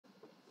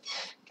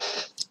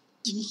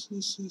The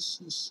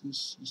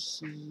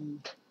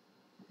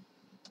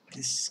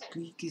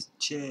squeaky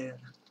chair.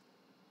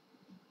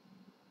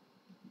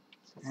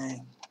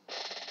 Hey,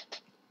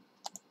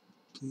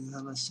 do you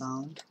have a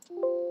sound?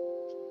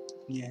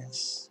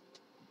 Yes.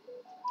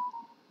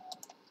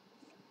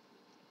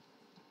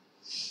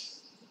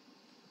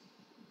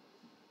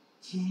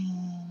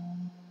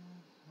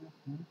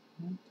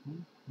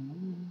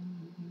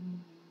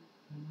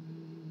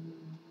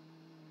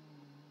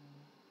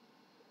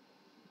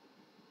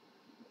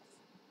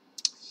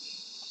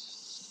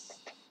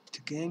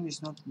 The game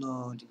is not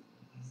loading.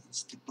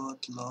 It's the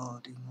bot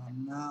loading,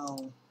 and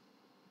now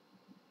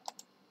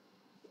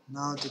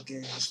the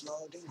game is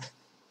loading.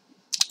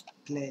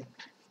 Play.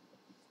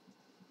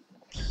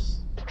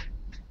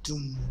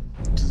 Doom,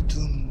 doom,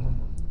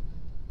 doom.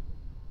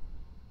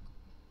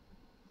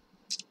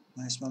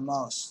 Where's my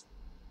mouse?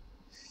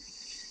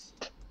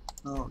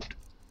 Load.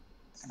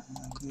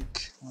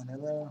 Quick,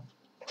 whatever.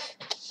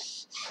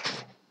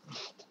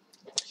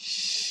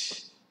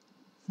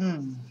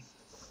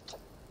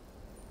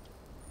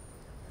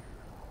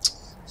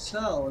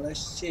 So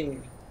let's see.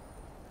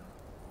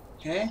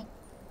 Hey?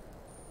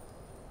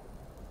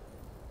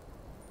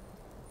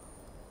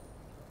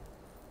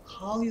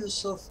 How you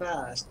so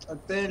fast? I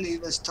barely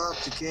even start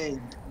the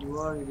game. You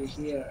already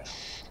here.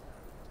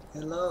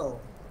 Hello.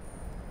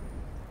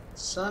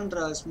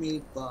 Sunrise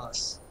meat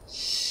boss.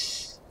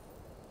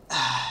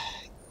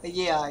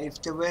 Yeah, if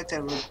the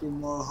weather would be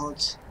more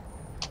hot.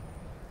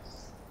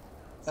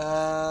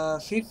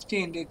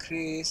 15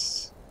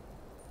 degrees.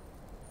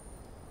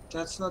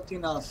 That's not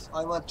enough.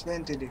 I want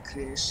 20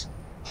 degrees.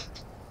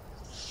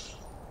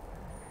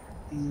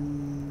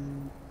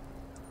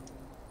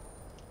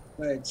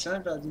 Wait,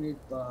 sunrise meat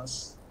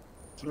boss.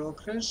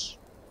 Progress?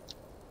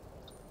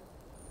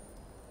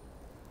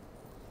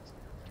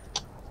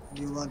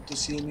 You want to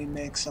see me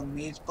make some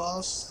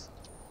meatballs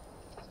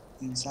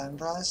in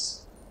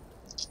sunrise?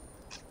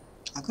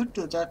 I could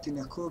do that in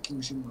a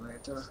cooking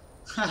simulator.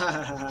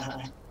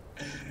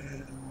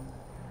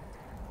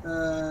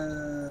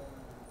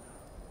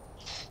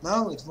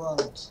 No, it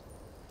won't.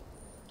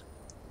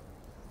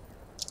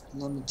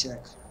 Let me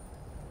check.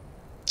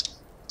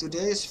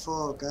 Today's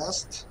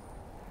forecast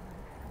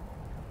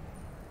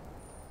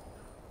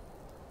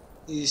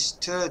is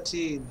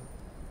 13.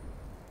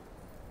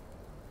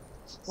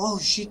 Oh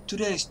shit,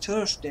 today is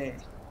Thursday.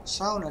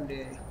 Sauna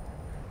day.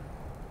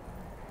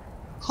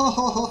 Ho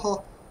ho ho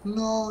ho.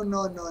 No,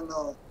 no, no,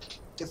 no.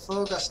 The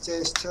forecast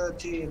says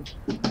 13.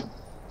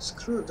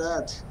 Screw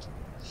that.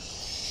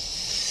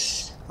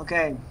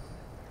 Okay.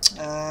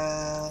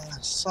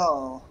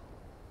 So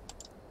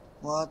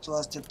what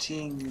was the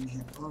thing in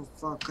here? Oh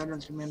fuck, I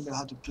don't remember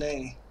how to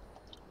play.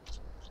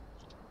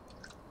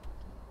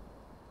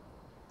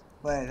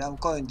 Wait, I'm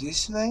going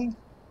this way?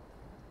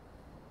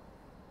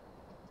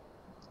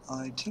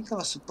 I think I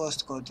was supposed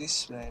to go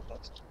this way,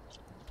 but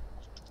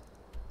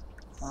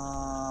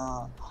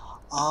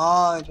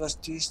it was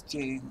this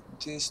thing,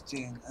 this.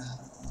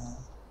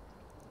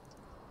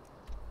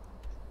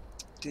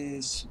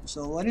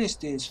 So what is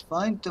this?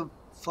 Find the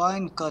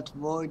fine cut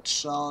void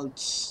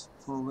salts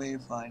for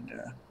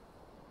wayfinder.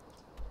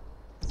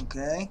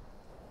 Okay.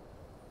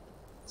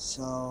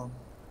 So,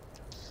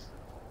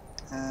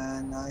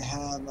 and I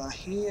have a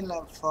heal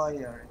and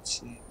fire, it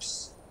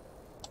seems.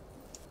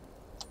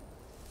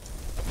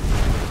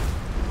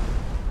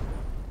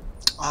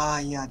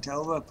 Yeah, the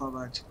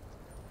overpowered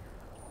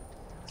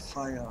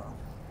fire.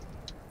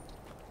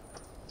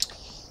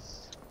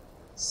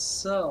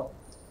 So,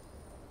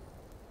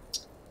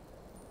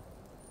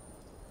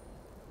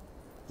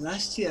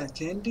 last year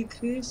 10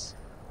 degrees?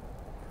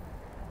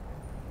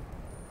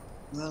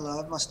 Well,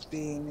 I must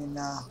be in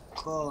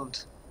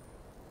cold.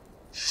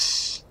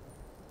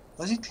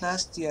 Was it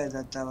last year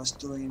that I was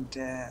doing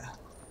the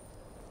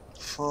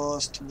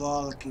forced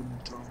walking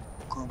to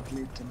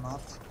complete the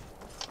map?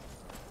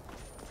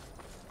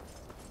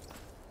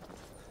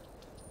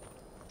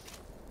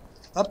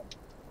 Up!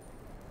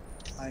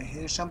 I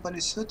hear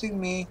somebody shooting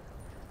me.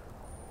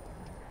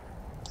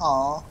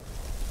 Aww.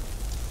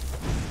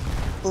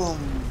 Boom.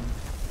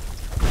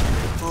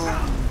 Boom.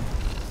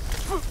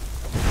 Boom.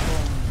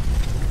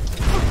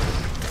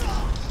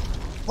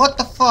 What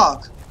the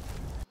fuck?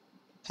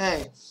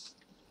 Hey.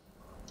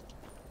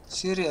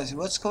 Seriously,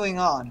 what's going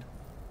on?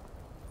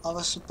 I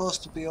was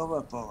supposed to be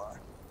overpowered.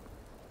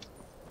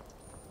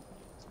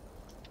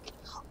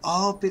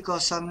 Oh,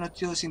 because I'm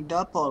not using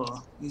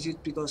double. Is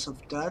it because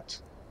of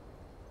that?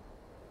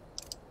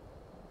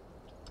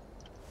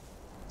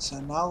 So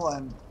now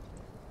I'm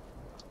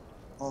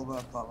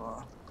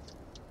overpowered.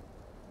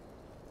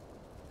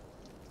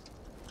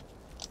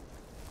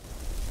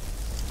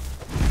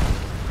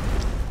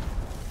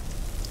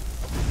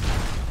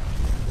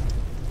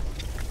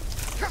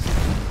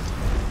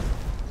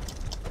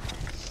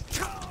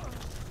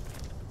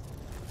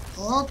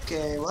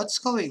 Okay, what's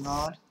going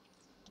on?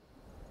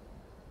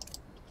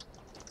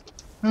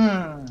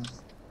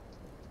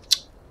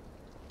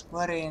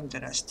 Very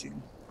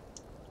interesting.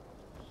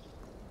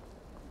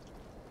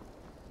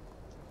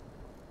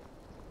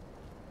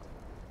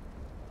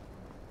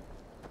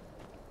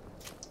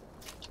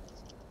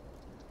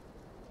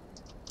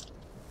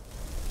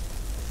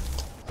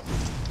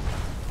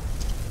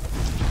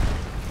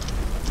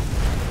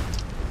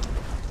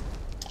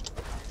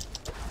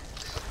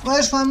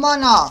 Where's my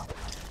mana?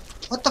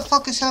 What the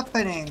fuck is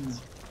happening?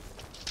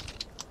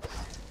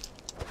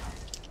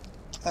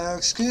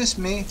 Excuse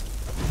me.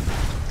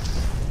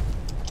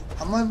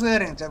 Am I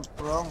wearing the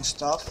wrong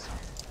stuff?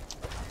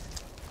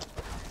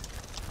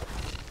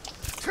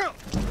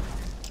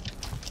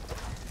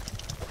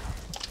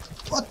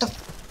 What the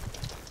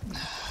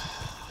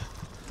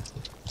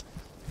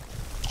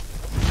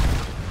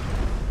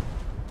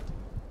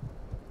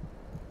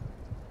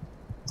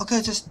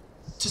Okay, just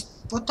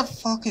what the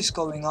fuck is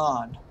going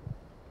on?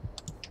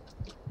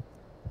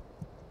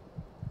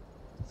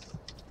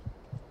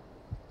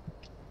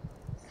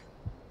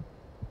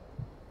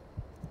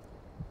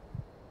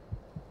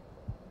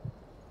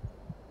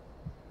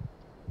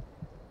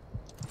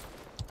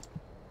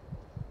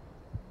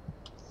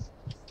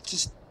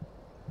 Just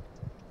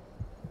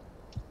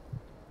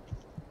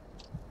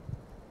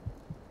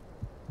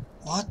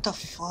what the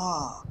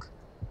fuck?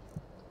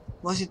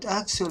 Was it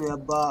actually a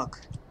bug?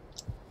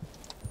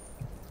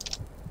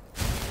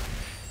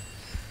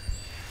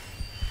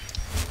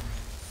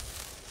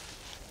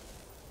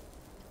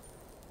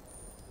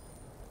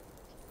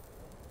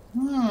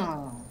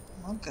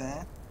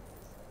 Okay.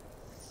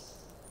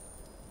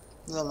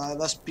 Well, I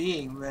was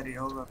being very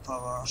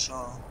overpowered,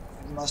 so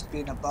it must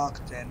be a bug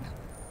then.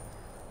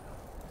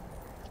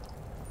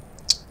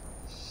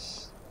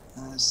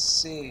 Let's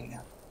see.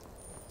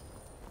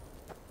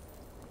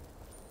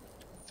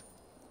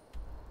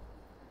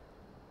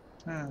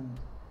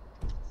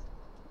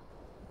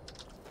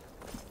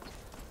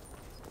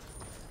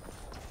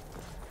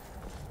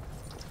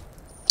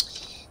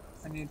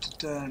 I need to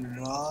turn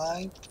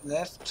right,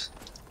 left.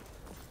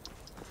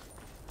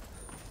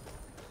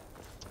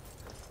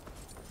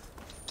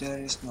 There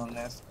is no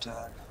left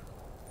turn.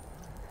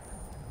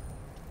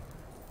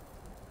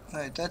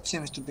 Right, that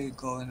seems to be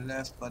going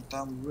left, but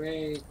I'm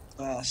way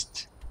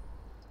past.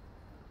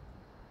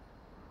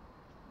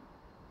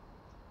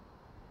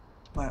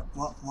 Wait,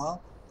 what?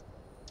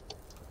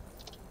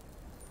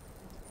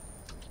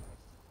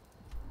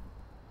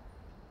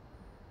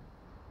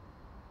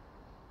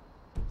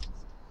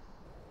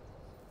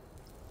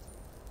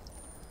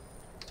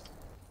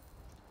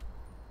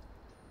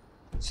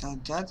 So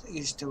that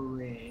is the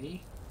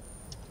way.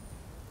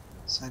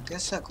 So I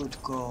guess I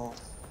could go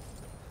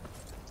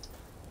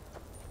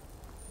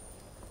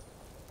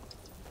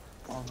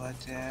over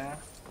there.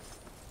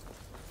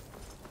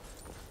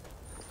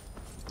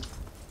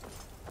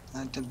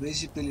 And the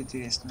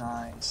visibility is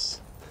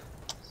nice.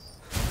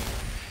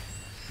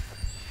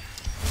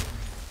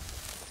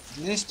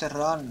 At least the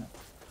run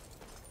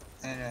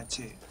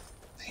energy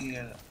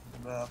heal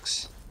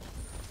works.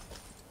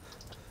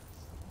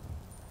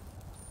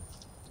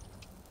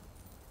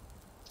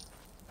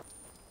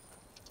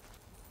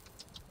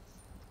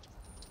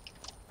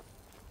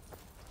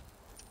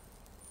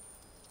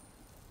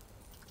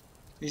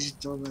 Is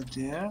it over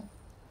there?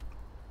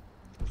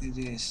 It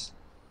is.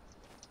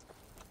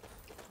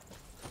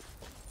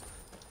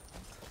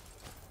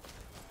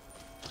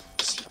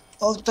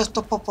 Oh, just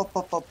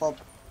pop.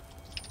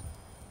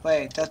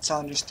 Wait, that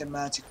sound is the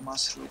magic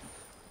mushroom.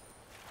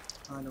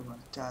 I don't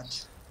want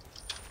that.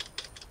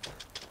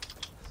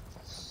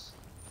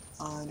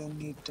 I don't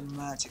need the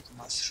magic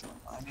mushroom.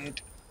 I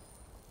need...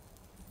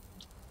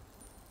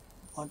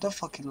 What the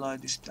fucking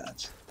light is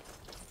that?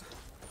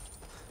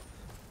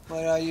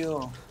 Where are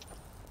you?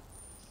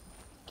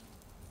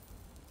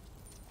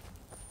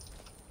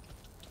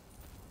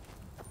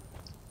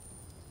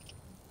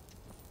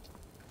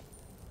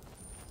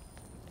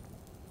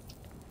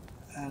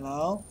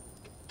 Hello?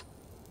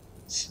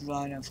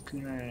 Shrine of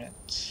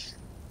Kinneret.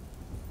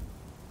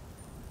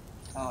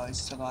 Oh,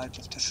 it's the light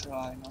of the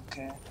shrine,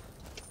 okay.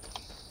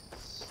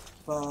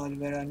 But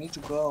where I need to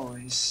go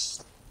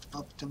is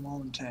up the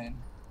mountain.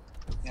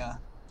 Yeah.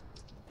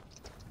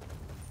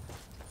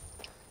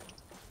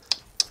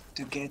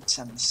 To get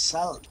some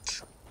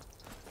salt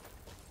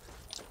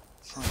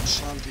from the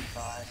salty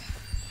guy.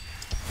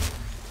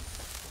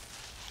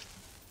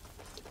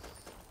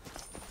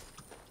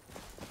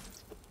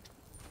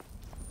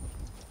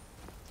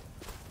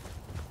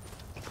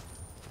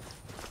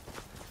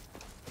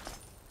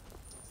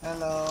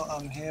 Hello,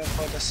 I'm here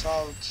for the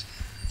salt.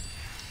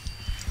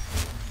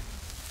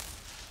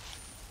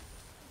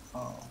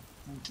 Oh,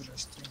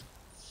 interesting.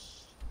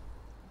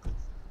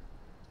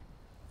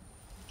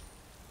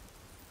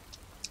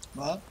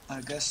 Well,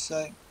 I guess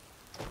I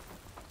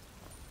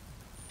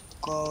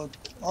go...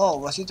 Oh,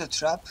 was it a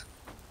trap?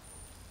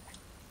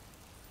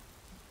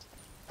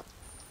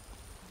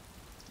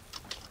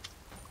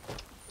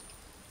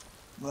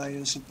 Were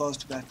you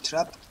supposed to get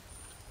trapped?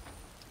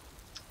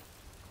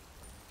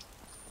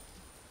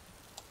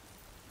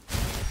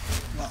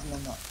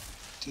 No.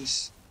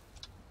 This...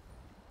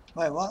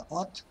 Wait,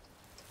 what?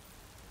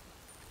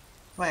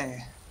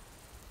 Wait.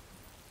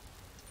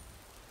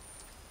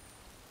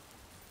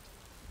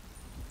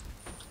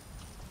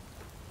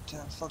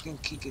 Damn, fucking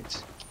kick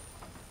it.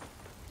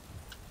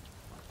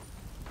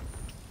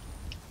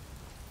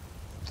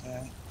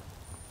 Okay.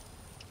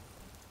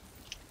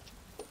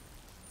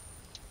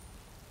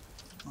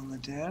 Over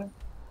there.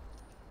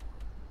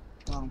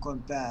 I'm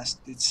going past.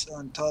 It's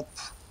on top.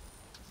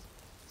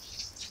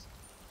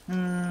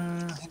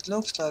 It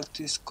looks like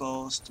this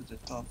goes to the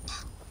top.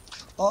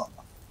 Oh,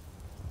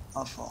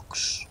 a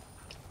fox.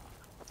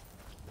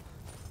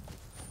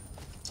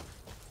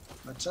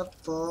 What's up,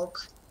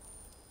 folk?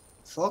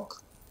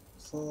 Folk?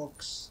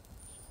 Fox.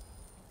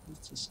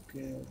 It's a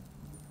scale.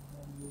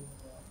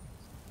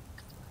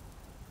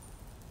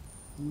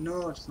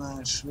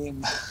 Northman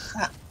swim.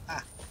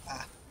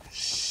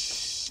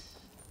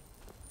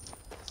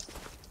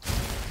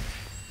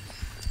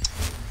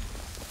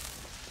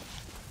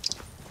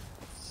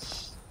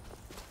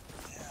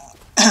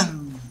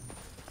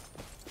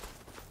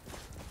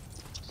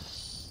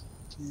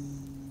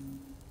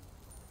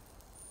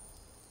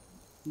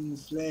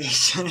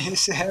 Inflation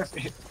is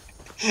every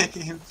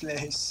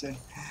inflation.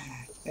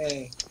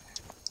 Hey,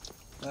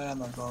 where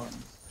am I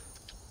going?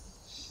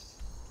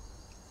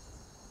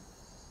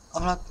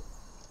 I'm not.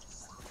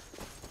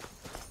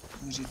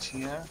 Is it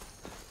here?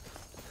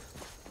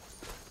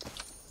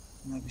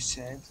 Maybe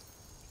save.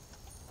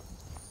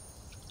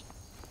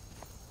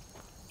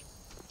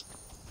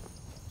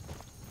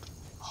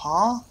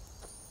 Huh?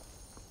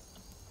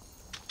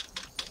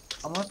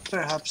 I'm not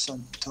perhaps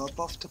on top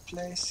of the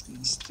place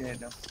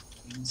instead of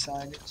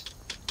inside it.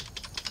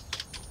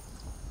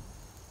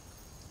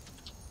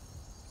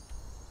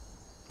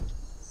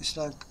 It's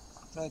like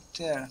right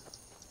there.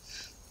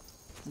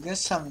 I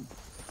guess I'm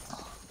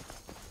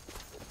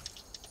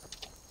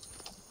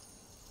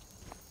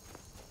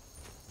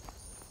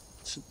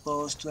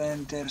supposed to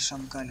enter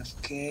some kind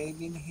of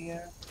cave in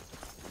here.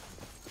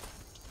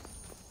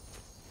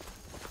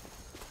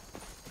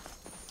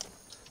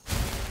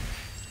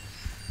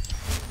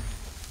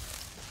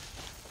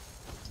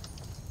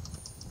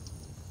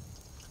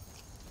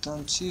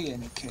 Don't see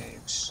any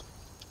caves.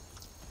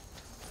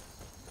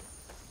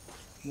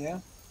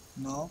 Here?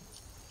 No?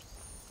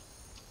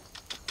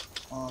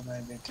 Oh,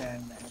 maybe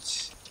 10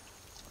 minutes.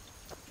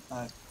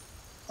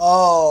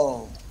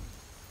 Oh!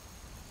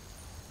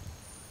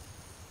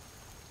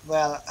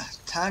 Well,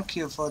 thank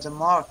you for the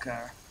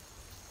marker.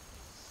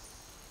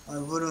 I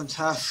wouldn't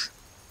have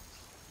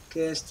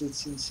guessed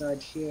it's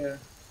inside here.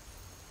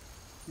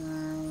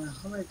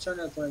 How many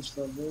channel points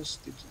for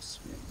boosted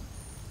swim?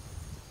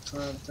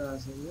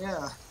 12,000,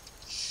 yeah.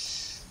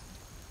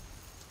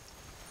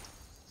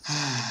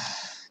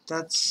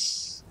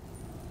 That's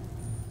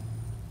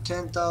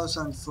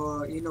 10,000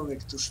 for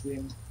Inuvik to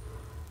swim.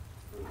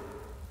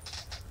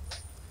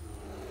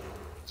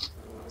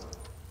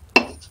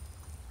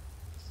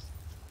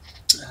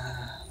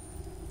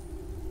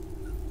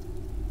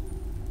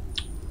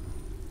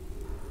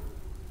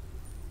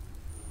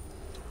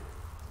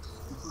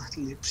 What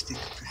lipstick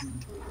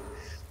brand?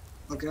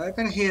 Okay, I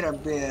can hear a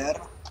bear.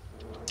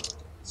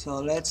 So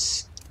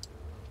let's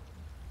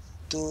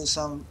do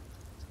some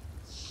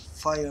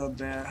fire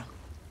bear.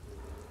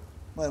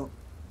 Well,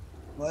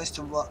 why is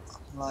the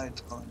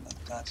light going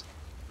like that?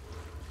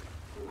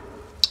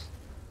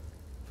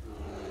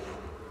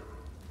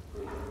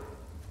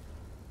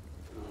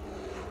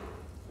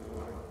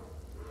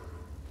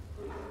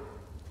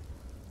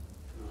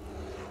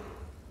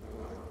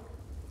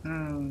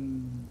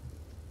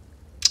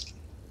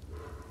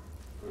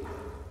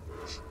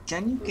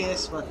 Can you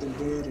guess what the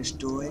bear is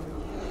doing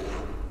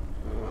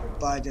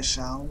by the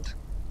sound?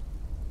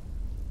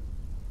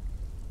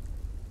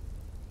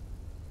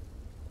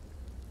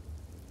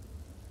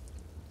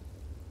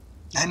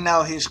 And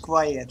now he's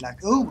quiet, like,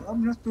 oh,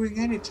 I'm not doing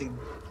anything.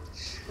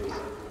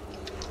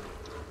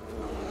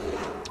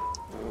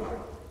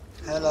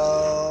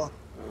 Hello.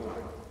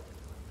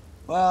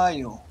 Where are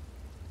you?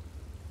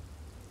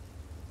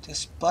 The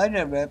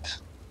spider web.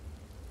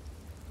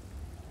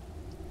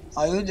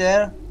 Are you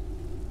there?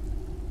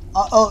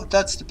 Oh,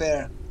 that's the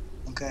bear.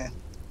 Okay.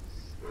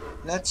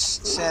 Let's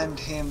send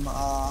him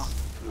a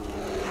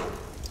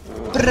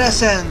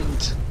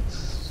present.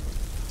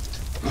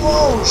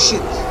 Oh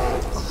shit.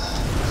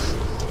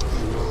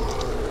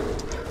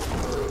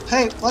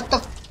 Hey, what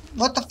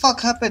the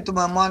fuck happened to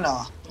my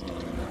mana?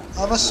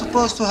 I was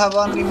supposed to have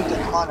unlimited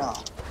mana.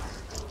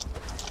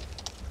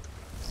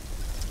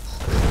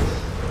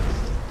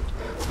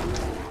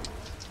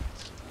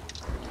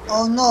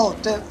 Oh no,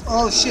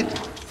 oh shit.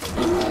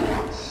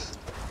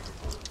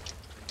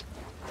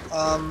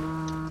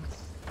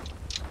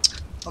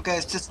 Okay,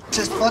 it's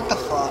just what the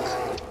fuck?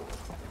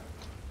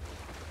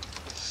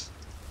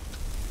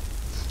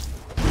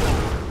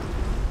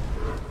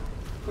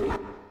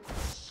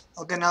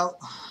 Okay, now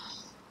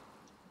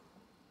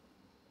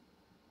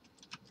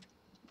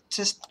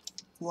just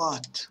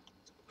what?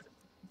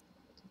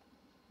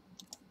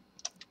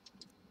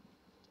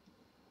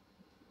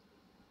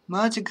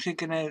 Magic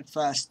regenerate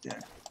faster.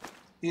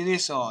 It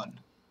is on.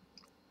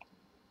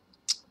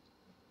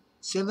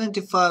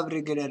 75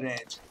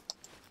 regenerate.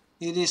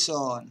 It is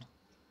on.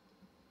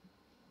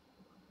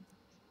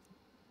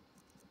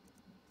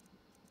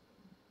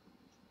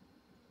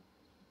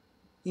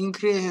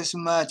 Increases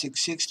magic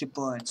 60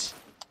 points.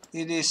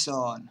 It is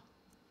on.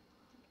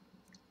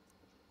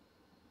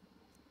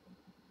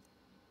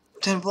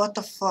 Then what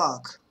the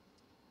fuck?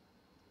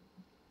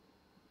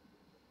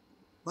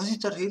 Was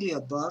it really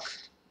a bug?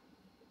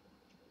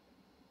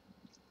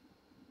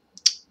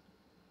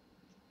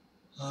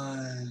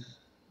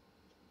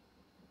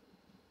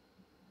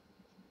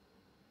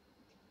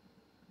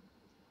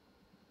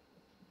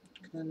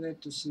 Can't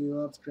wait to see you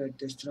upgrade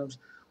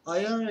destruction.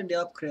 I already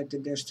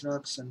upgraded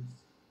destruction.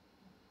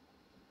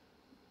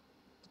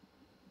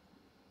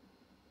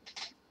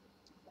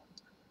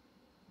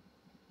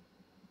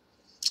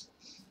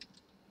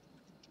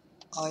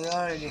 I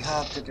already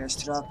have the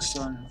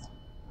destruction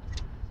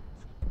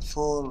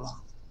full.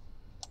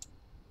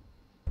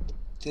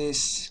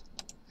 This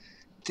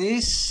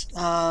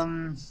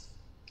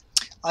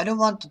I don't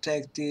want to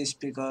take this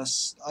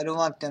because I don't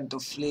want them to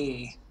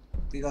flee,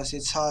 because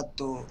it's hard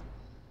to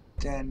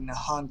then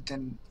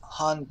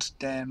hunt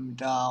them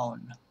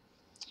down.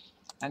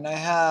 And I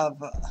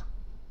have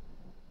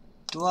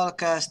dual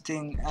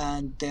casting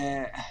and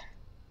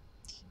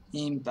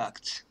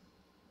impact.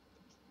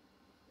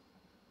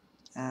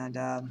 And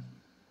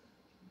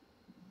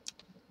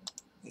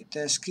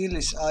the skill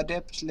is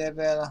adept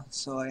level,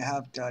 so I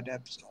have the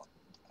adept.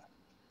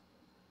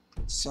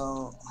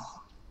 So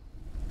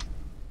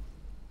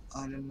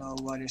I don't know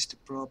what is the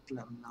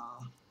problem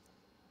now.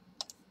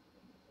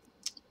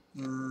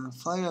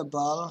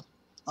 Fireball,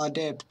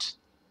 adept,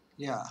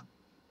 yeah.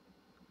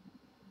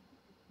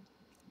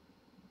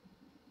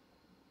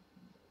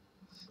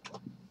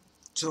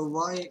 So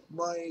why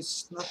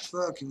it's not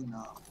working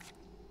now?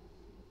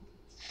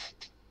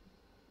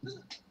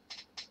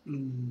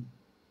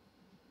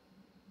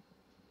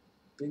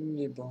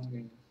 Bingy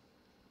bongy.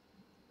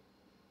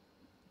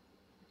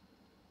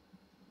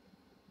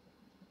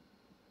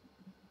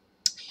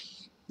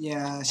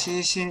 Yeah,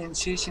 she's in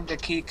the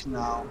kick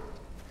now,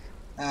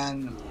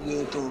 and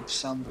YouTube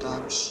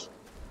sometimes.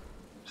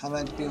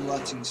 Haven't been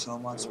watching so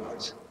much,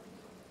 but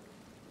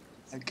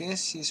I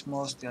guess she's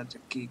mostly at the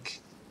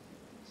kick.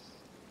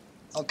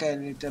 Okay,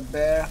 little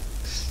bear,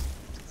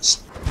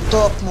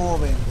 stop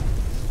moving,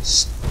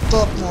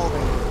 stop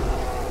moving,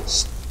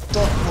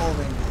 stop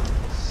moving.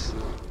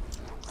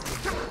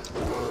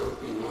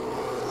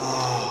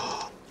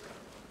 Ah,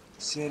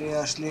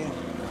 seriously?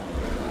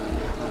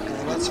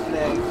 Okay, let's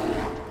play.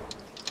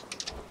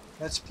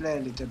 Let's play,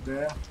 little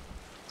bear.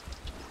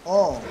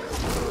 Oh,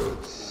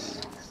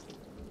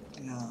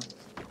 yeah.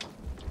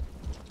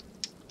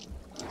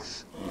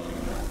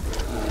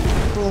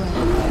 Boom.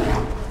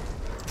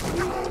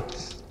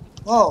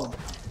 Oh,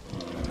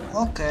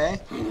 okay.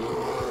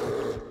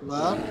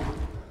 Well,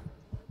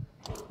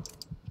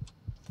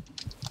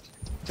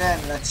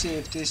 then let's see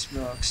if this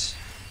works.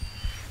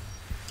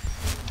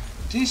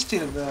 This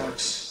still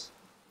works.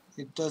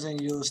 It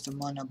doesn't use the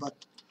mana, but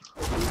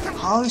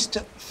how is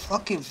the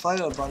fucking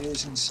fireball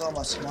using so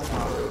much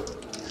mana?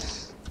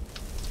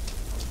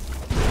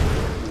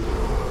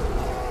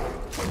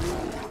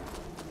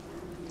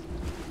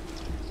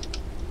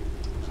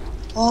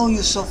 Oh,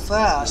 you're so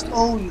fast.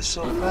 Oh, you're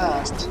so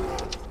fast.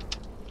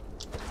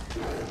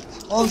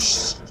 Oh,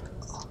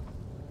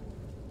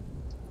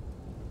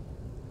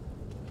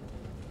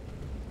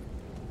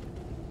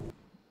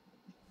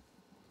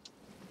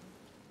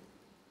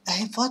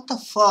 hey, what the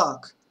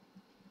fuck?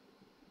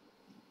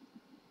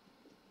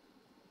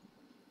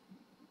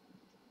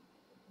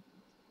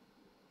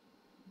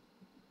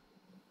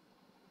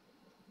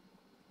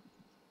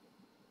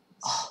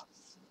 Oh.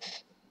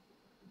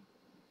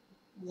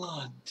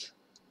 What?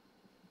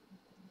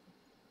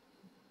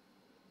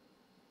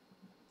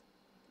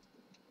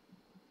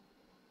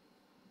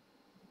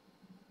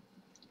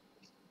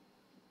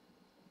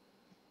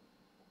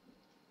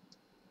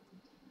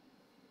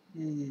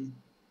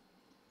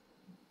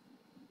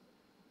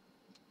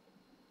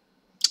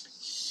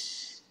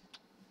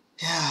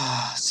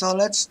 Yeah, so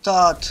let's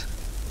start.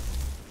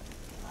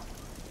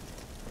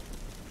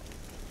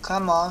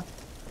 Come on.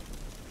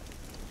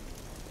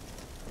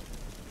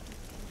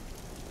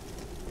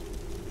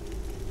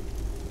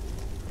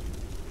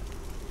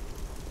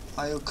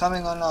 Are you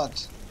coming or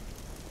not?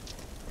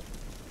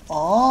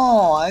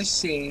 Oh, I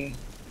see.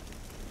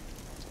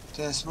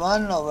 There's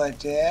one over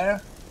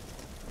there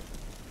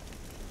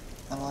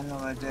and one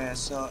over there,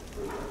 so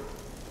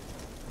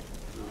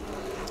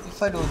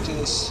if I do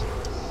this...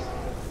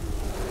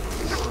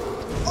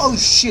 Oh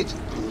shit!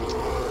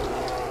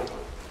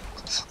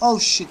 Oh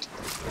shit!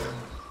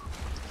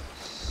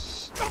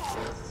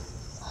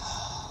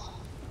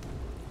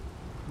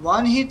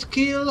 One hit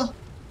kill?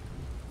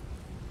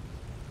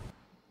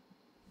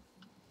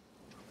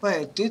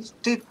 Wait, did...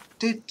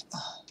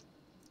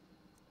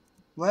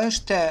 Where's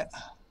the...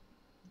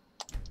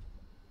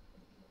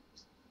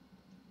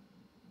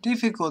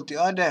 difficulty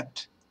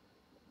adept?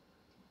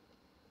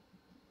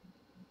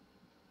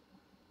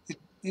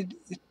 It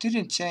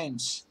didn't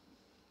change.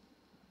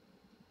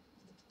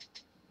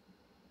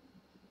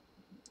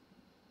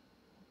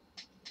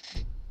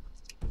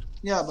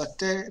 Yeah, but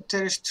there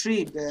is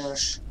 3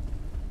 bears.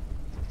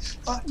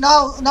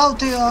 Now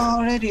they are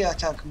already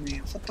attacking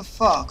me. What the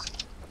fuck?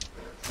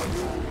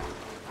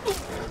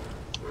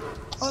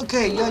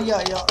 Okay, yeah.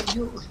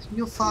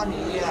 You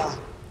funny, yeah.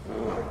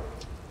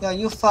 Yeah,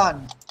 you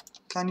fun.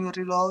 Can you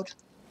reload?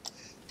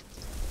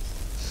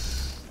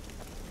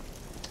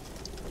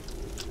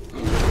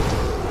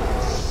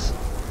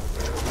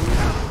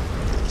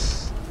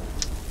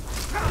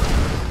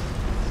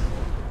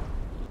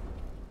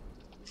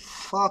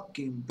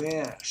 fucking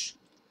bears.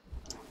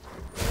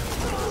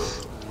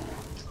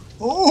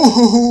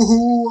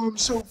 Oh, I'm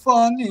so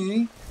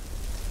funny.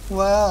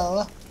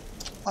 Well,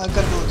 I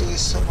can do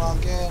this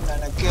again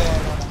and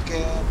again and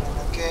again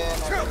and again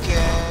and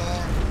again.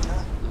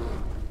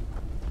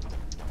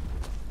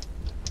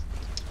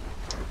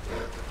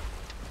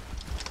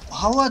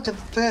 How are the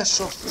bears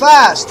so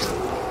fast?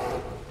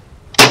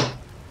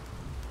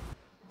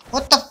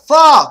 What the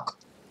fuck?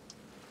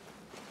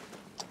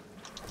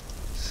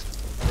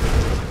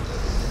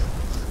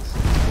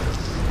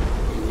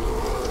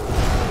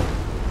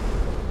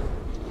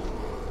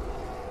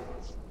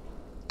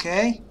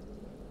 Okay.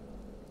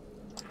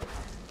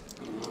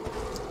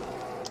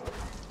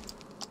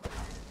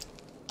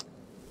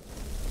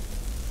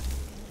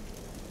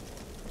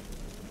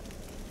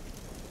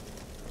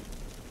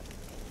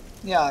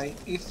 Yeah,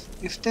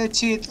 if they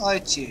cheat, I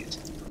cheat.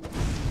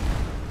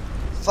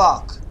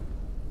 Fuck.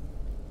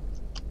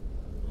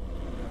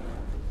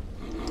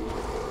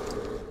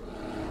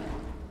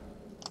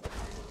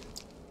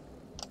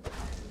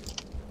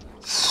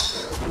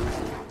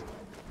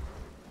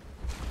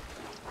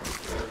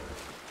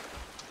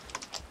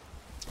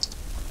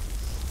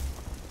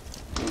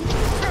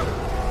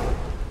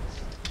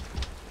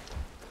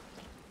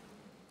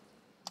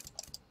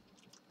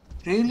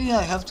 Really,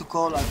 I have to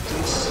go like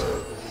this?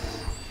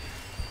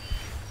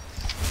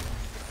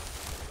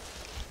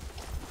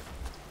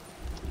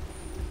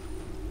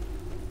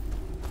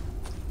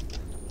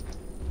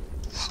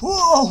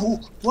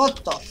 Whoa!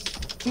 What the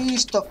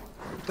feast of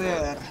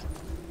bear?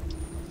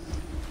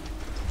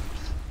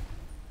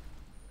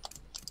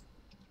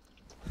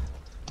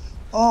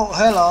 Oh,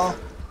 hello.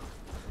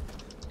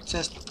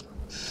 Just...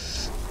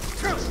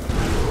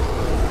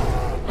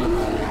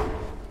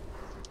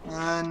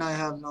 And I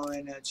have no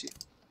energy.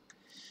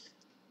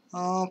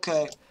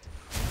 Okay.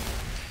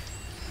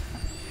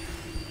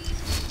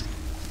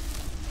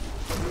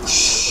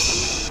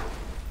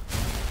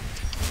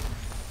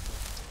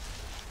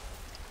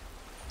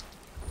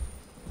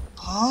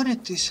 How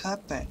did this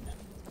happen?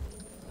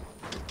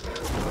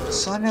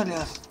 Suddenly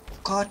a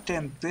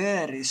goddamn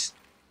bear is...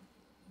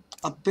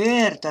 A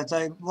bear that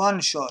I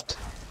one-shot.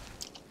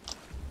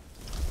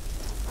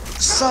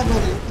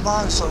 Suddenly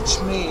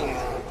one-shots me.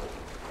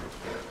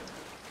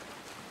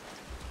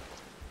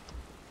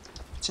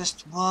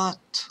 Just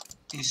what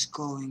is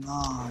going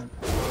on?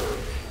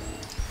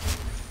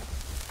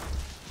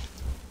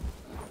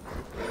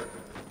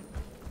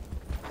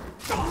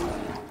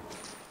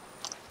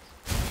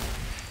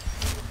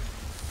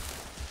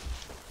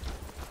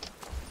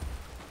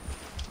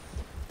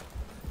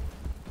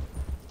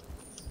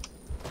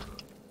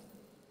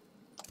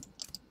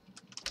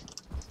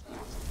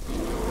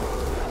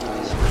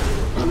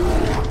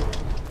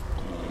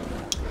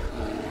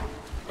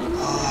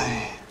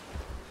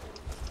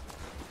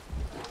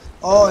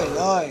 Oi,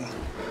 oi.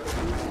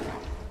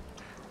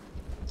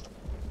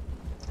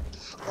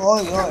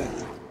 Oi, oi.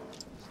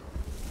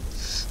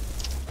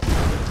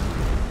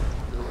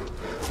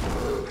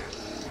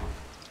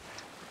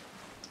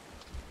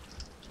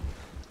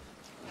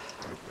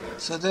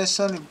 So there's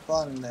only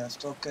one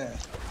left, okay.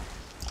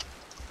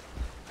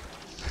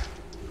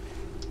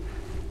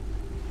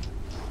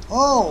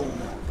 Oh!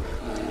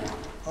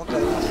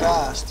 Okay,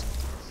 fast.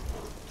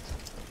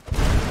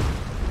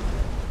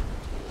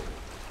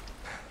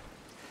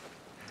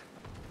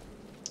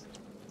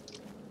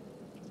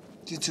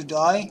 Did you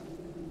die?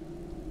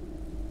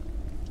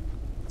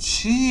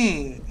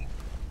 Shit!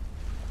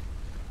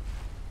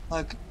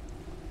 Like...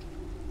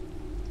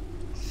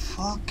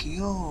 Fuck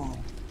you.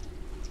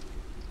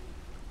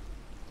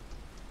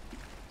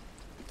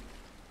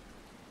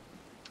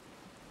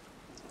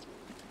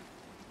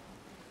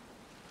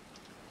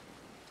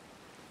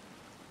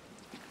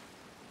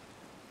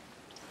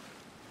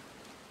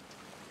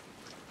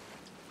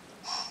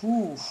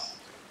 Whew.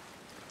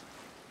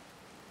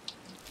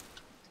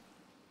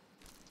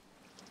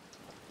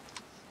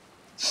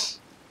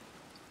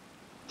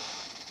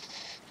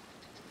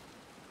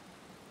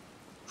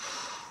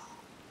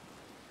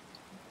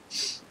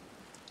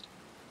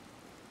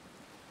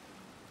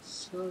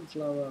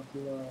 Sunflower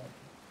club.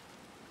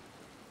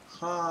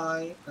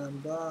 Hi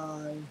and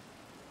bye.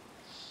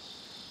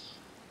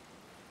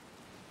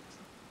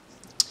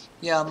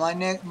 Yeah,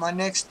 my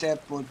next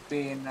step would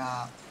be in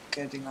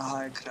getting a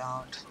high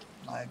ground,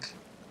 like,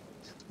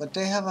 but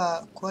they have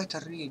a quite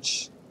a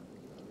reach.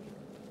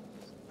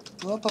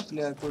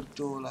 Probably I could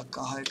do like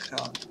a high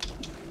ground,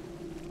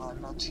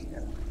 but not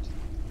here.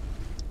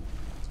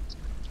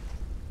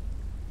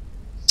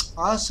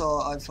 Also,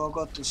 I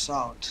forgot to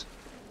shout,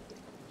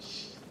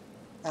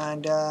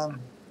 and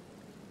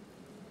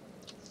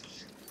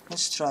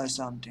let's try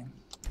something.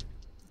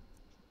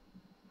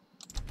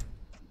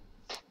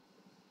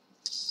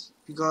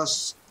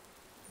 Because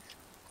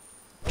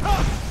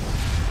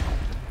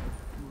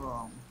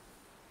wrong.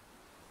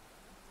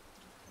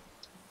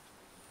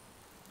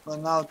 But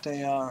now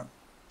they are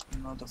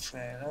not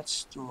afraid.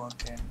 Let's do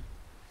again.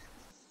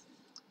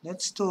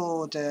 Let's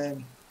do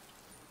the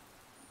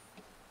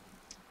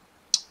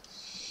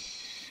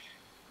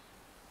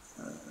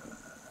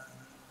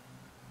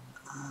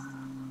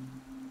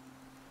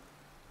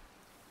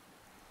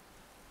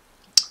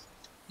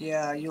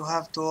Yeah, you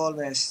have to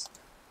always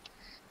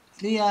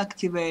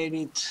reactivate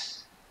it.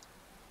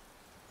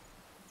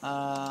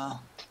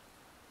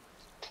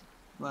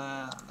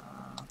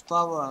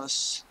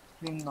 Powers,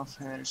 Ring of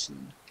Hershey.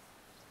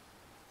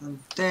 And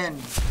then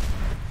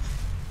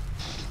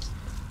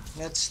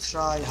let's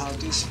try how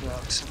this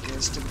works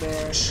against the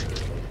bears.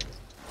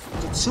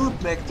 It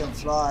should make them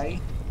fly.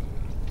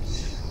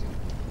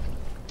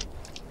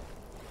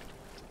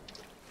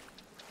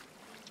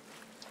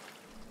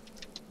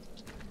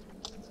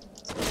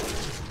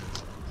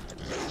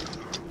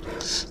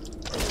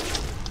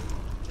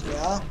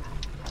 Yeah.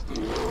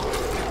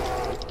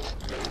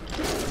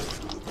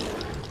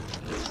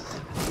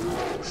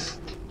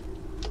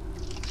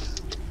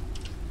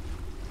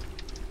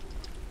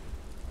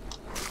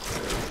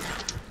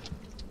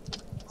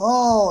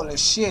 Holy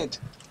shit.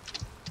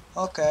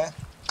 Okay,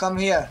 come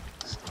here.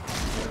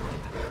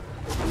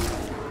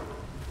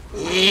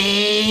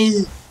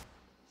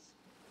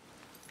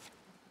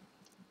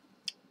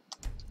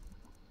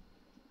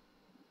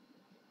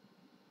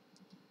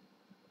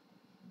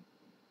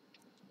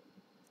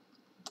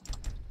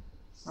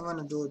 I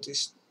wanna do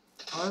this.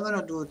 I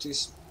wanna do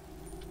this.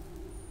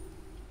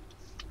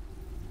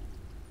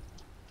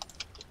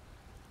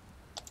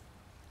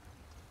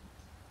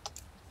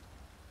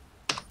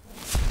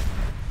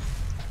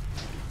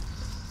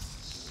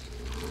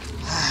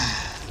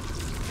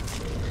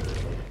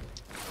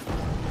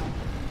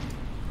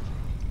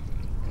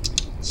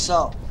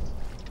 So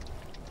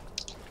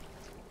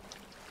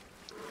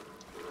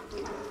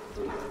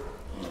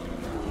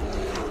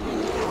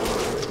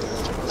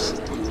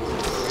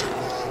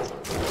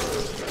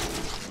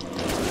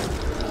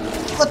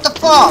what the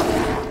fuck?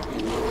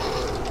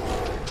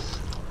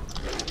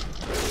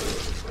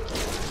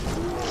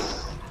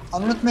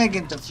 I'm not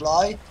making the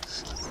fly.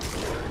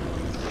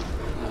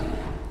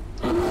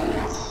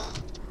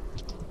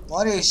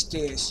 What is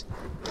this?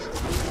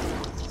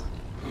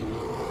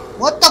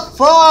 What the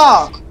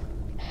fuck?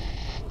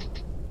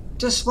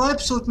 The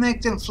swipes would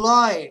make them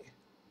fly.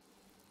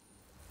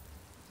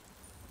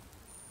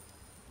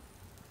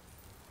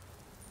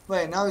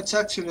 Wait, now it's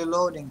actually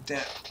loading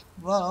there.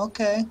 Well,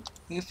 okay.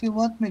 If you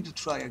want me to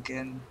try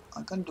again,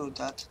 I can do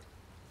that.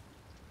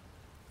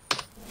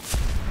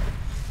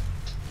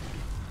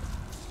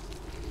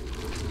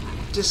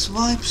 The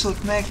swipes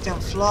would make them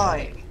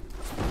fly.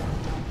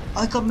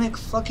 I can make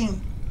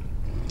fucking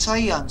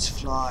giants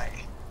fly.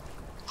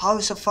 How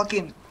is a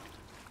fucking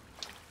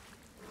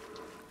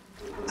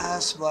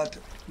asswipe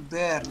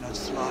bear not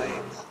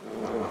flying?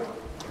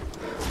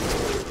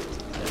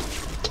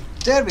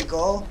 There we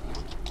go.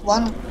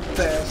 One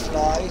bear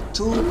fly,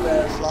 two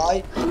bear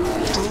fly,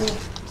 two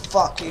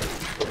fucking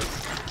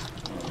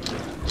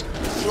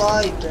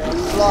fly bear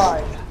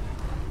fly.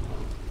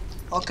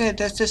 Okay,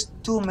 that's just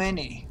too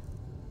many.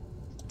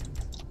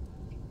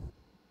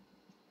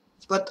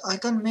 But I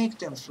can make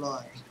them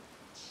fly.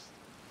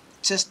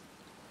 Just...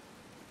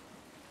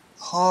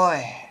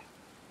 Hoy.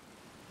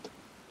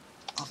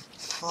 Oh,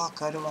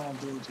 fuck, I don't wanna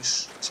do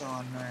this. It's so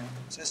annoying.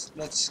 Just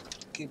let's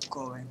keep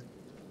going.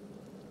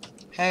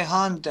 Hey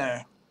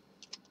Hunter.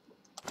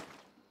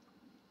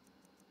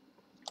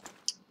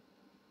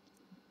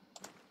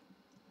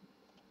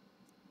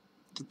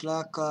 The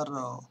black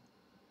arrow.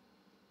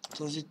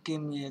 Does it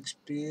give me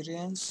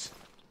experience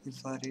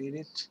if I read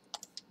it?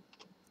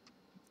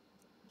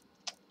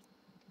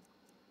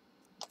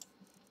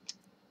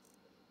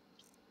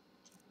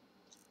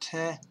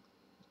 The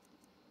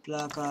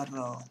black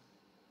arrow.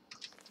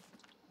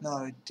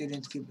 No, it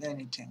didn't give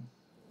anything.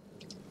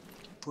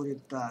 Put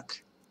it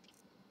back.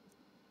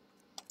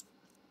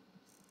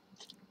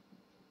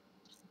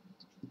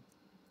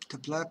 The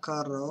black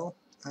arrow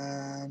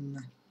and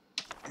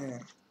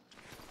air.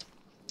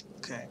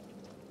 Okay.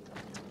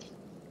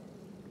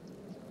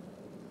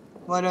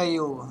 What are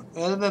you?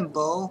 Elven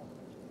bow?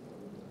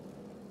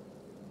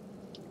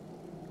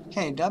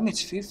 Hey,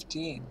 damage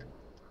 15.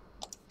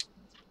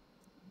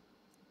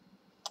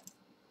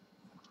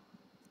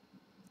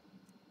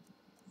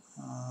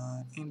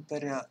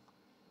 Imperial.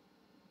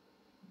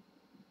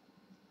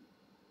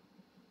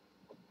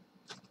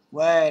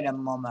 Wait a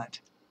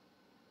moment.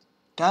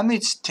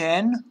 Damage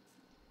 10?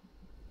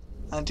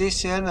 And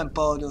this elven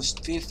bow does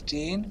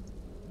 15?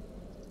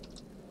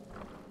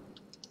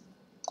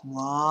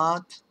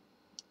 What?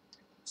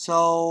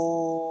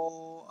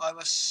 So I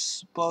was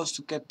supposed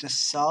to get the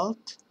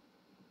salt,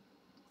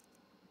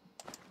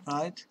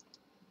 right?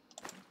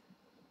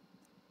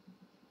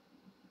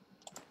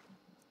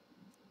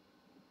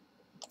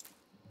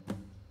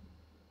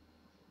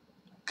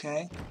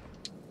 Okay.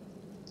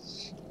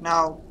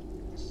 Now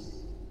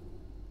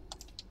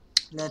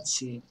let's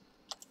see.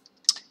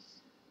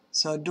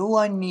 So do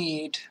I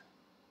need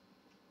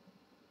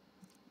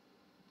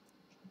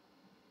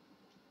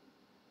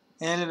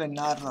 11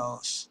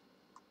 arrows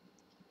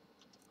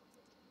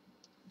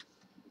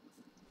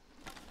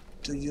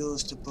to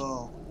use the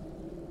bow?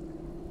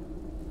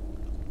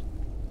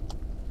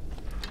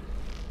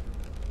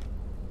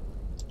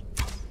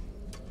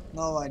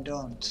 No, I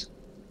don't.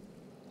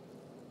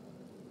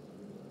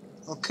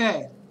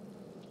 Okay.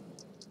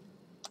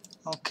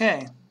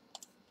 Okay,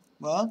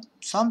 well,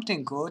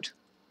 something good.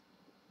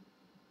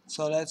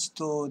 So let's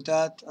do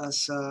that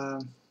as a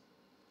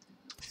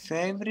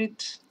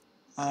favorite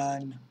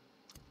and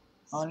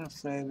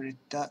unfavorite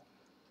that.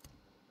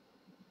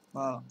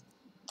 Well,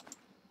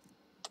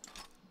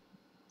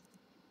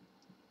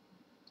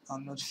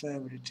 I'm not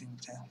favoriting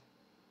that.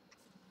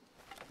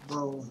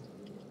 Bro.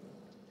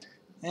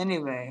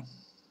 Anyway.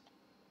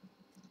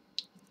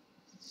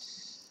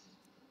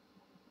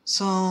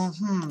 So,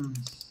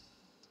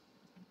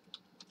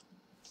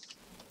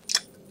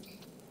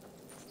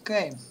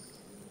 okay.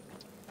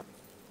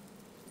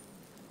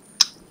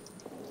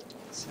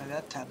 So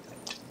that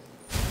happened.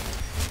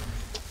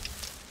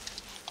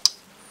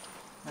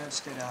 Let's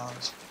get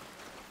out.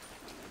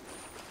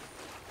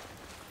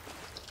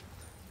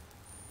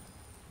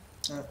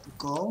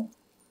 Go.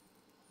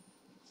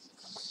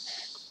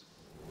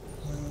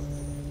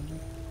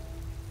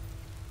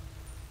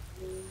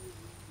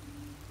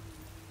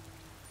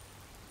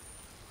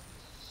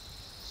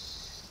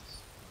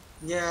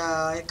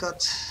 Yeah,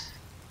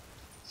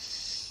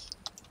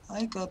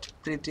 I got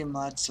pretty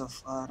much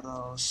of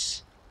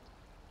arrows.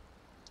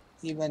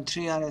 Even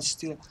 300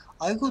 steel.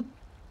 I could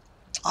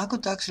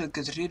actually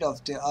get rid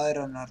of the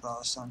iron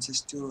arrows and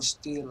just use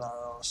steel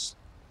arrows.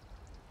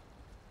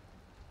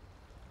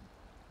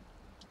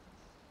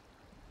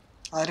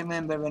 I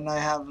remember when I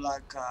have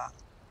like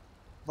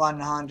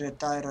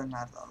 100 iron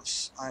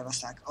arrows, I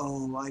was like,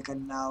 oh, I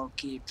can now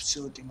keep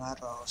shooting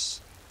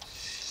arrows.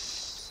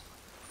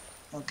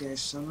 Okay,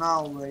 so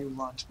now where you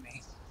want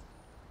me?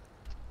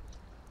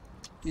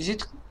 Is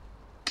it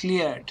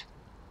cleared?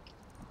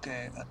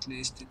 Okay, at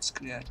least it's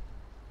cleared.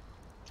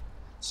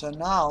 So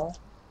now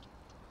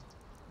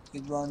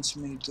it wants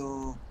me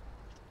to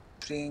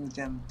bring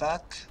them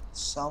back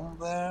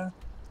somewhere.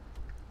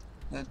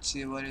 Let's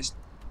see what is.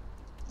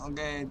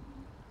 Okay,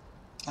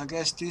 I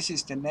guess this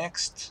is the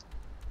next.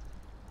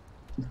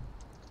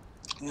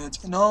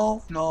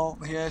 No,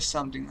 here's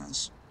something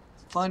else.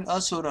 Find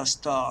Asura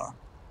star.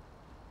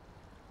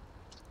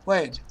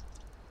 Wait,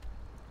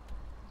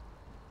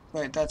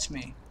 that's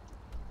me.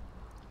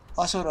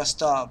 Asura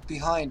star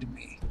behind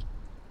me.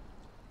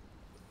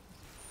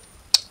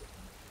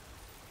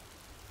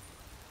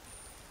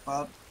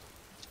 Well,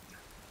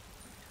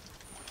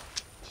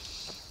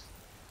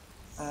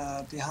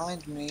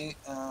 behind me,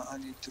 I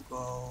need to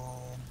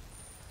go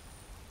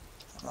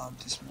around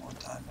this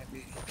mountain.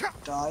 Maybe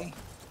die.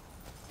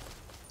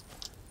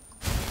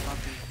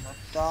 Maybe not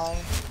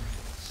die.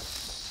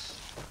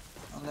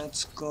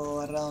 Let's go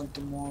around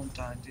the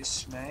mountain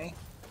this way.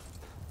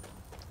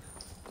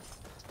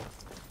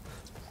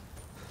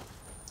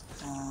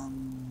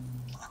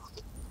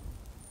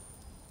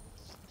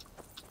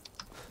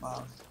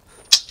 Wow.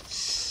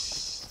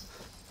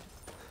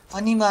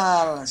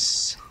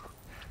 Animals!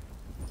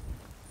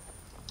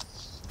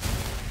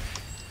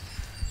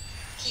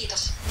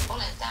 Kiitos,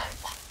 olen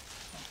täynnä.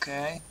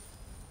 Okay.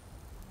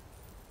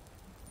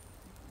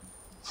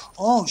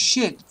 Oh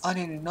shit, I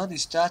didn't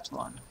notice that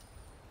one.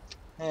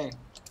 Hey.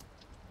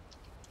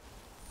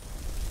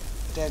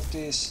 Take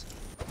this.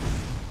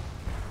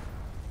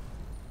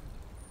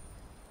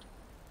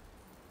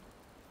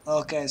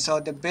 Okay, so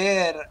the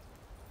bear,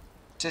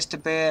 just the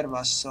bear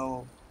was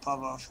so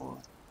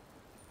powerful.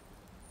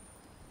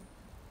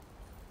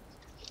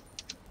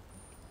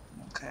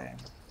 Okay.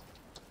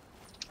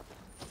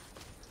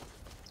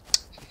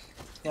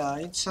 Yeah,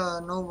 it's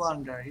no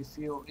wonder if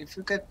you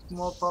get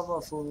more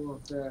powerful,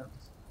 the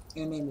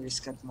enemies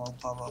get more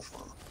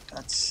powerful.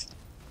 That's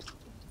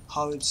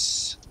how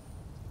it's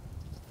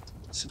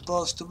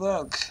supposed to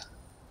work.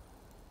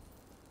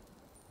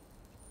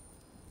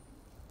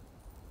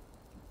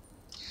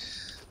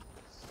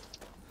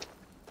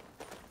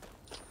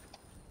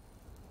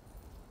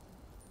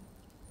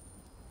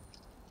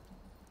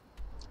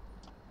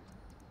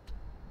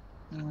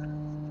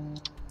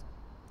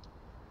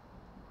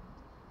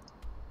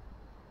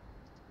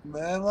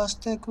 Where was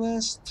the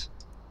quest?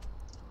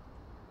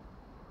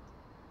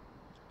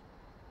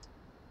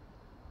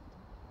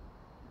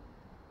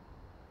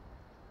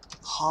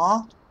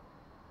 Huh?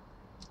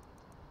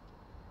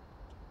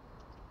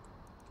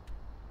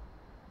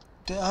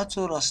 The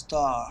Azura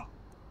star.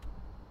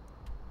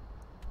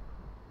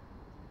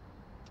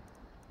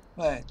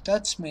 Wait,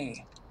 that's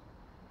me.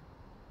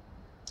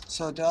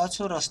 So the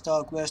Azura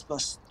star quest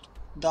was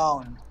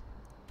down.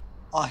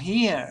 Ah,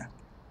 here.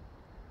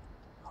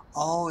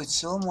 Oh, it's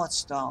so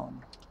much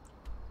down.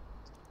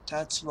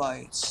 That's why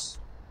it's...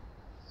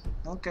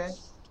 Okay.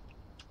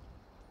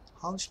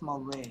 How's my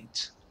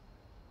weight?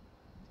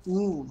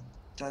 Ooh,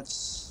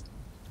 that's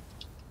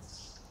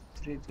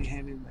pretty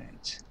heavy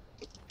weight.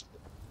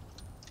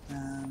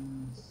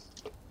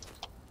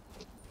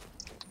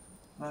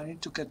 I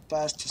need to get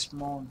past this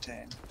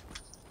mountain.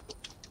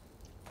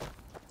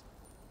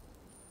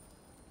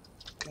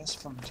 Guess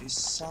from this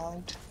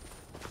side.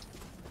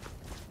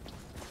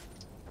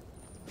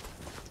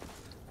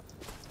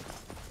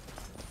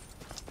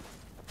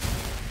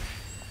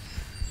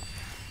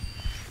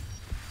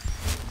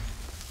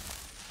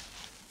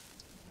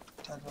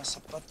 That was a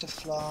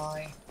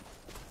butterfly.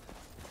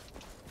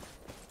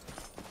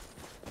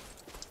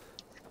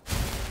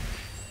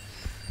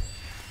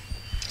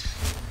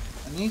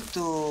 I need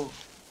to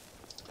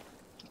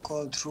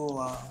go through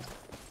a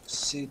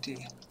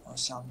city or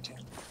something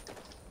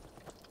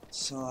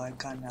so I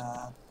can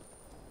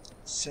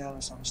sell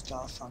some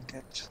stuff and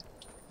get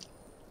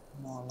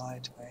more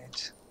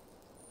lightweight.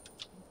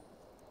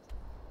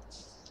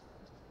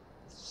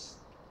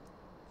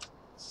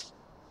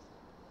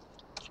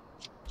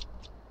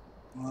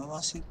 Where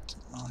was it?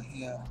 Oh,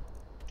 here.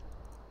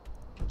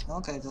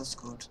 Okay, that's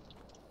good.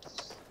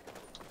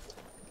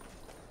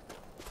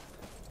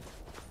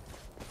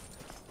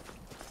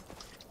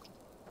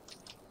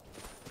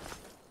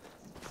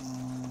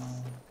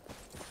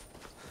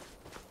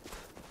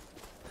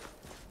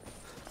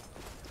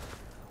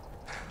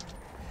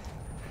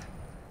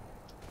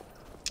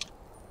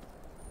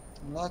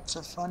 Lots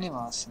of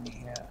animals in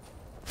here.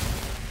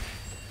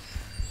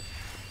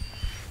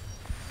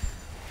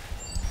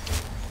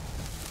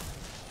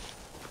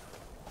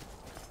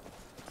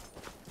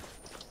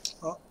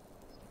 Oh,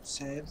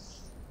 save.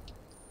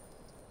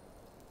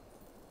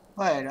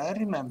 Wait, I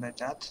remember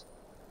that.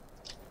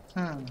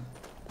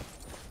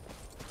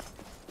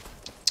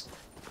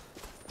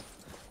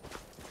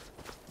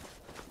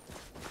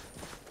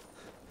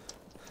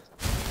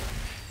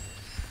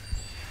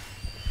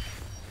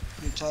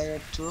 You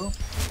tired too?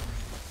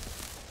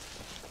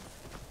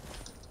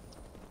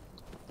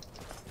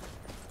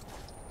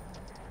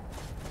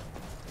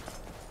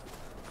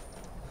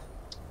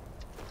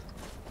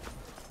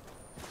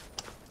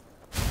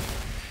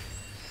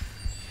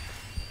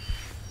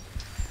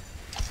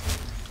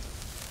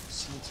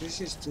 So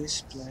this is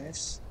this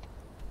place.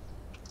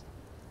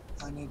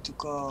 I need to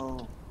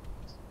go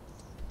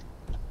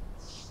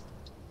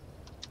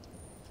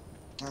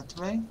that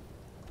way.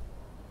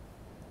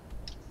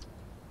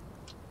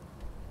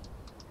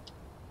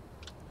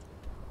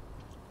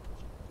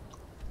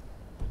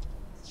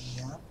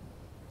 Yeah.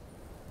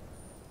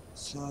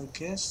 So I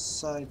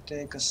guess I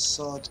take a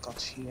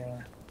shortcut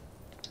here.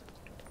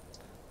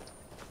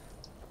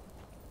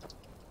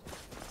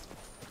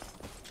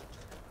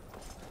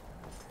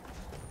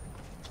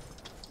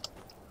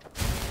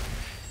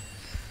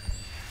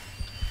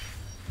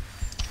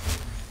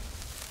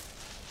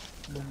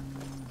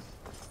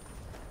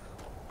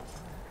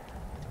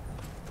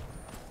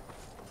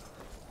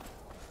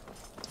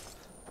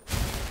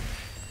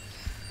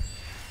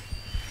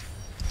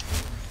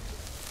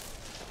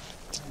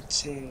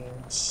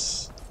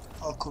 It's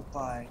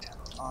occupied.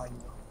 Are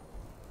you?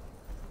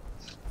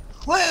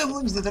 Wait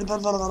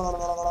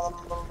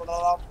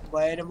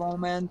a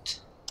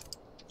moment.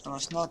 I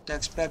was not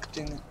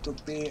expecting it to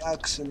be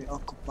actually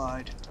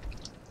occupied.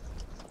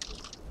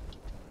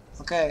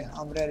 Okay,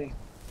 I'm ready.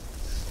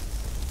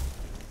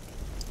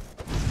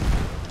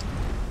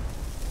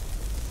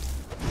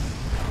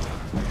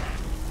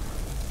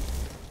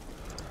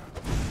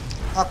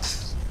 Up.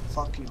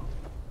 Fuck you.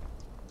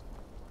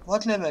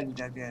 What level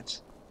did I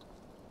get?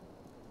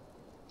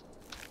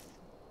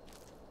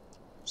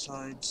 So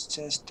it's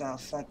just a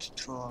fat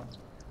troll.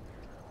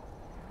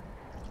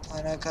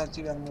 And I can't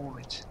even move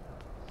it.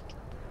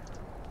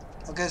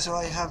 Okay, so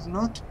I have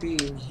not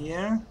been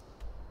here.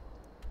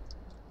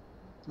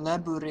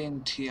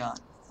 Labyrinthian.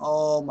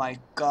 Oh my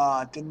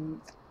god,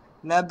 the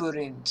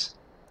labyrinth.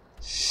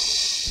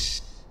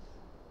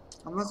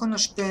 I'm not gonna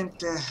spend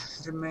the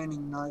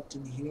remaining night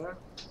in here.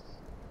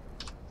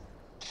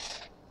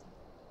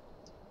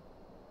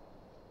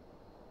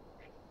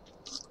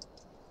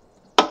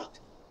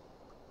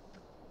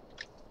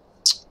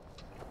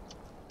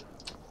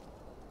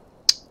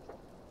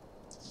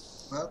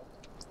 Well,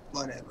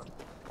 whatever.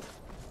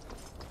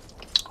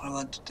 I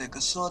want to take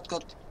a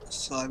shortcut,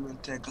 so I will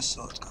take a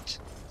shortcut.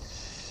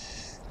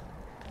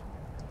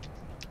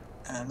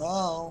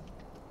 Hello?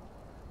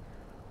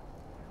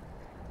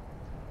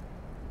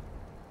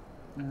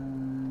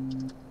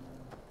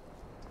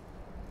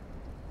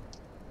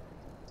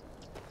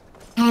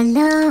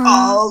 Hello.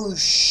 Oh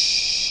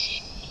shh.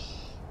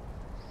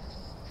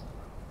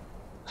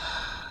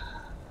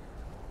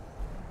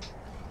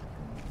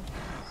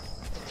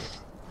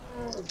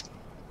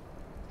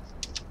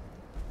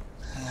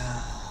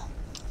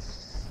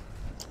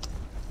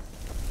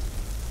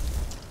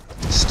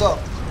 Stop.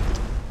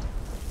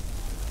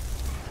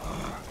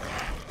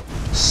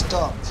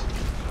 Stop.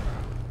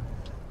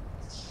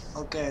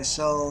 Okay,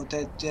 so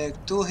they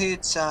take 2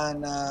 hits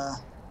and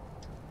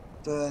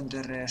burn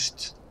the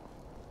rest.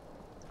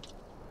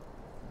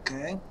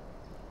 Okay.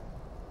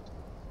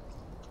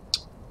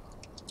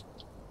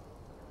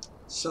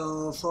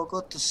 So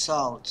forgot the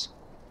south.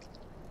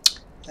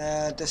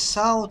 The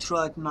south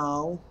right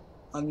now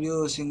I'm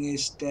using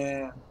is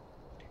the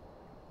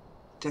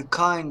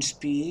kind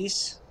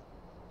piece.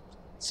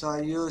 So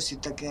I use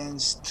it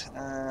against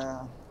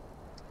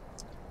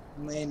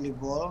mainly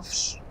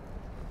wolves,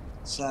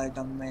 so I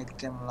can make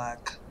them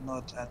like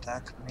not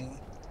attack me,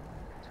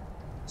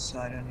 so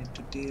I don't need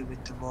to deal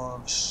with the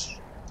wolves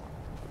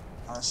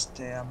as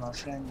they are my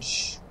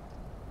French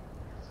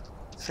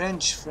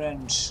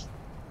friends.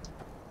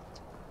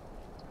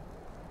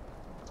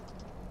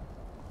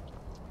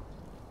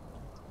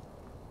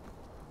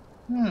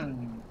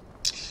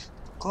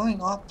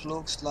 Going up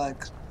looks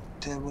like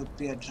there would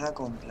be a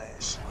dragon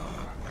place.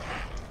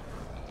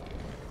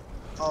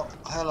 Oh,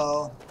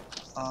 hello.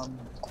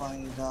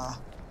 Quite a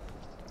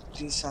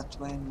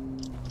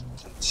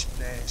disadvantage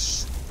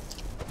place.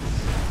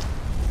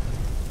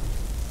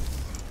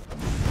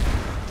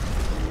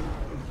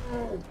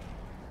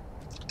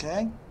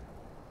 Okay.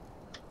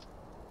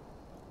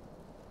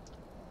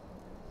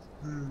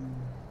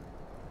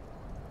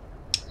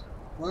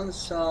 One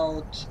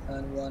south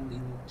and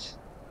one east.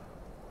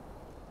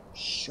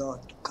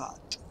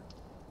 Shortcut.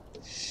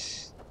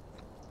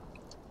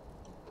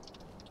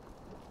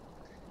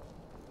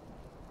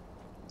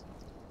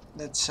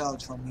 Let's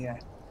shout from here.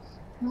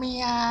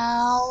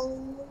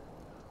 Meow.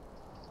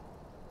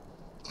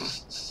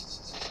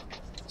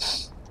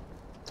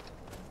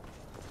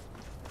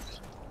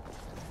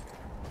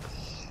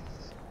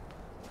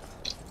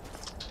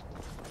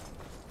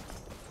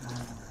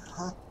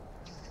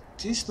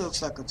 This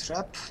looks like a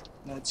trap.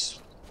 Let's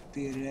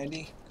be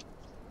ready.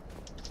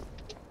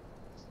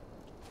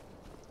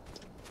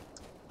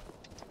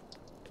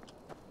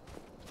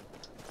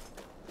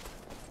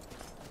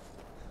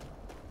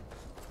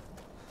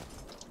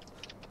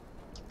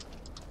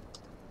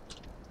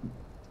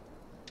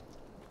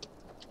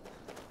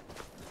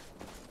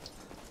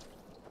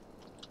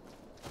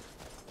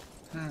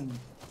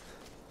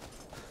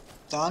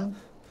 Done?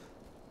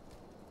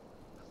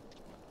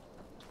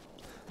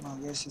 I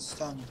guess it's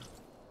done.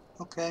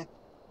 Okay.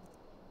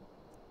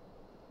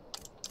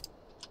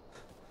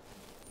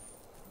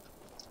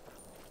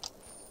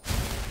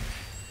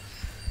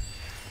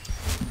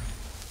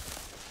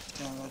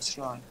 Then let's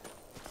run.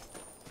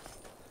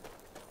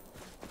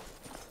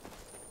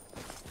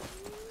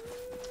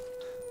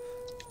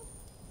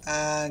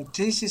 And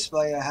this is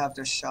why I have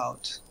the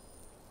shout.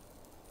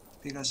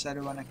 Because I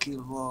don't wanna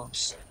kill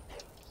wolves.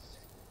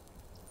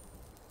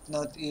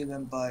 Not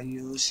even by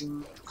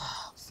using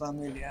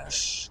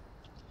familiars.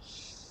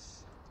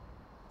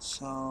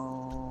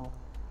 So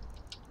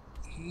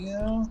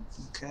here,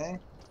 okay.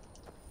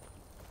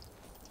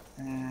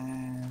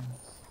 And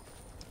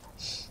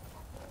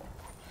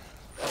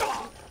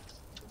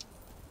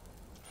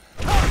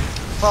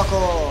fuck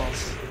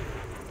off!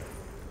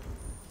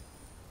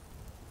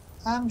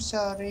 I'm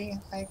sorry,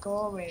 I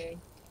go away.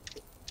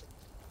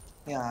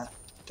 Yeah,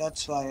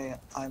 that's why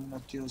I'm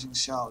not using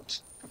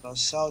shout, because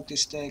shout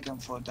is taken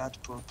for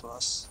that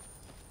purpose.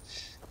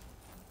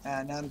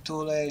 And I'm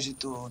too lazy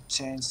to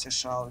change the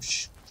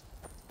shout.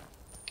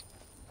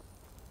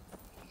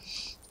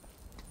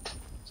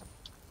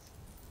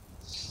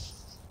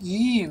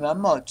 Eee,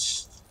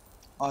 mammoths!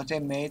 Are they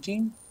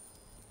mating?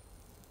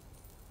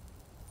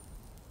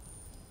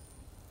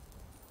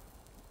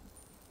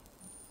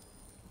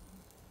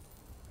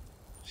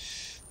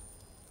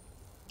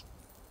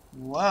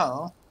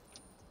 Well,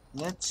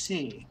 let's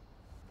see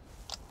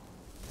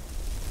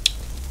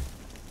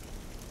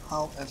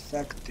how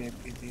effective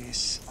it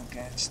is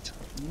against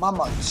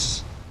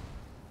mammoths.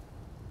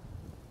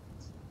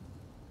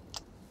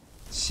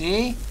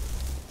 See?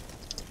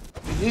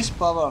 It is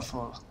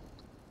powerful.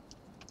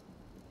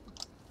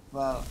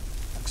 Well,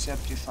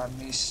 except if I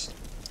miss.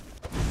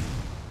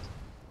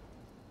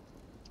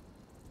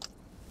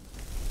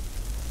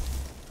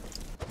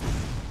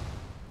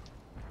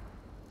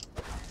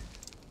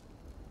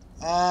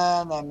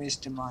 And I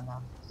missed the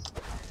mana.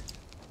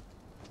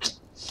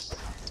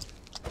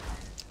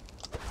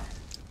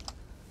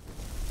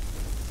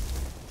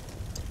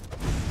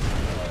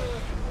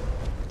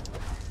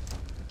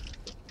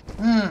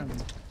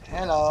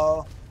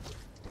 Hello.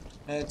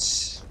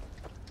 Let's...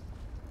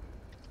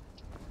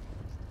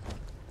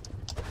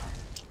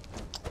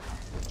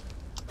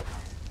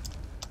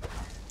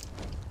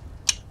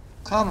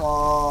 Come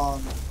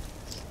on.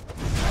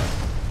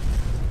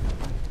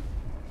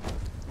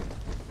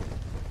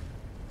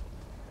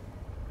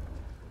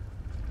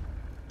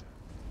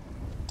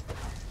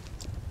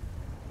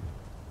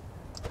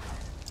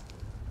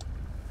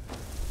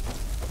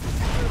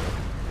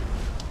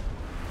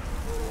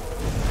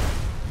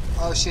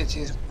 Oh shit,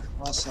 he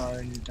was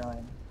already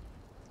dying.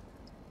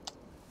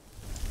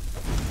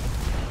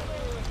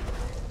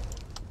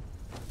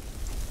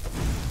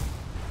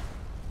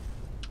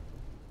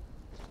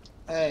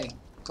 Hey,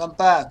 come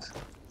back.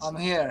 I'm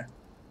here.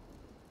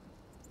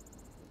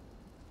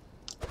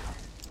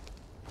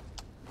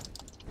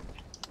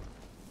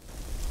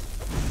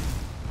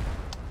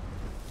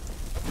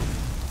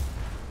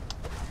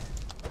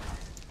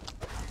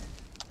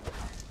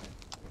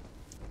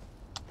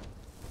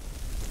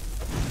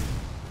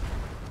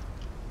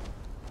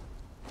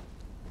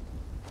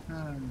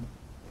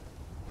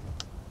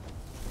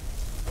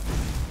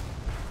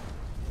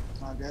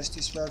 I guess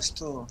this works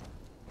too.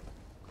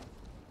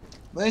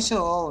 Where's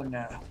your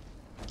owner?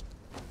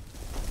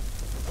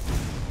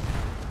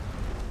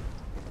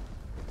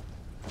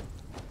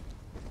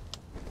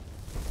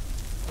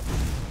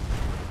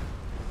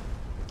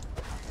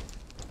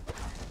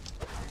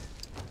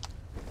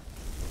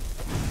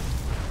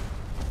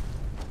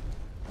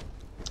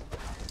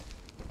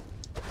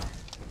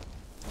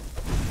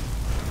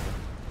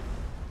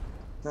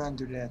 Burn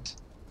to death.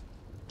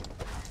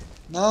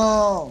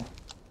 No!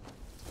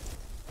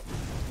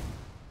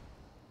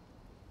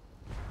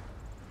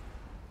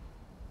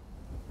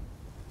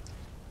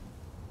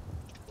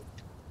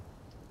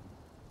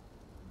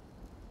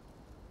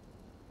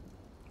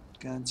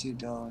 Can't see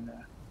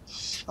donor.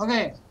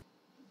 Okay,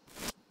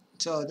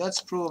 so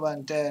that's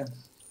proven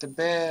the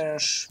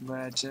bears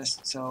were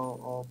just so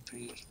OP.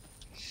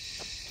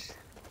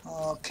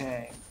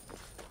 Okay,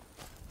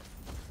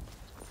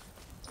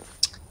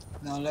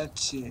 now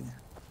let's see.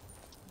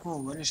 Oh,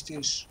 what is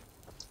this?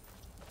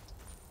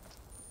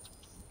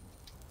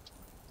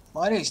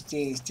 What is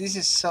this? This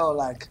is so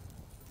like...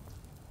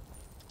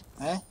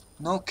 Eh?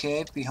 No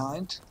cape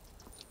behind.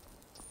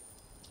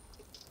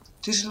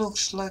 This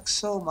looks like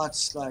so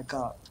much like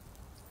a...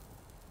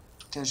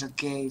 There's a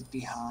gate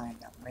behind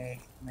a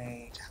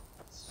maid.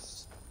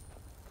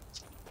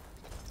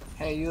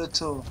 Hey, you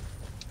two.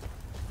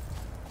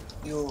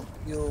 You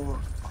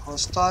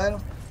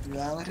hostile? You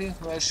angry?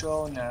 Where's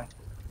your owner?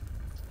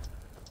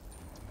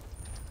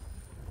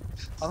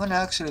 I'm gonna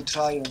actually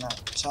try on a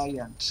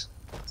giant.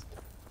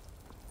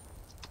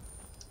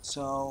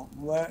 So,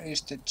 where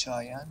is the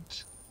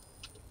giant?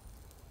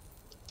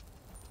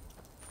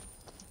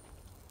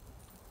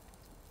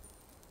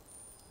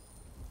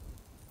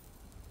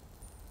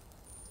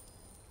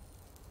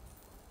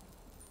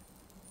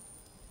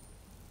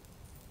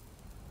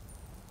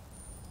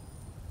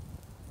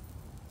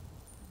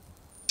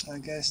 I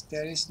guess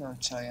there is no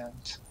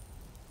giant.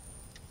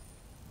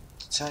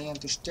 The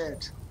giant is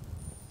dead.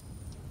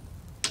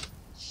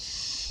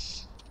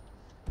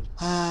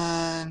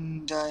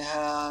 And I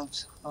have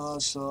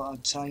also a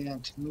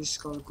giant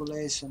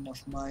miscalculation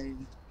of my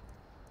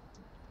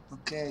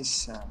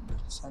location.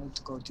 So I need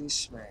to go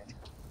this way.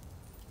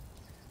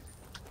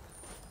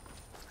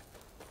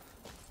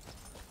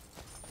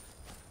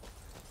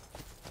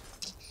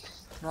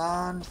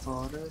 Run,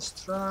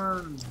 Forest,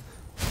 run!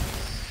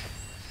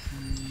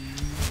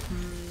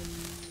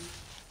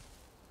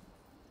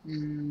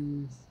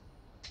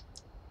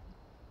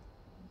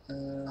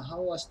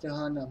 How was the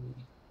Hanami?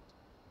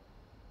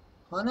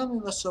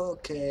 Hanami was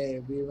okay.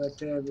 We were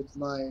there with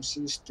my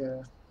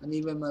sister, and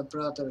even my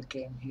brother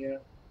came here.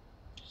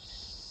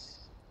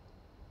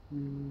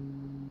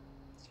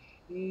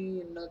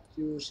 He not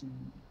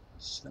using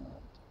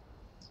shot.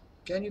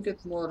 Can you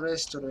get more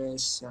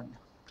restoration?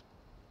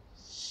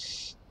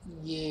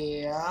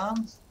 Yeah,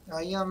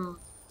 I am.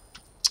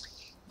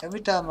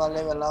 Every time I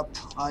level up,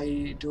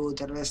 I do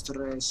the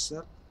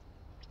restoration.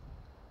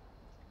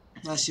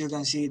 As you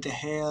can see, the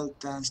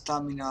health and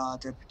stamina are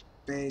the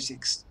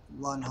basics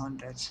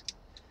 100.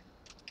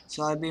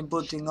 So I've been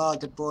putting all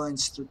the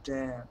points to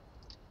the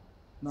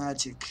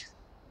magic,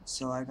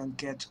 so I can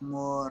get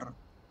more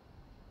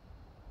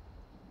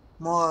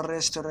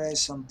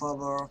restoration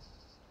power.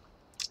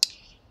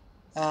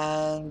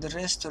 And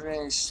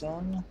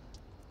restoration.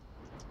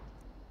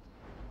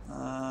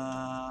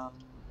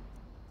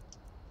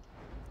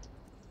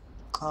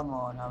 Come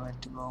on, I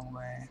went the wrong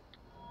way.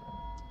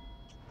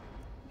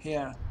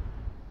 Here.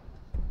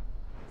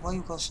 Why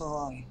you go so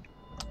high?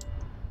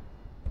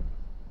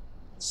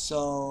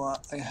 So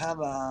I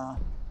have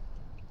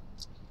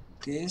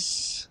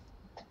this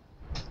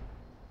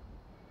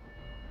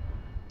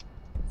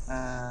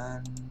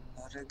and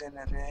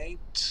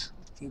regenerate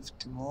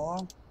 50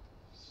 more,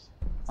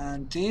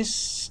 and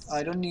this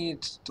I don't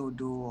need to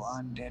do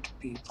undead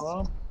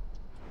people,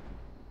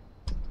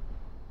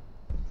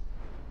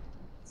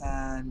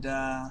 and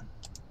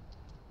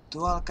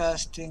dual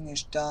casting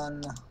is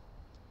done.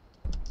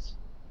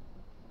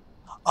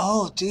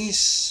 Oh,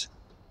 this,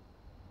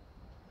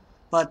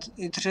 but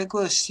it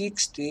requires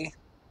 60,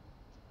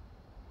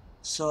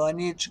 so I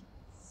need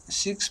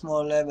 6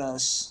 more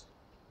levels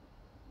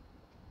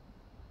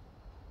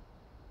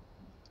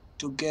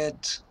to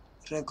get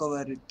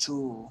recovery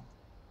 2.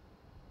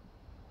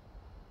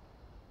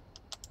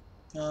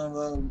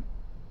 Well,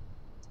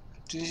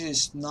 this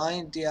is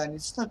 90 and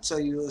it's not so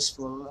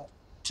useful.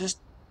 Just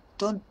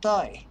don't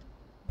die.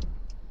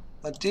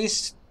 But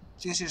this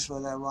is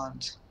what I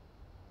want.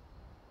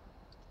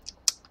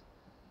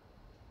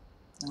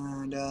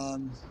 And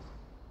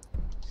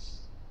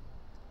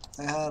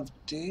I have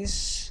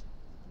this.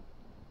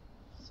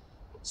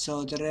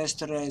 So the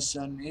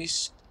restoration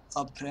is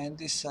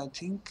apprentice, I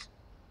think.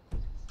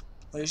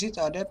 Or is it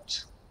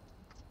adept?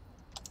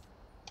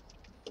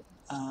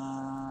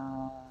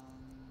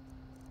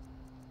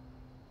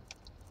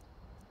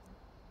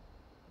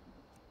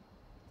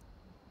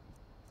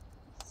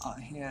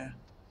 Here.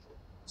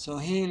 So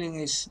healing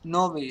is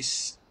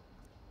novice.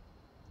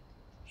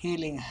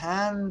 Healing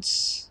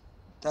hands,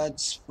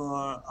 that's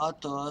for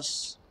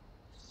Athos.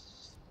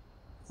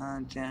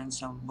 And then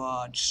some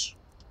bards.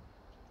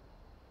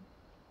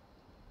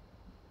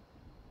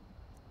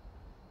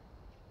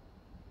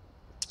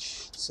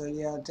 So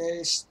yeah,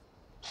 there's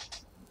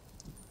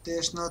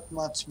not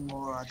much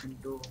more I can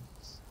do.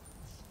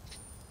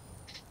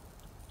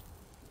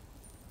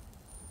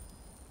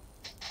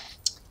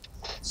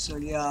 So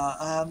yeah,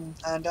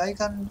 and I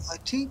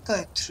think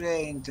I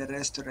train the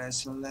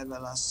restoration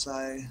level as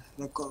I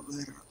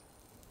recover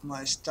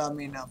my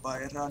stamina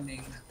by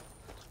running.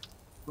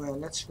 Well,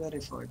 let's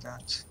verify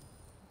that.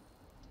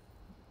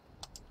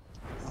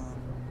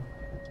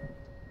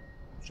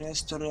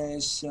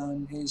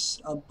 Restoration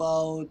is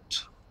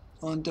about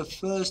on the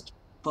first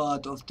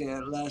part of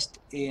their last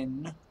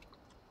inn.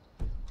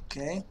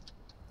 Okay,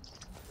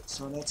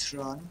 so let's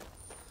run.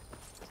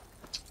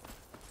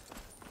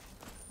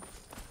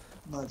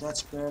 No,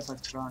 that's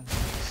perfect run.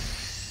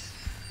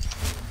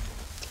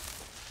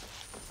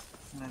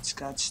 Let's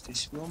catch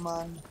this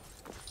woman.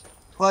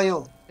 Who are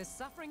you? The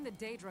suffering the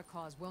Daedra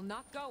cause will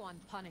not go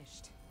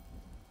unpunished.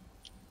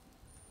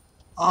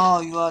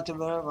 Oh, you are the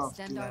werewolf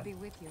Stendar killer. be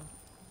with you.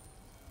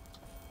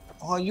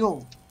 Who are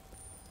you?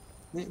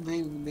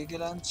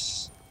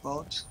 Vigilance,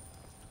 both.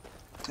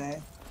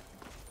 Okay.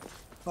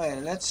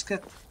 Wait, let's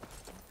get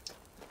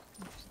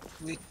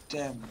with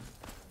them.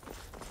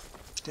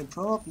 They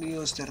probably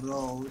use the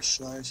road,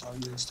 so I shall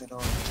use the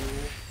road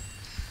too.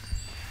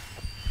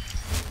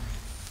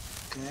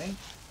 Okay.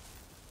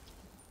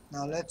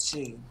 Now let's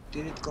see.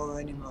 Did it go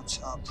any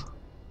much up?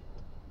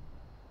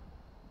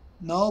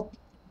 Nope.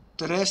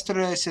 The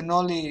restoration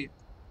only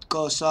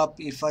goes up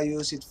if I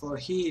use it for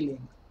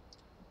healing.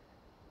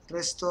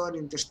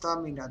 Restoring the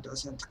stamina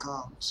doesn't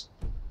count.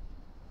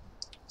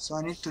 So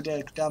I need to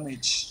take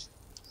damage.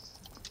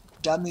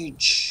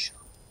 Damage.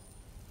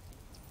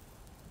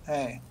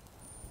 Hey.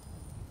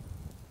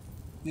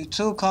 You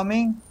two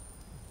coming?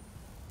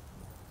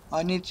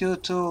 I need you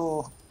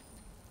to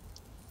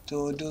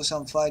do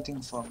some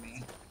fighting for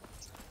me.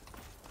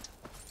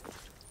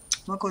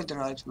 Am I going the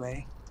right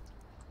way?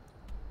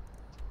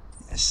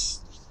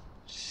 Yes.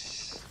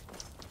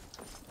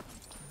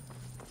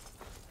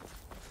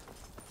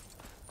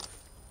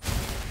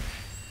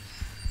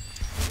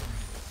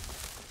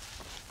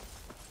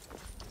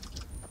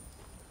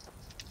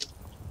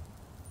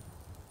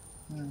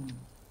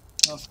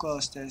 Of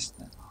course there's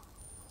no.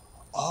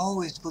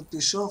 Oh, it would be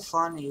so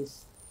funny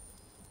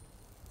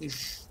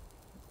if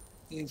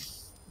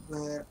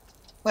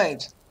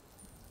wait.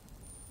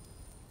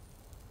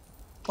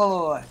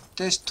 Oh,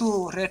 there's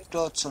two red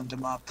dots on the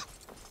map,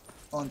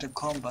 on the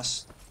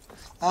compass,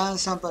 and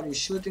somebody's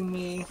shooting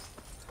me.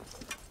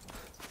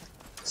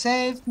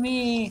 Save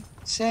me!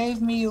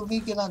 Save me, you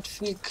vigilant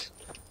fig!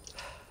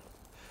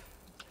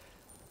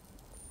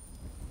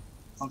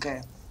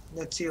 Okay,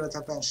 let's see what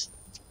happens.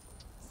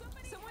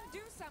 Someone do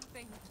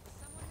something.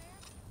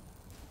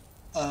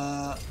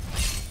 Someone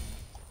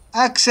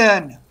there?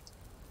 Action!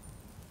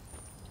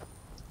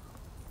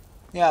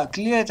 Yeah,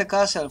 clear the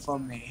castle for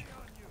me.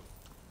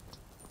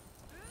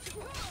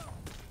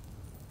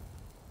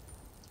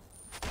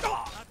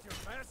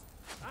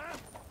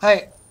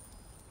 Hey!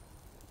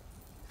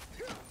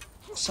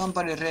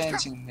 Somebody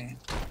ranging me.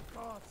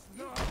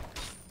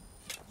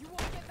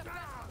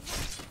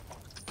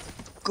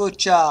 Good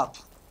job.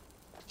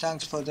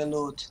 Thanks for the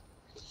loot.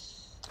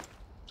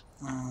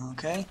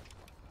 Okay.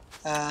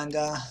 And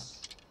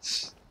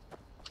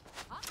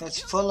let's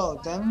follow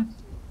them.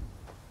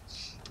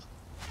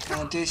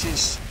 And this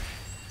is...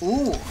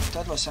 Ooh,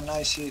 that was a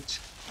nice hit.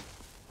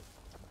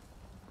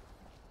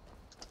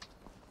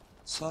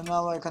 So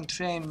now I can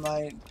train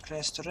my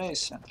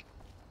restoration.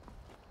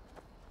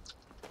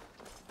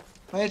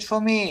 Wait for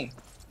me!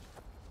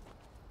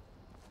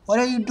 What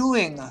are you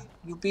doing?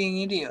 You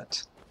being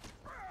idiot.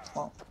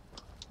 Oh.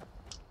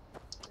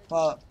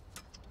 Well,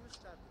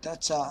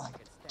 that's a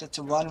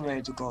one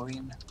way to go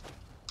in.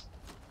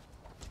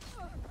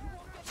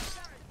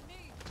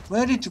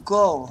 Where did you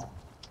go?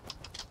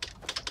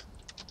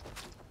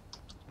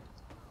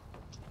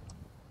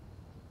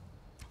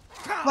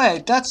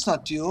 Wait, that's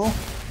not you.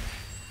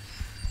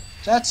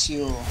 That's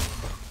you.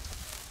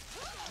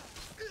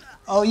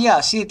 Oh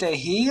yeah, see they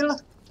heal?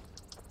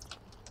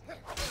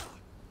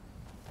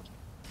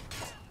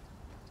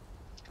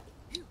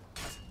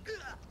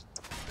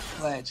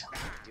 Wait.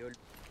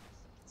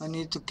 I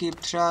need to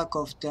keep track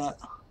of the...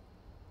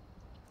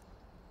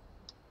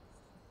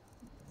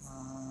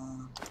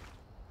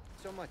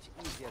 So much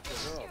easier to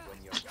rob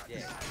when you're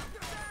dead.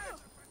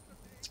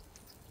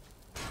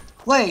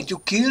 Wait, you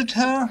killed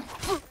her?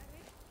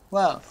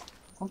 Well,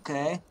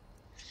 okay.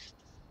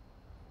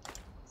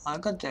 I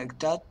can take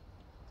that.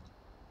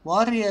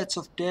 Warriors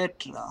of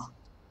Detra.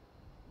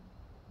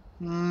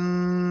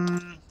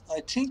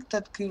 I think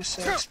that gives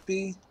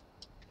XP.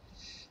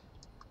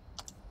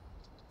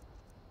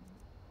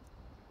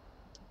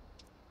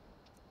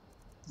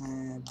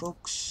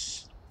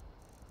 Books.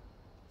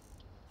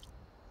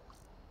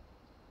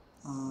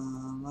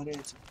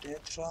 Warriors of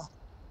Detra.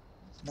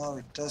 No,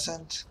 it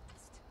doesn't.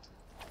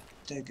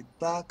 Take it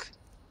back.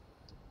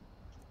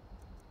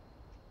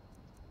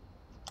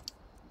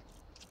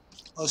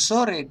 Oh,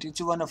 sorry, did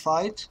you wanna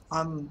fight?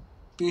 I'm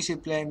busy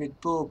playing with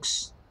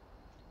books.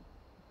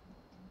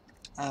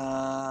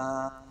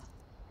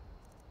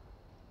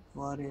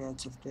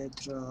 Warriors of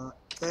Detra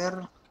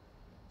R.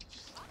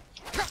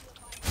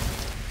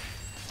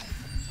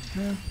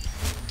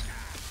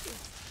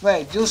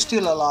 Wait, you're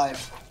still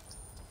alive.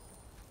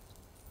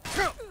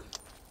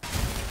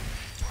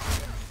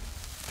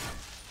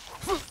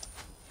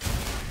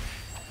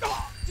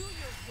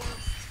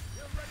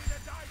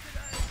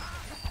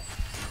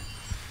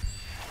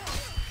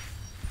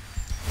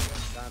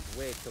 Can't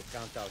wait to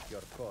count out your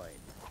coin.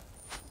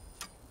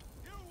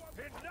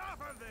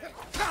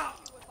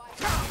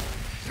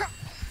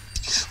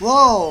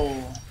 Whoa!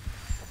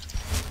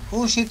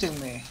 Who's hitting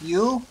me?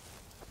 You?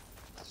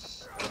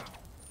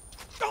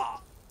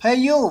 Hey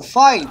you,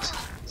 fight!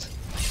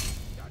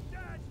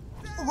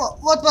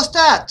 What was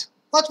that?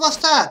 What was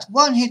that?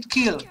 One hit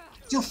kill.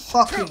 You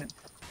fucking...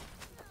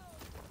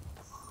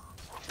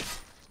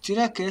 Did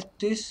I get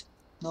this?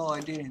 No,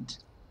 I didn't.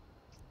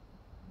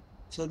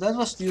 So that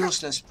was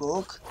useless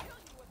book.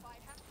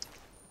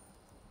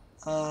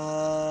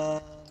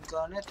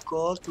 Garnet,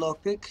 gold,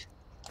 lockpick,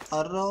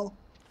 arrow,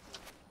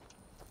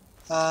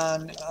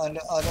 and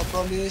the other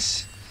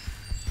police.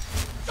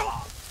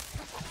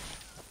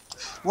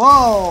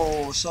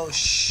 Whoa! So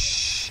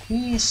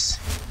he's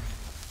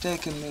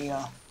taking me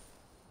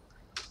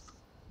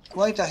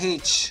quite a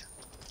hitch.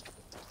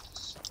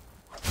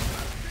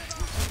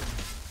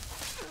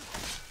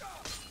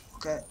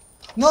 Okay.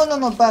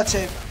 No, bad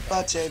shape,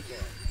 bad shape.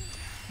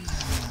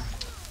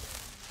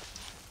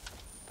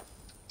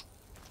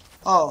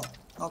 Oh,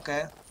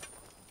 okay.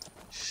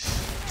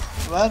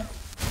 Well,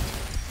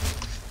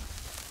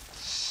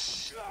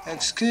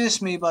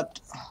 excuse me,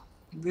 but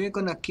we're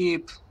gonna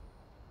keep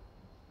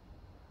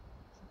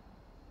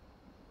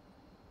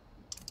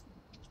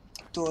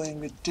doing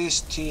with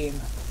this team.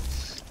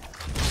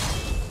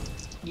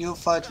 You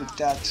fight with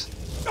that.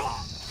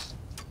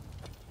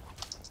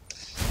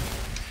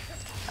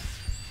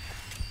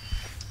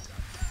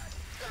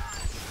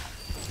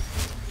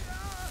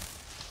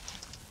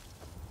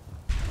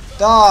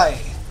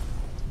 Die!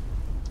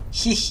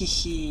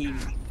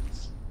 Hehehe.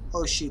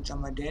 Oh shit,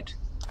 am I dead?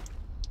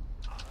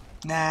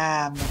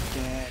 Nah, I'm not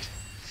dead.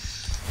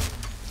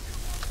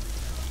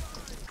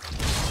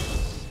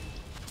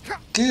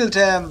 Killed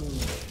him!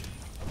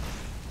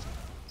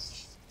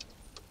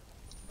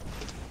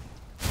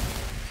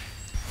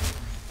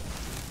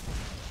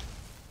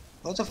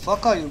 Where the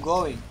fuck are you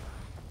going?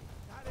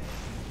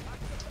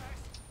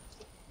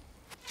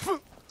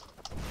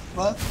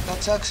 Well,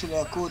 that's actually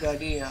a good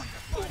idea.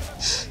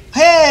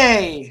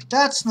 Hey!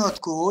 That's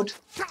not good!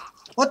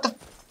 What the...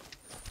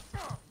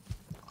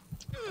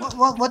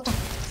 What the...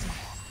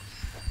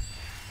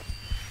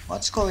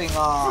 What's going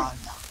on?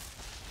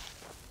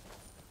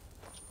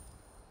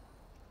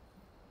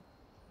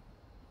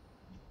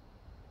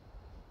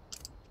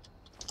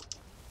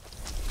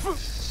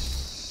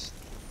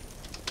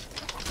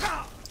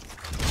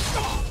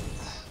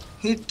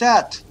 Hit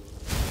that!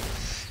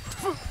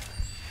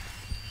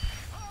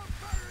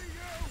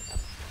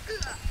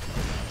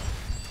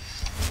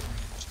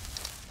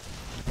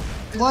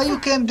 Why you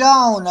came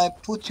down? I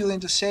put you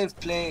into safe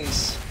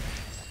place.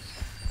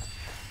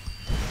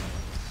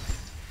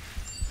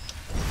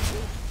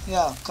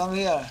 Yeah, come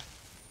here.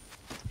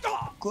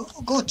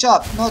 Good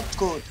job, not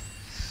good.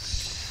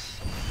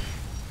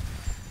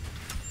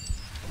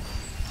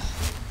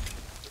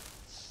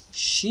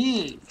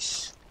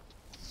 Sheesh.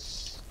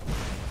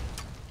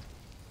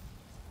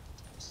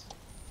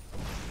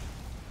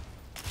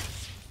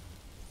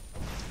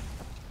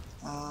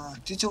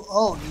 Did you?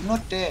 Oh, you're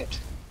not dead.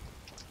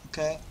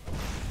 Okay.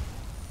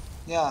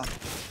 Yeah.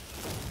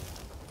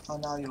 Oh,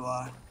 now you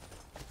are.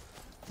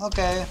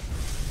 Okay.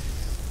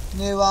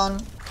 New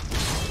one.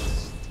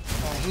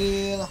 A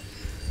heal.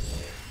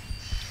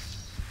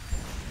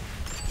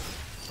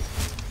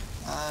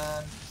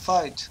 And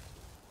fight.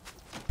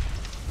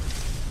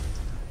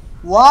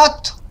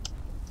 What?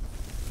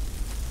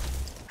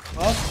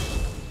 What?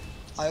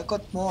 I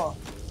got more.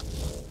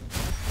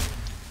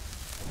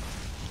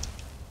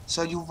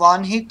 So you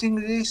one hitting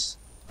this?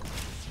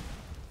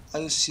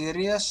 Are you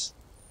serious?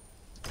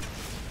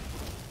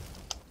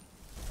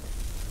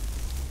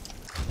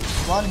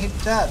 One hit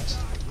that.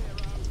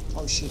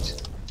 Oh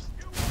shit.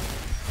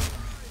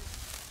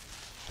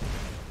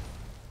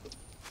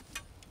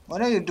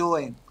 What are you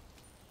doing?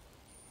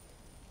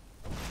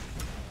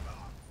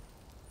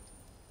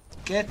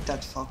 Get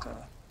that fucker.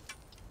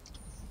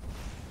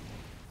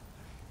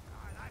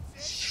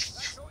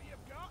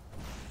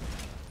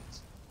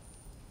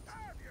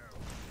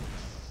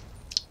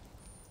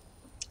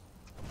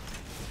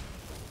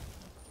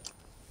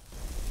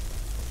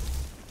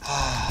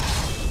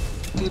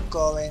 Keep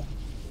going.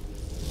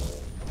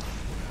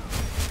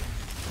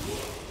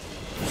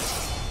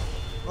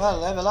 Well,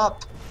 level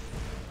up.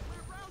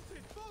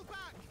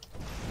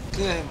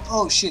 Kill him.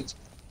 Oh shit.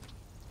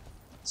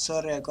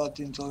 Sorry, I got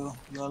into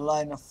your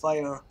line of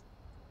fire.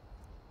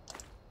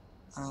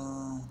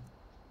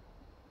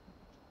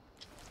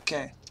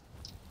 Okay.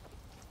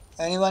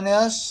 Anyone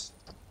else?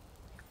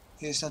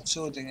 He's not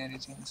shooting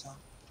anything, so.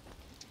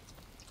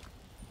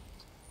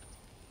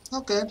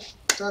 Okay,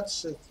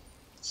 that's it.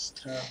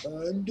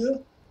 Happened.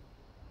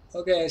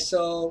 Okay,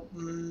 so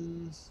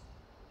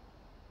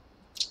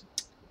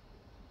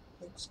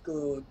looks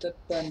good. That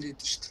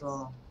bandit is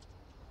strong.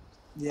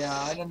 Yeah,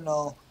 I don't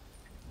know.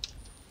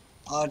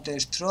 Are they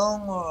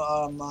strong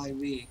or am I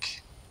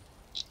weak?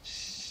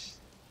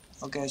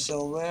 Okay,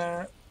 so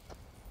where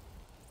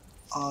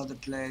are the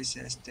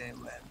places they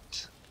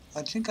went?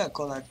 I think I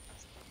collect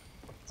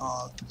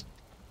all.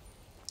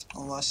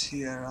 Or was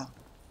here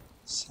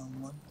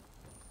someone?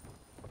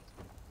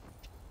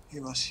 He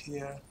was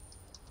here.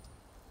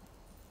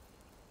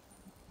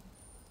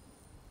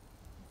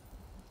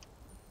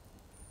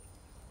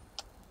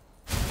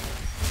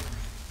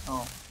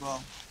 Oh,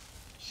 wrong.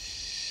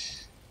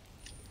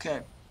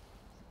 Okay.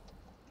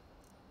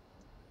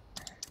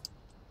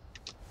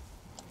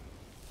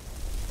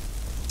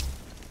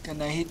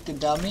 Can I hit the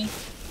dummy?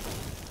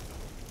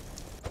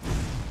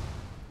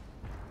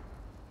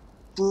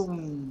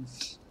 Boom.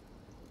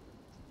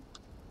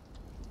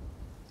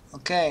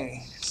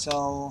 Okay,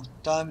 so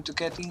time to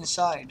get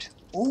inside.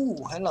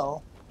 Oh,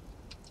 hello.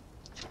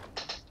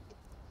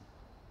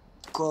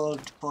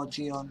 Gold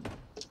potion.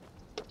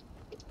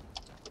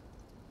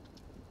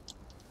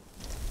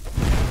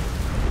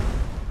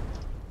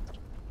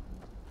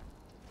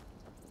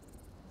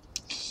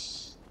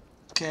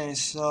 Okay,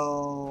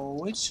 so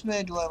which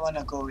way do I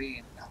wanna go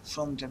in?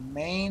 From the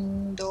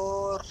main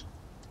door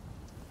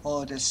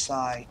or the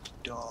side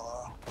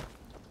door?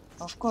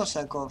 Of course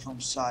I go from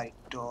side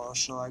door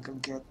so I can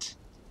get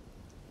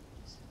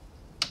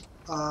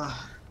a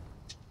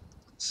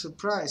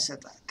surprise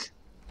attack.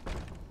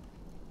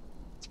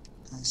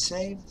 And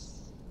save.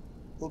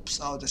 Oops,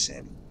 auto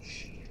saving.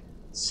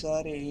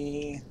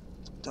 Sorry.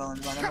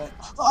 Don't wanna make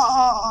Pay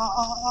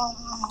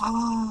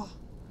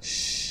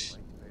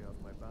off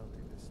my bounty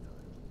this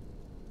time.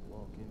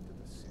 Walk into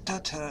the city.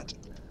 that hurt.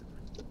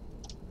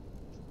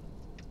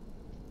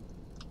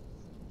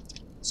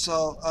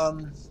 So,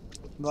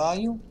 where are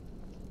you?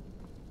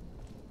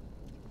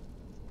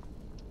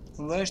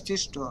 Where's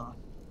this door?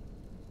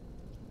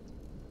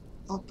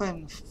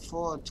 Open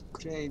Fort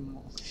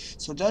Claymore.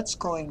 So that's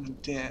going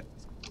there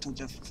to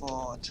the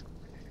fort.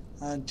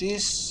 And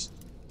this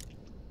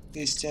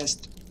is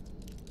just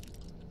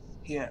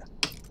here.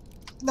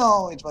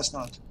 No, it was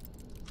not.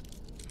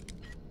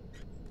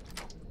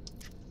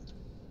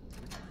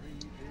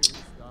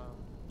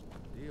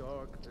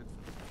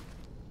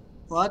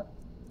 What?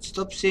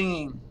 Stop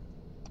singing.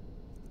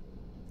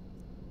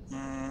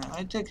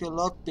 I take your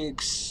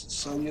lockpicks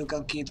so you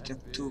can keep the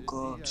 2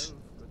 gold.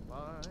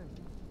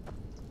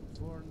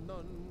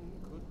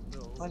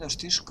 Where does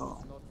this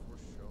go?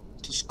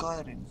 To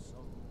Skyrim.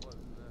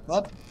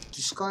 What?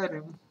 To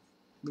Skyrim?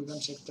 We can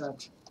check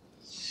that.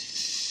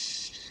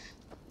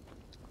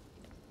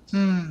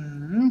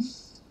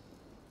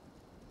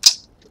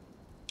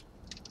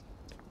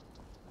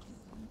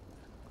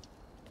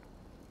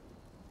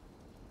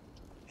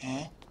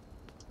 Eh?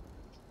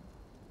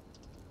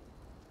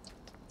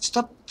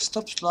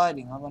 Stop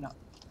sliding, I wanna...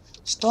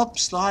 Stop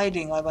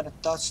sliding, I wanna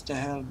touch the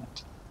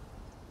helmet.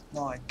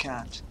 No, I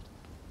can't.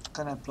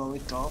 Can I blow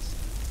it off?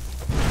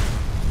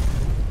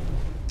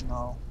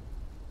 No.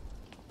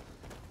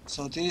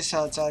 So these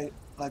are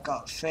like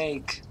a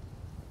fake.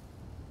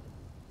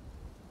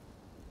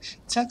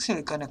 It's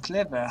actually kinda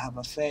clever have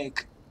a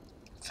fake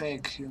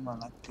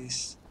human like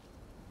this.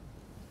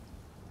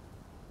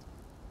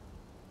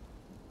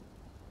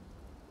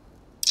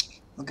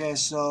 Okay,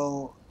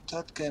 so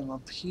that came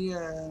up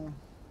here,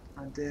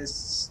 and there's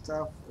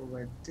stuff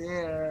over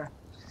there.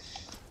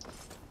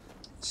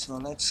 So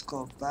let's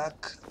go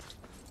back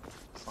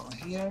from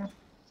here.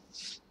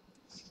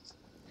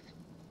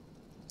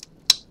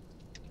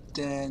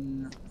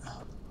 Then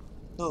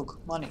look,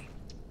 money.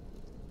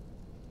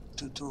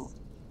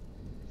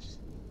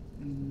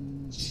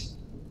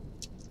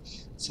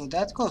 So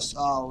that goes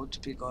out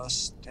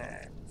because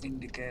the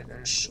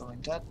indicator is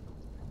showing that.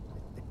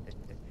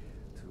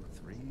 2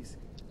 3s?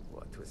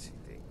 What was he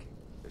thinking?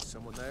 There's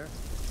someone there?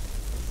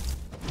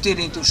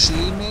 Didn't you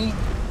see me?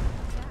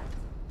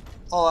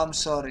 Oh, I'm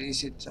sorry,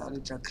 is it a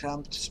little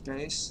cramped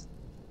space?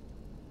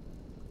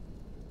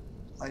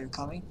 Are you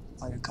coming?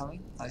 Are you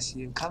coming? I see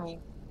you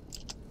coming.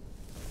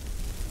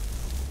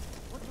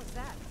 What was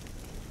that?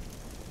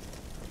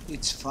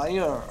 It's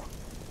fire.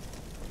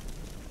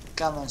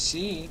 Come and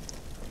see.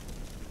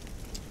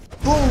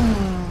 Boom!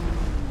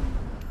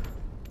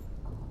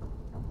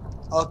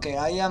 Okay,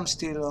 I am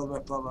still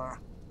overpowered.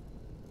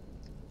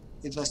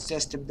 It was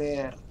just a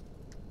bear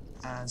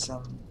and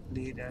some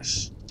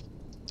leaders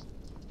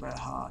were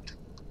hard.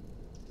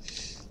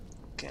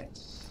 Okay.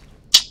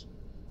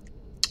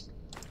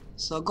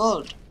 So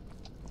gold.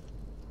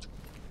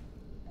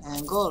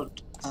 And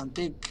gold and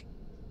pig.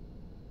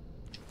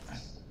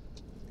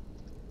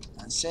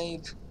 And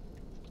save.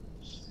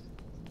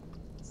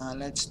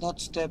 Let's not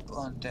step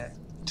on the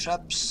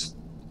traps.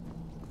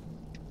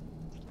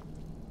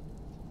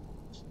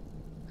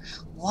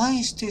 Why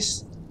is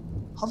this?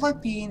 Have I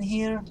been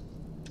here?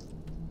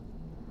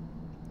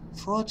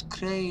 Fort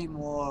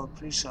Claymore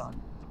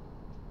prison.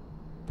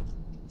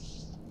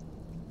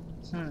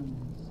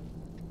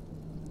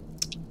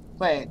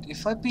 Wait,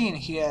 if I've been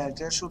here,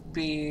 there should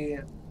be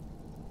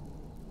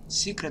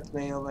secret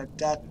way over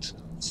that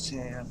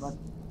stair, but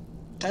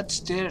that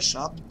stairs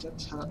up,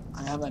 that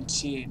I haven't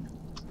seen.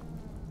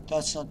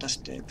 That's not a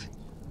step.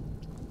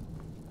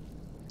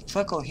 If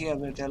I go here,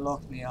 will they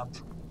lock me up?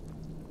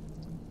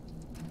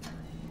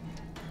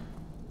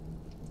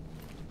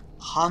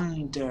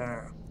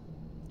 Hunter.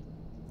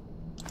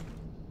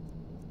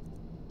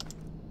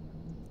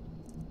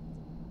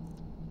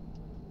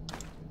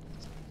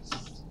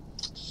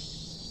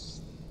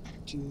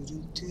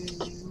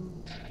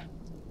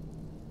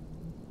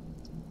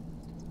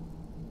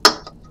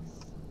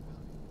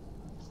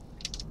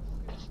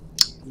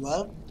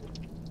 Well,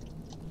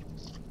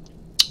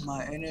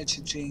 my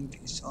energy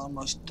drink is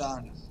almost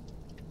done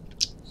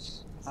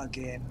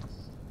again.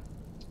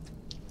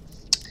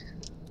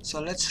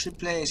 So let's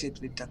replace it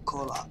with the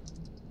cola.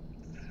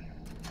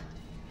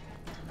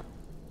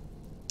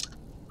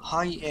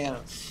 High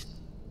elf.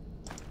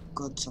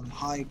 Got some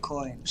high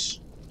coins.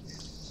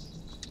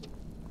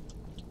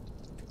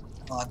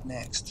 What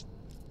next?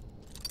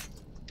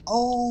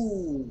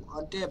 Oh,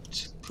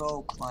 adept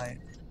broke my...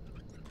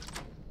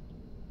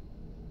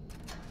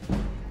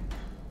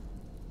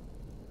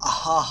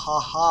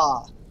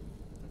 Ahahaha.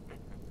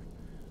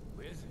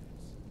 Wizards.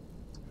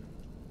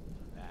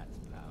 That's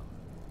power.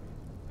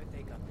 But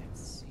they got that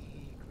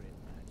secret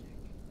magic.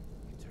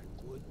 You turn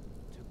wood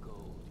to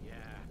gold. Yeah.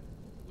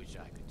 Wish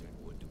I could turn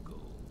wood to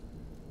gold.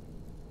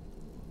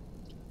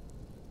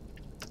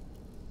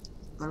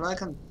 Well, I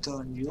can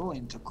turn you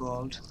into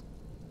gold.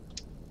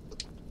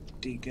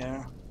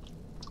 Digger.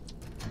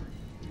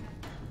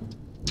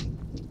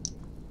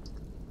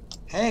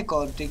 Hey,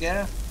 gold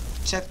digger.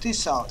 Check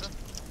this out.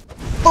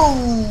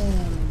 Boom!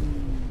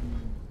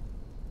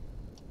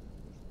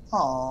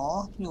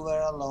 Aw, you were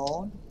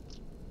alone.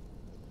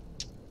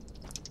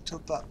 Too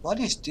bad. What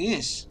is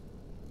this?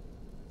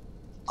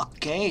 A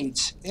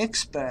cage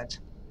expert.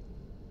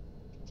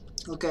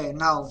 Okay,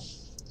 now.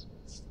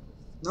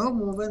 No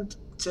movement,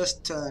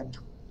 just turn.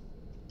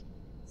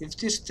 If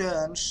this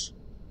turns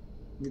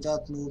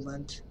without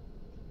movement,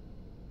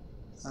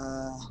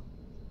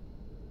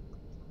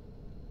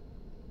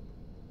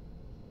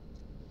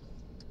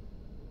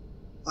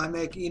 I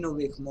make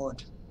Inuvik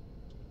mode.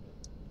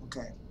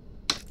 Okay.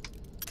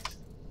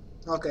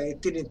 Okay,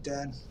 it didn't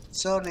turn.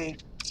 Sorry.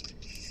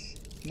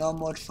 No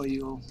mode for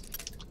you.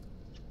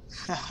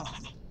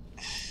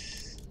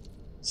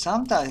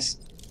 Sometimes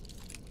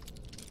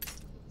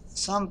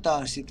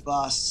it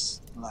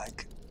was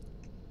like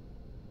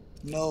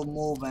no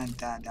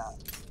movement and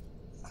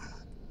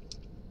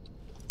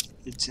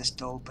it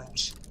just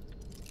opens.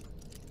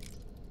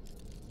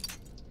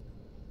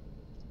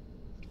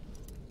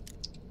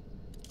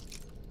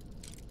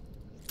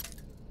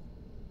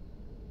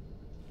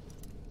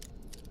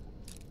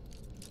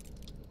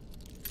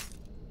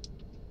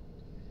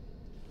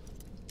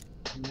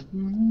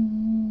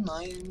 Mm-hmm,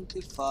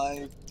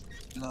 95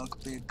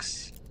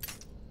 lockpicks.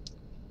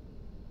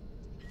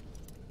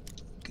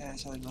 Okay,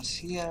 so it was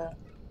here.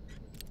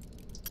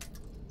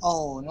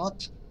 Oh,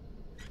 not.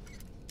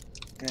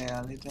 Okay,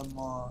 a little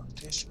more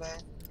this way.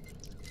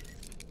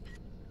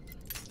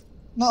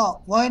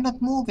 No, why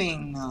not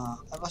moving? I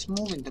was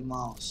moving the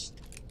mouse.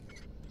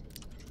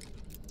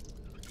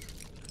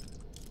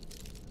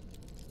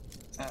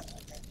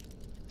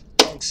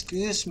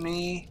 Excuse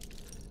me.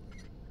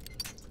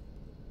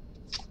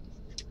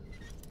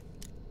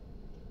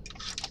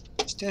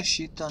 Is there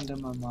shit under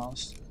my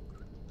mouse?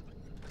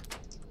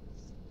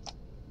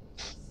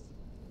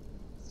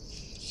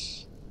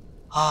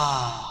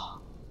 Ah,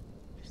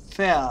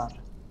 fair,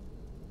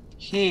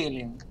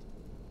 healing,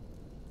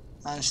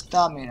 and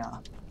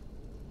stamina.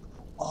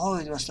 Oh,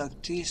 it was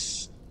like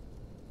this.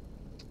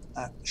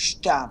 Like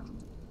stam,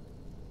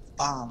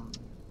 bam.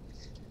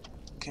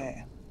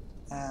 Okay,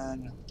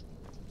 and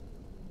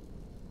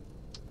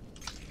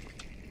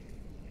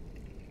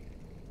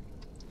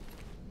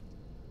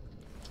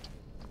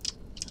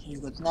you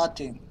got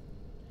nothing.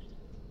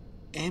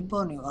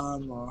 Ebony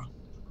armor.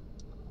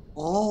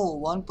 Oh,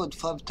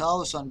 1.5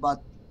 thousand,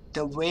 but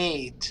the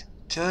weight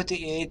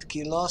 38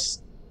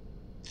 kilos.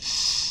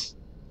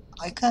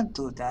 I can't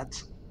do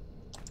that.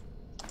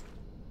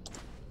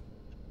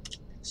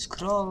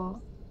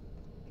 Scroll.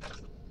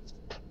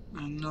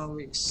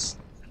 Novice.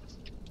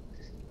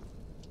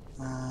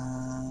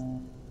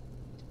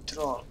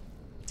 Troll.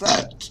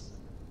 But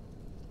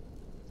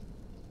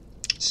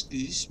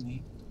excuse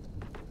me.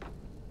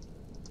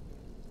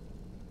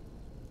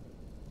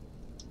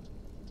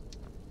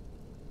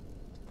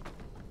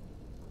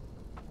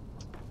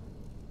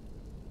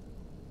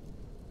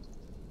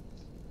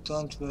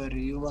 Don't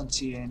worry, you won't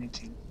see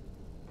anything.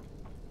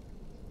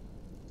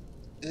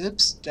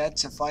 Oops,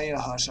 that's a fire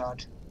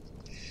hazard.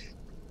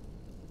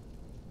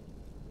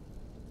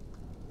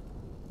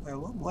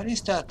 Well, what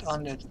is that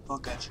under the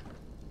pocket?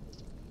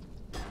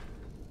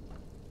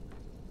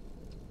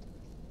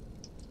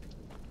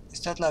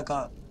 Is that like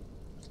a...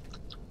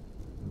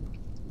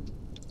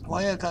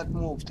 Why I can't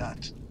move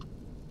that?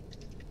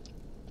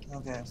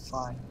 Okay,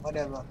 fine,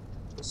 whatever.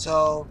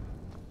 So,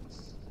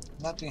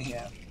 nothing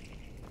here.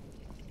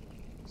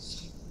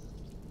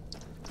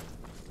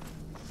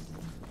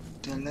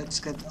 Then let's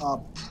get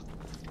up.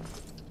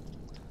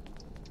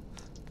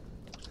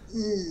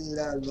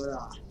 La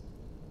la.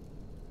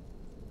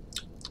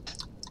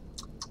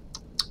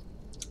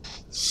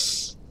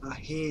 A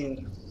hair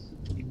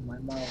in my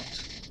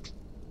mouth.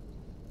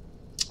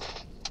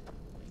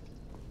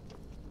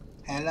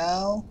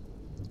 Hello?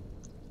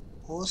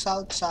 Who's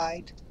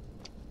outside?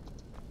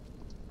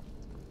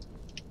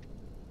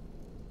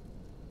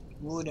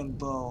 Wooden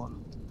bowl.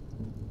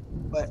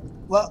 Wait,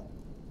 what?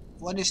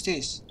 What is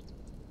this?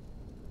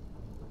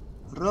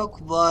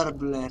 Rock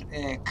warbler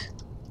egg.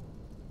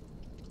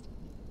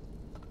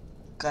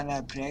 Can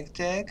I break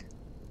the egg?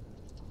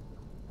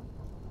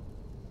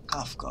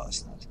 Of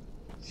course not.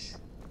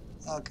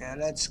 Okay,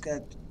 let's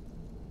get...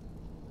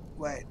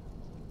 Wait.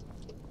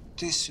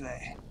 This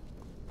way.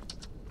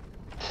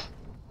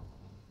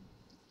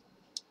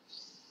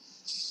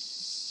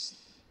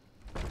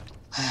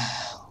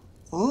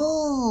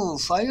 Ooh,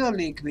 fire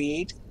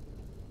liquid.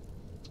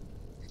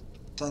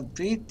 Don't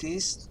breathe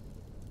this.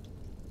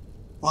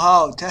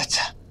 Wow,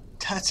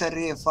 that's a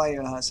real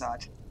fire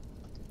hazard.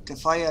 The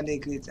fire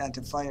liquid and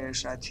the fire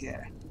is right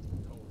here.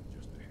 Told him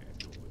just to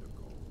hand over the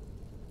gold.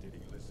 Did he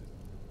listen?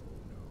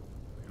 No.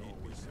 They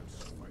always have to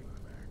fight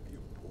back. The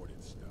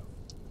important stuff.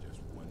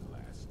 Just one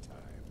last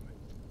time.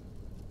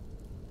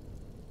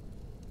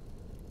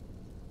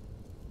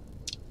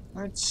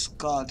 Let's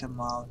call them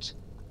out.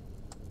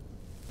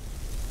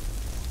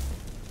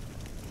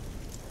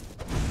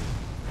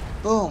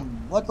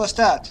 Boom! What was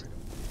that?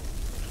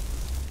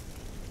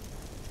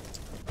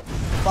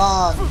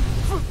 Fun!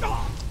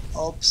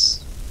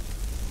 Oops.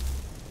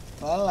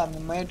 Well,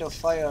 I'm made of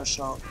fire,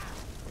 so...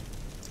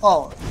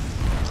 Oh!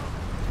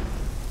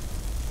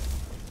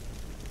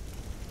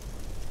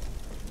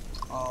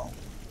 Oh.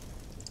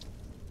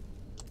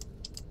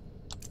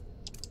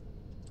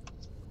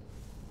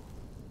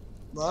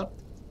 What?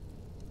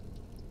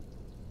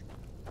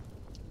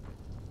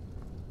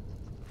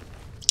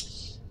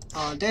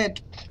 Oh,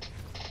 dead.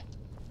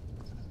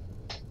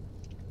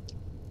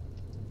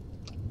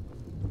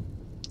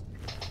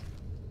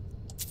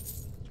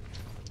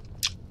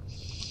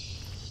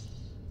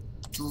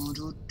 Do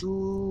do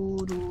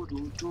do do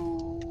do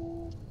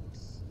do.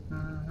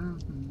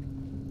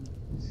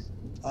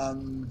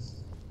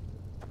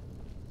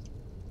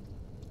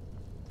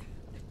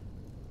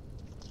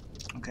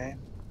 Okay.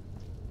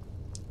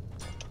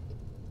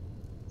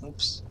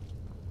 Oops.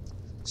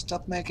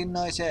 Stop making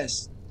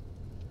noises.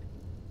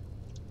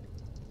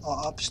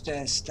 Oh,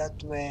 upstairs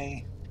that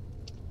way.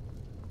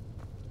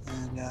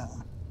 And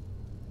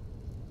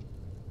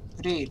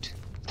read.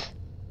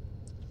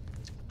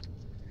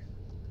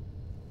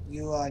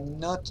 You are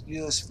not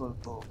useful,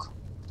 book.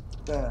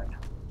 Burn.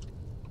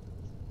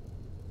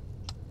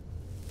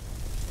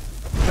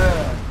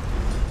 Burn.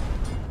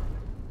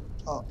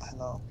 Oh,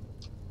 hello.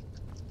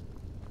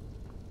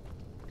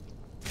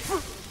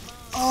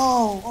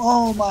 Oh,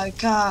 oh my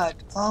god.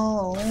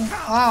 Oh,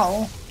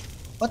 ow.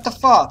 What the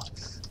fuck?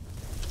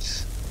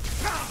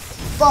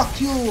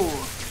 Fuck you.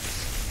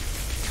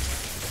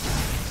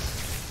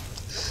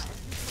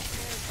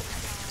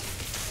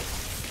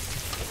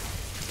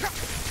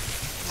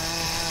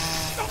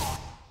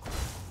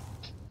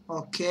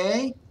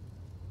 Okay.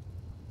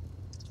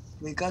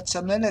 We got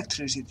some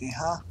electricity,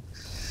 huh?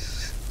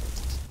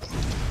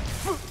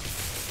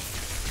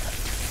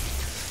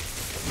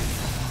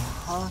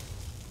 Huh?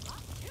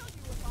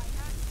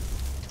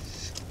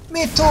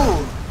 Me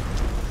too!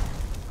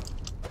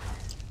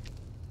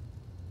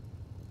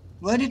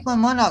 Where did my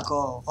mana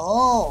go?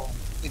 Oh,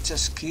 it's a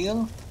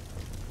skill?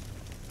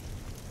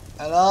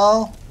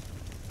 Hello?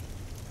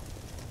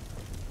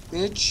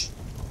 Bitch?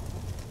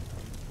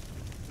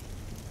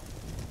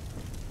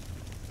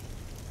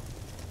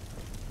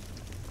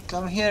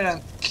 Come here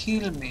and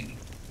kill me.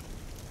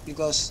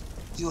 Because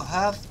you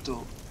have to.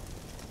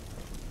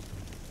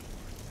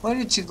 Where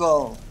did she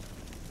go?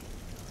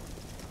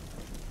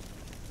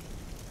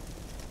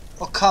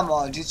 Oh, come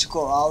on, did you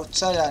go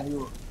outside and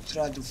you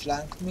try to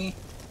flank me?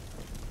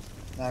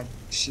 Like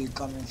she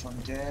coming from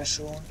there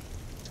soon?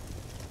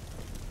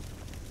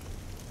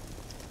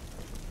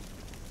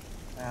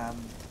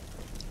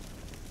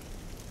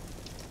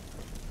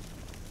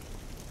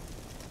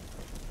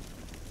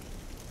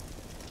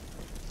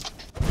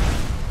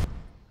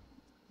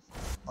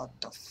 What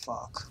the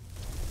fuck?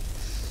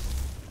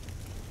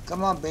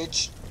 Come on,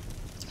 bitch.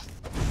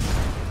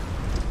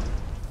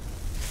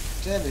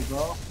 There we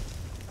go.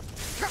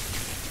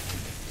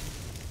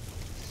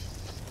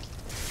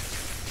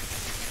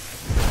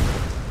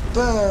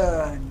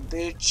 Burn,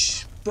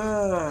 bitch,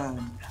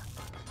 burn.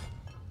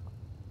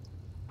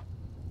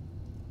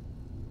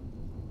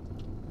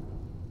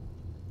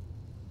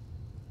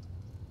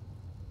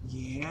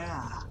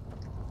 Yeah.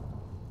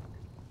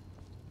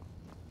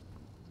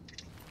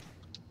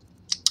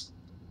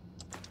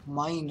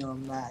 Minor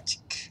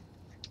magic.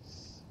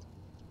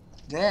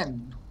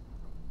 Then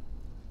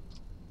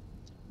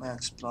we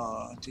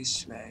explore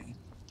this way.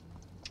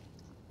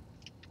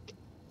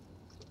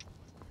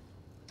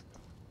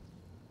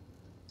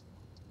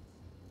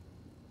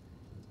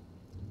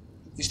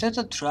 Is that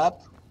a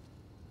trap?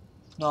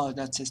 No,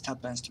 that just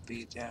happens to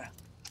be there.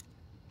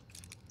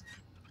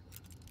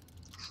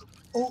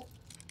 Oh,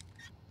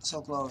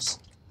 so close.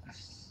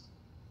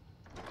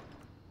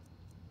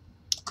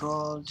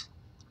 Cold.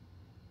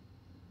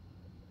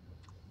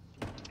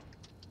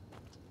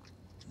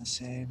 The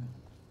same.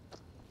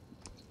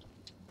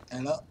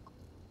 Hello.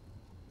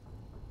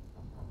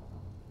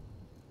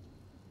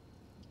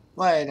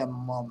 Wait a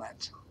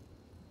moment.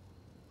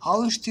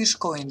 How is this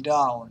going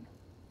down?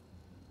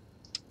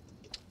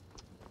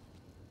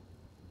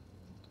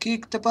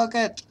 Kick the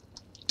bucket.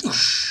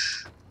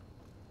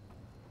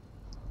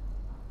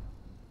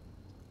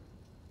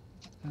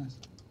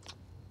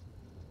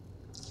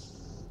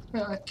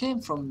 Yeah, I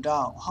came from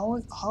down. How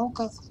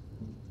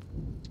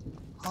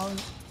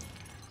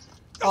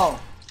oh.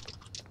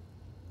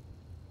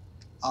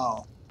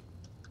 Oh.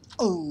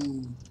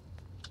 Oh.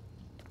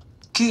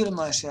 Kill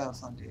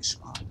myself on this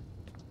one.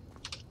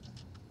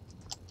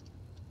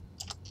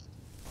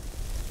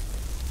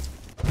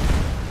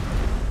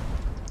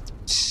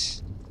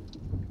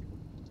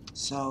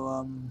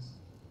 So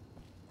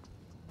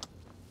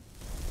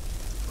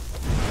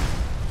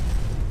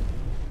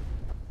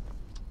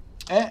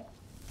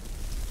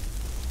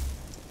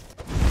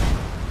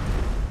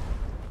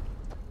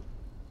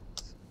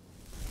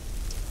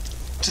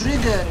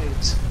trigger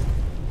it.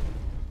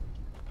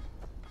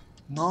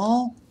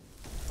 No.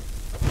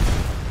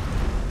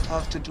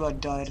 Have to do a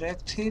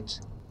direct hit.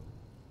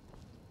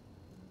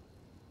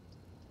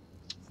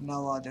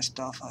 Now other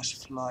stuff has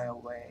fly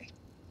away.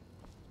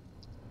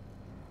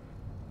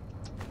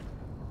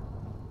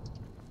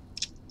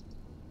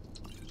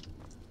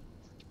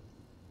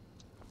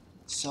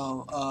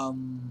 So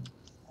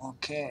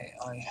okay,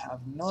 I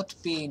have not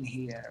been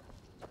here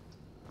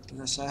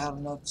because I have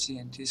not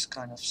seen this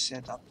kind of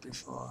setup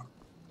before.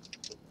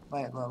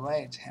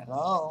 Wait,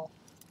 hello?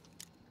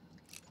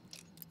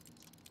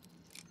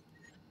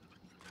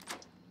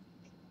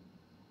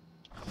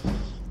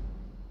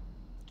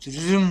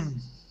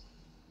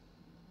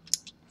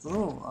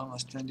 Oh,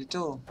 almost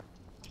 22.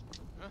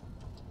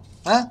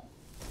 Huh?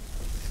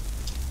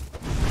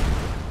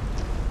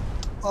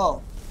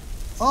 Oh.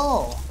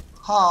 Oh,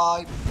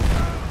 hi.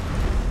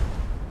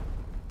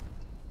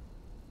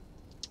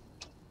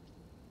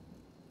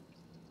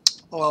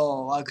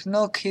 Oh, I can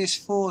knock his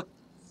foot.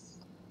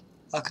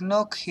 I can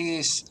knock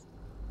his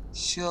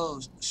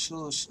shoes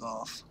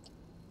off.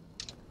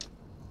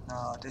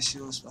 No, the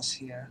shoes was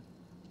here.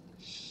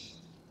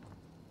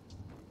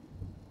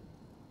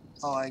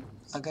 Oh, I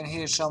can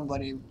hear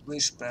somebody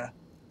whisper.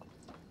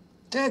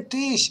 Take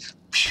this!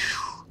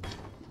 Pew!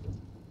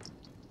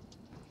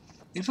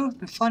 It would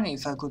be funny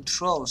if I could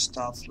throw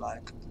stuff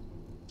like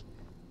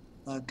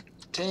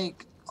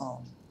take.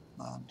 Oh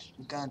man,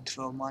 you can't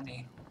throw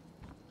money.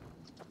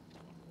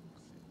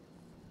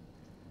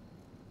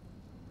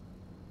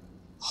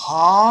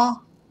 Huh?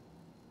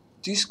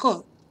 This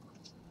go.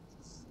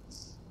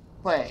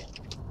 Wait.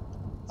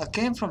 I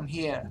came from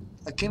here.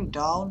 I came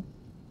down.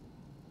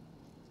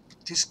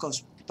 This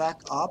goes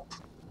back up.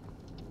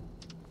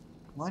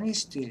 What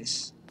is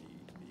this?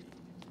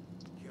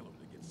 Kill them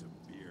to get some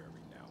beer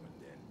every now and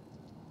then.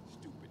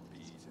 Stupid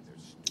bees and their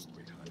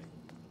stupid honey.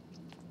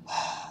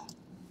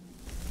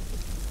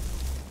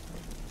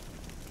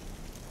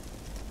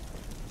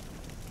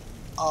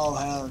 Oh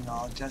hell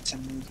no, that's a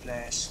new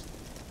place.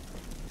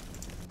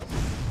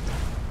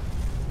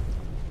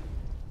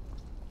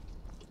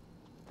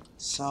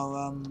 So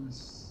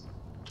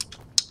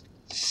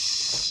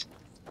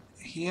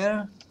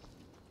here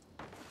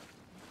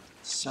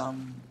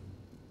some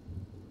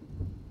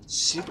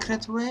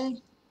secret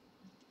way.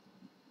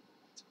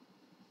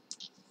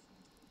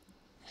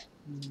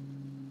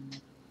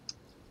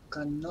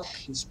 Can knock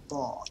his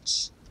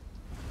bots.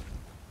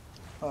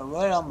 Oh,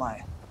 where am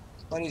I?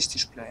 What is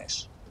this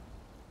place?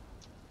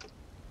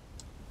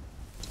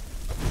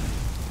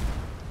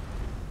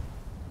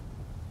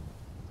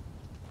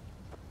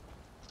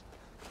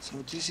 So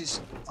this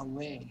is a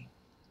way.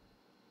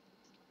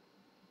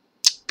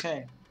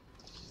 Okay.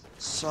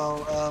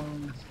 So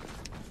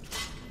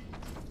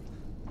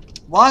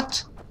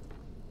what?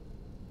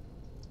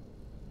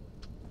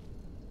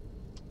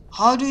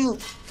 How do you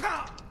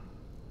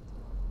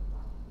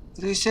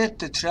reset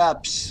the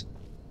traps?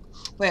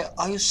 Wait,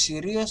 are you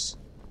serious?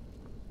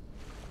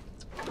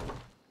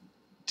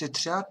 The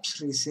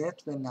traps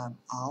reset when I'm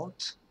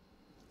out?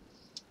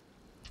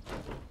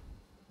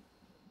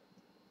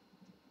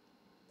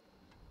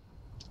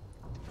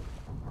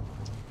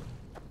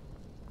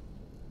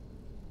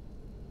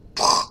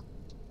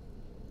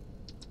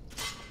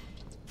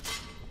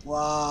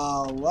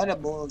 Wow, what a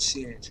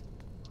bullshit.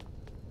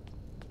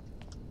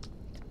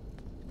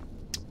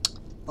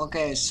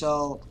 Okay,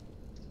 so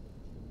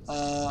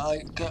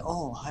I get.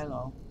 Oh,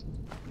 hello.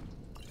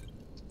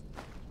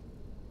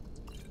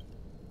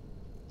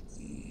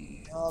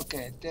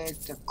 Okay, take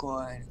the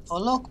coin. Oh,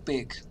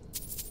 lockpick.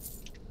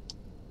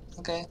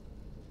 Okay.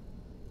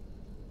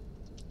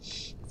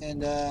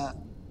 And that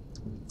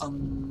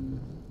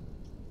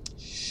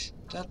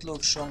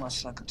looks so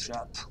much like a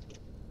trap.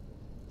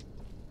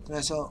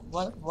 Okay, so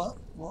what?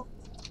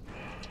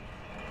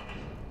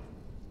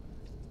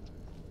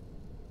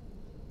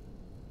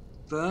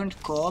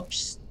 Burned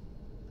corpse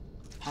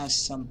has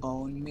some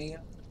bone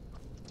meal.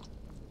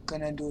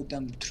 Gonna do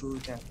them through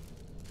that.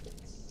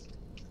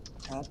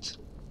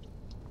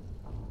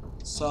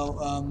 So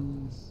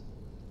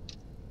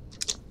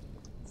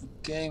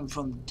came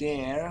from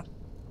there.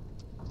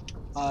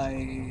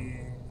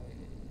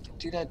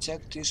 Did I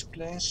check this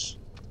place?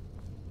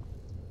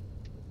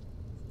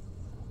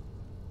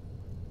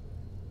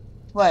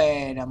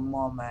 Wait a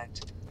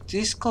moment.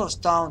 This goes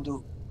down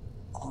to...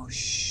 Oh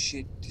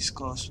shit, this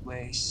goes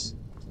ways.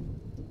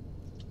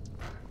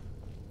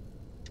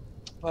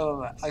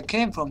 Wait. I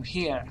came from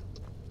here.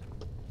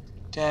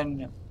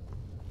 Then...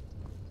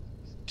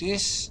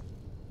 This...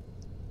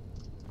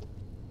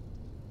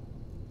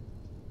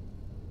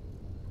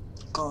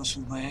 goes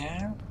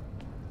where?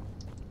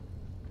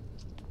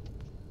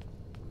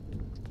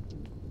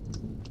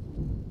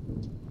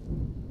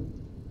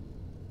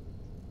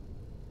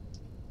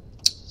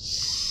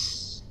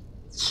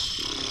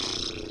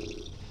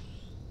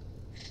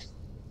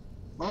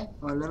 Oh,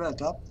 I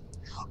leveled up.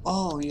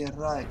 Oh, yeah,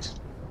 right.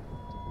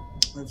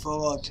 I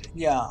forgot.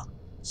 Yeah.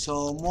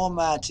 So more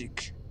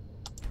magic.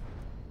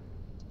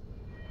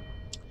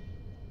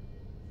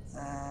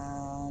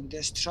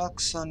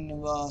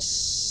 Destruction was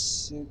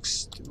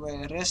 60.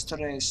 Wait,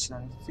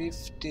 restoration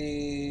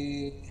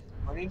 50.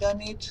 What did I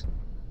need?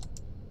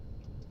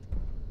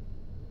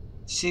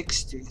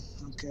 60.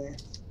 Okay.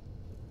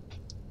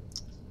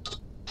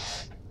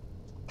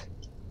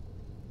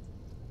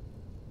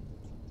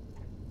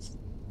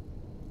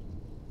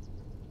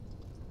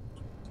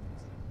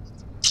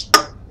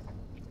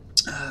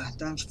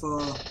 Thanks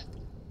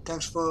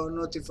for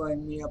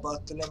notifying me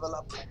about the level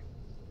up.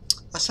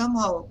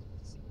 Somehow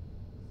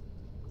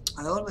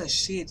I always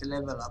see the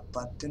level up,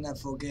 but then I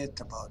forget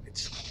about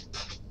it.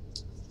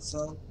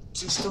 So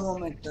just a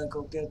moment, I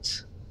go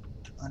get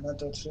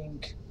another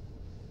drink.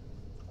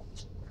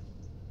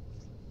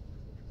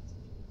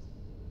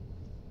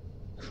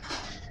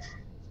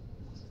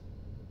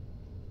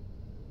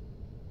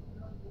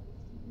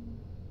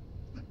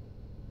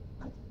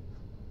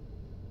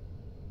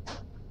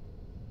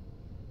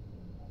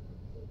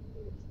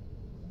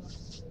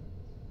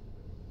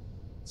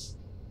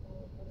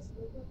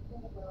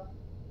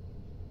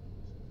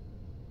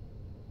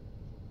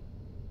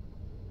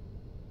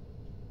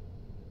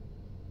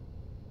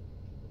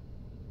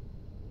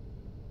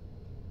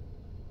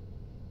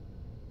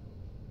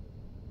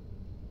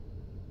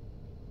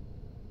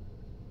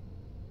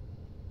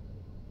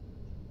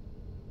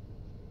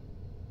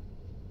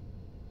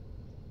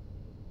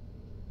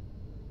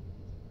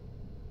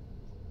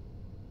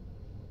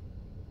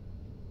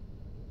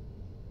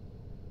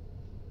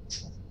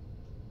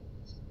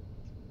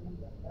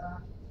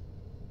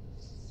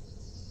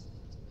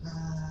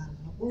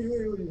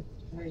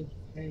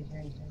 Hey.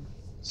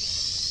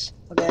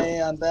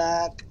 Okay, I'm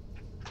back.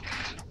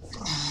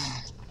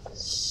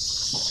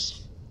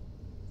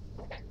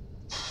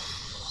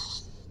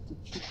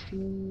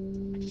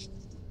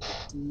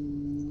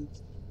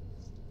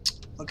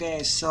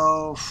 Okay,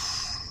 so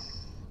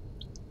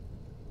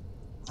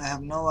I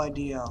have no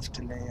idea of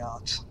the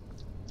layout.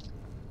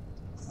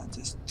 I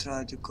just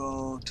try to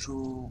go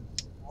through.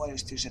 What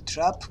is this? A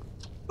trap?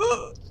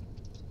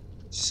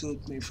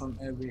 Shoot me from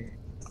every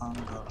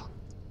angle.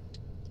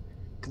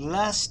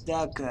 Glass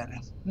dagger.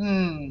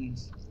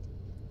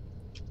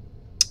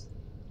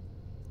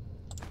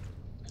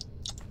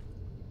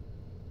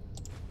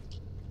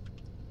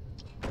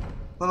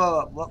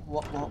 What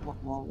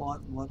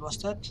was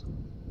that?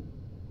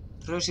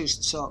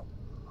 Resist. So,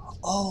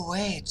 oh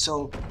wait.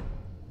 So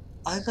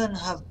I can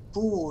have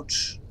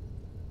boots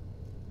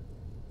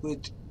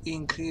with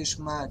increased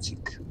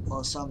magic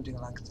or something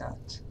like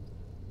that.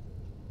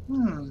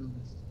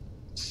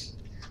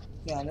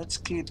 Yeah, let's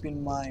keep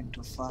in mind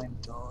to find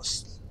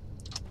those.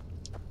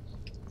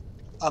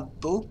 A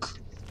book?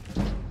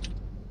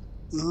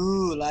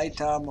 Ooh,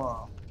 light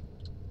armor.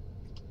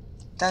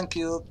 Thank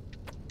you.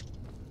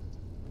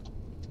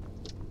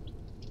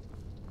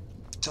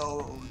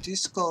 So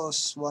this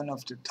goes one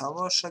of the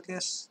towers, I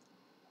guess.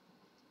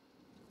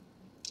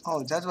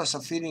 Oh, that was a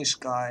Finnish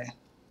guy.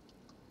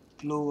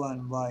 Blue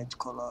and white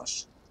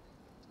colors.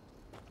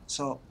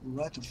 So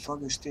what the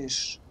fuck is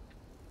this?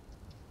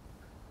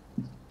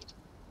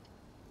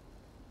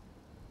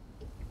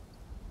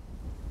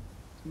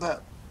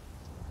 But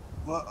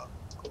what?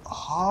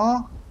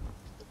 Huh?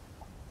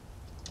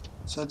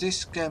 So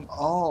this game.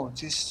 Oh,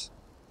 this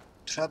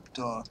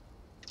trapdoor.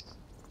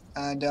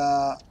 And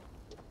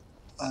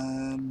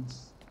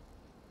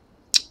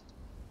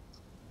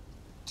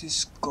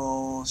this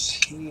goes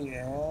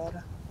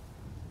here,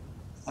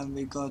 and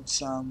we got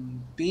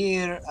some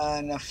beer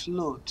and a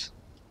flute.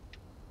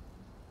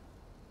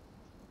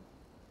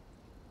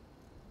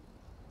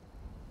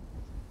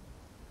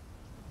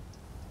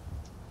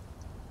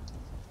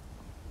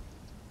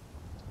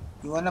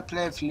 You wanna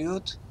play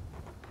flute?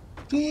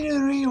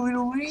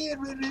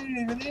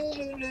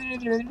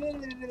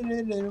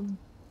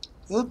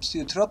 Oops,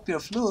 you drop your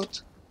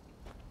flute.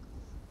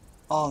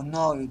 Oh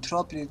no, you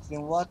drop it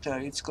in water,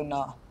 it's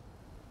gonna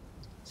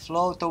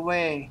float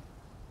away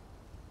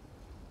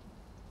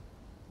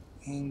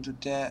into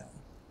the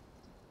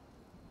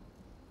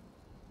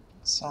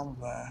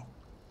somewhere.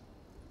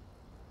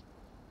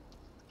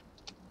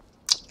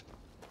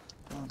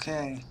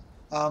 Okay,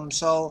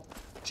 so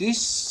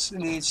this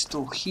leads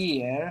to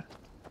here.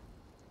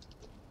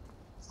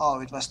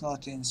 Oh, it was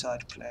not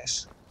inside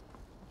place.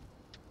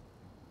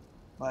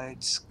 But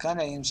it's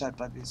kinda inside,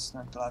 but it's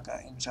not like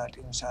a inside.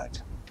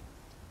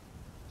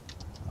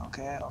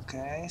 Okay,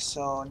 okay,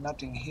 so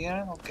nothing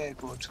here. Okay,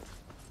 good.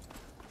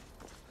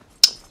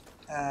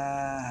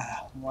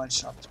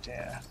 What's up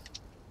there?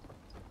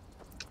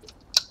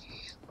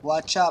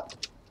 Watch up,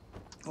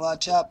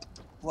 watch up,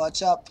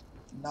 watch up.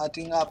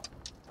 Nothing up.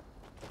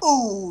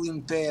 Oh,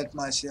 impaired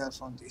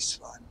myself on this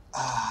one.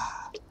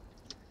 Ah,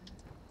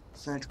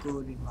 felt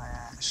good in my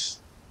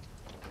ass.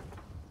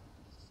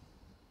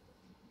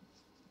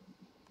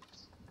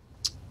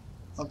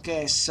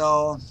 Okay,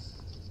 so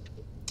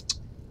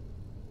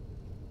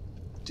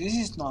this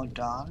is now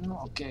done.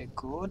 Okay,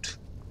 good.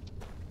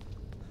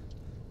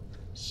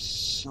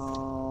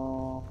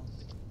 So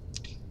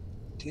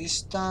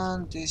this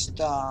done,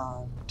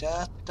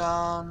 that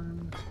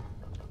done.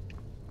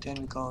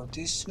 Then we go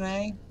this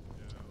way.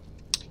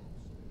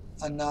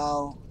 And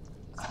now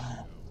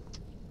I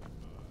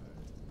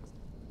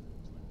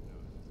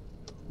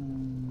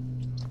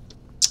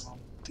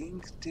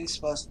think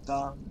this was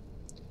done.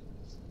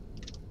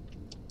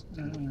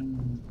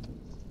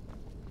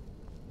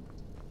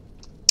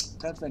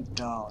 That went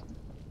down.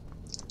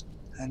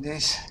 And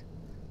this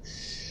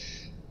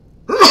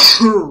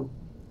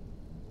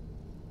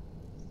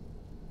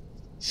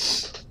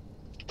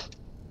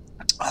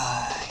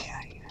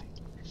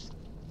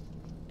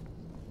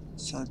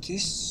so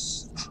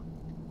this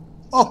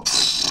oh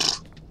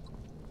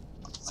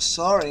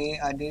sorry,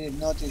 I didn't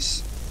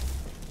notice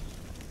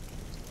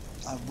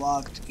I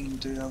walked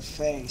into your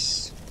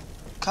face.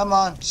 Come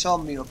on, show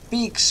me your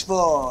big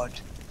sword.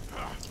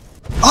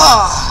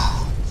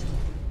 Ah!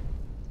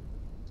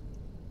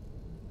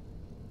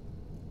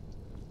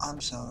 I'm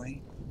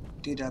sorry.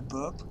 Did I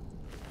burp?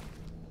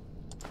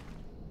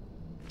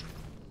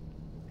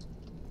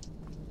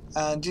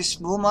 And this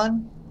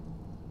woman,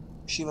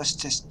 she was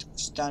just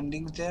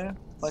standing there.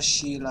 Was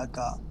she like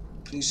a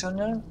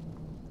prisoner?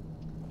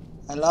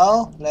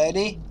 Hello,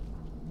 lady?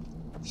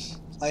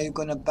 Are you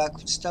gonna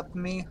backstab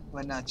me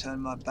when I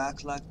turn my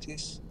back like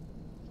this?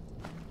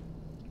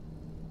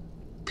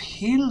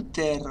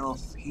 Filter of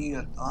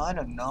heal. I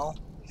don't know.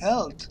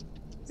 Health.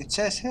 It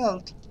says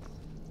health.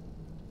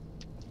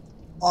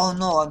 Oh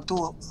no,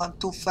 I'm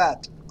too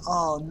fat.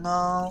 Oh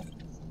no.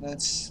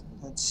 Let's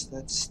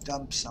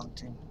dump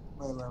something.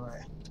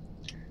 Wait.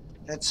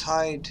 Let's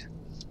hide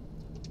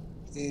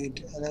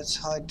it. Let's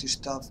hide the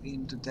stuff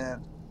into the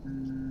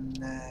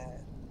nah.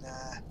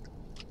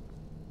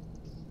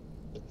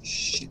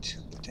 Shit.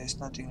 There's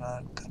nothing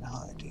I can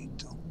hide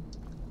into.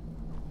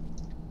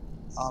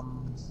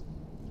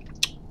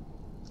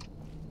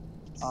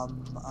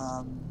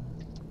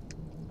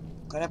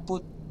 Can I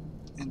put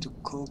into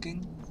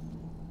cooking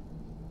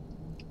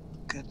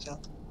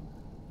kettle?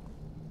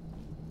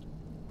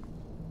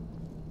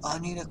 I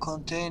need a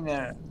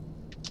container.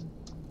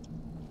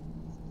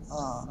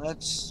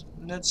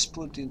 Let's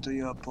put into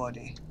your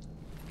body.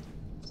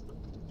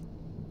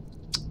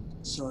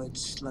 So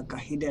it's like a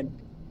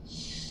hidden.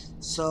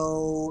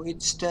 So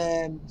it's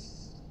the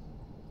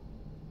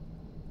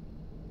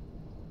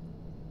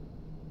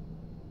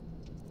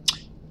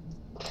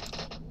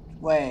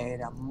wait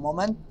a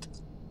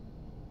moment.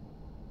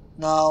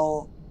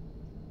 Now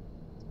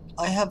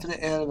I have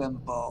the elven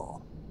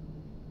bow.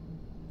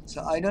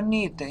 So I don't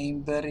need the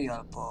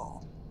imperial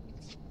bow.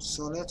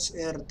 So let's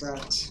air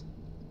that.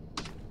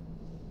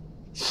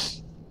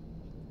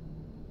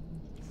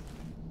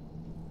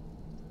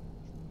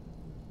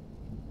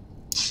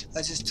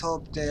 I just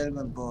hope the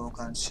elven bow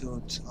can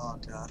shoot all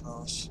the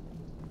arrows.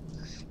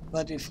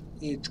 But if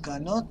it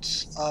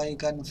cannot, I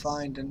can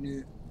find a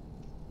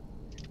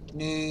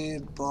new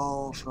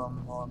bow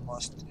from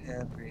almost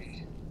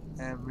every.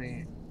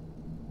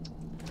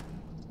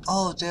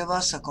 Oh, there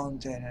was a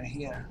container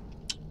here.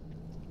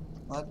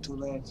 Not too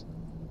late.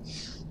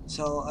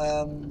 So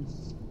I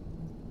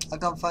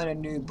can find a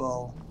new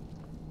bow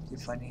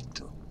if I need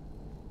to.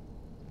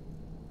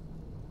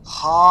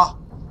 Huh?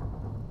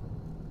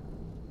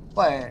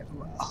 Wait.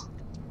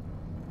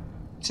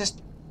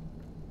 Just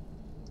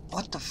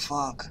what the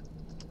fuck?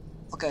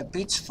 Okay,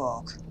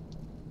 pitchfork.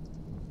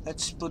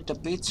 Let's put the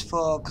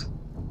pitchfork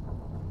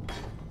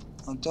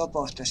on top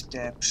of the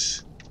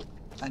steps.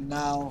 And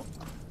now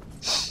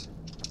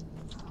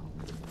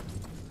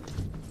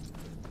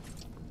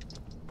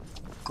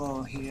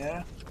go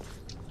here.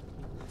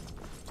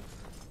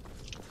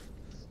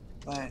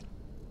 Wait.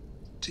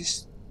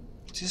 This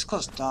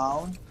goes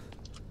down.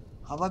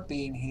 Have I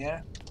been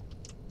here?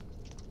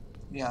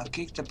 Yeah,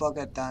 kick the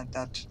bucket and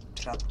that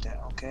trap there.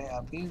 Okay,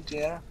 I've been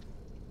there.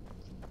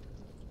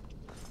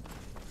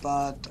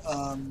 But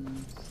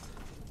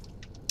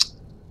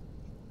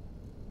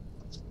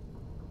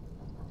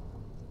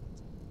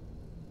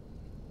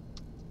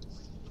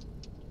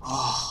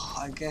oh,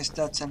 I guess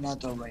that's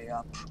another way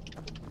up.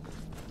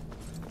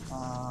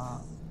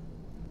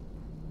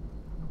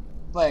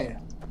 Wait,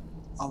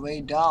 a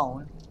way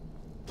down?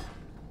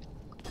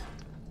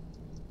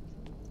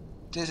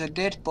 There's a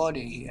dead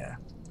body here.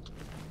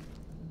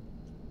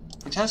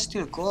 It has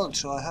still gold,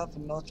 so I have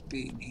not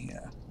been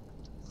here.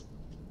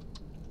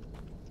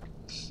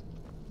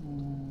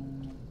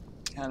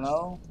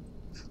 Hello?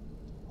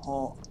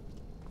 Oh.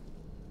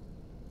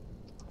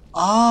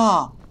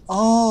 Ah!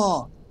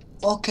 Oh!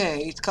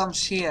 Okay, it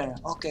comes here.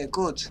 Okay,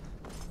 good.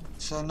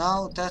 So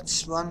now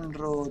that's one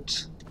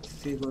route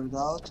figured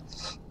out.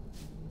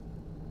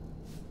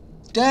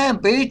 Damn,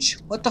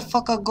 bitch! What the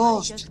fuck, a I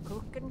ghost? just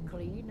cook and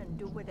clean and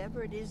do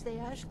whatever it is they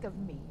ask of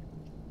me.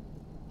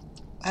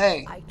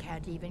 Hey, I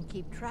can't even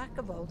keep track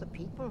of all the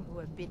people who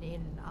have been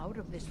in and out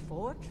of this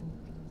fort.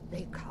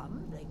 They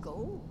come, they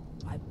go.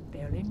 I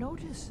barely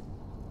notice.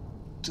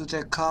 do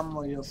they come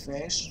on your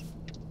face?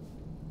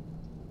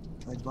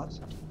 Wait, what?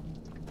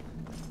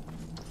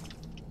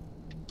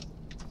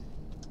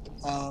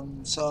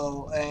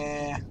 So,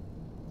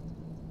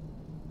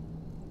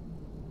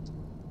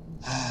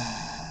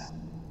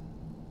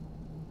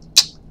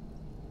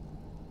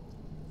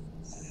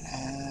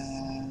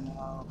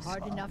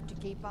 Hard enough to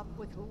keep up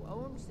with who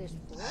owns this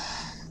fort.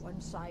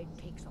 One side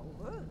takes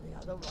over, the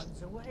other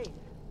runs away.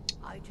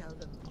 I tell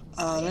them.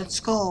 let's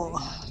go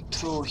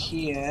through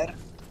here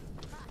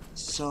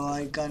so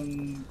I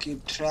can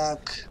keep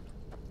track.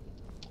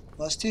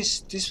 Was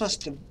this? This was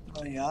the.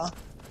 Yeah.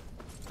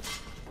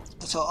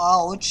 So,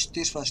 ouch,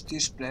 this was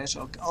this place.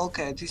 Okay,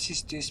 okay, this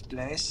is this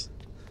place.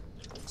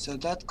 So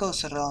that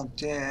goes around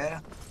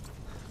there.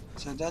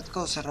 So that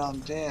goes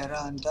around there,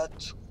 and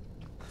that.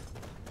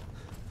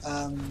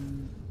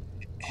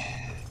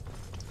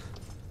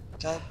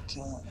 That.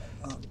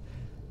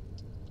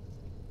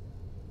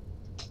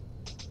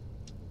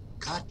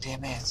 God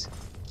damn it.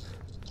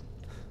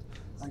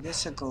 I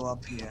guess I go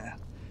up here.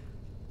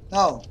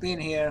 No, been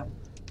here.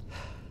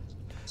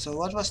 So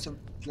what was the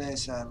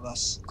place I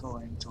was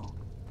going to?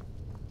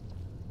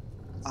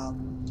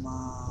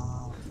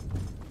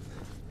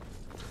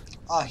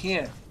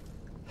 Here.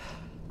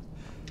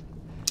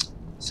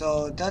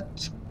 So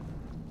that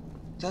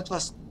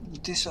was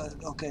this.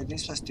 Okay,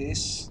 this was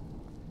this,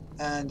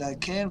 and I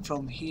came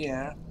from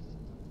here.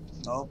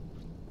 Nope,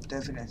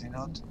 definitely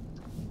not.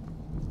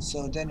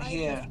 So then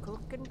here. I just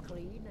cook and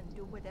clean and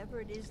do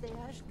whatever it is they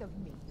ask of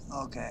me.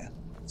 Okay,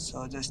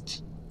 so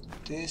just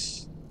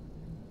this.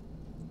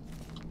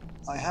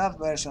 I have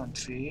version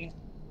 3.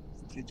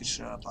 I'm pretty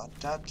sure about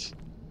that.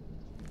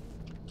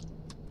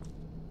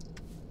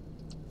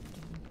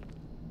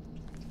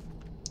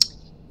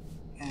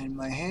 And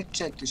my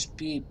headset is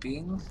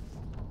beeping.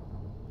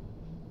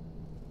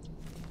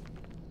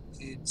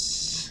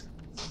 It's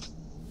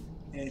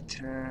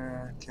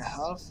either the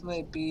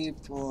halfway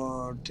beep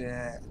or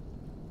the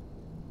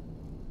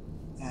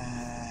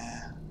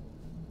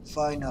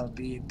final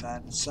beep,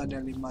 and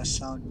suddenly my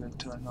sound will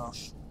turn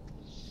off.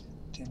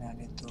 Then I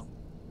need to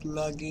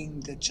plug in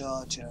the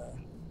charger.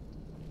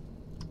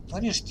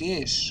 What is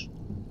this?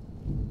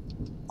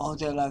 Oh,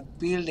 they're like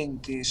building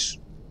these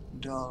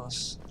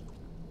dolls.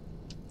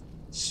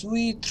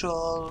 Sweet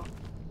troll.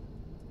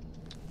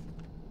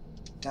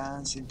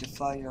 Dance in the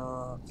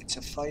fire. It's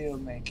a fire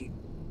making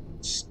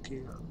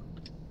skill.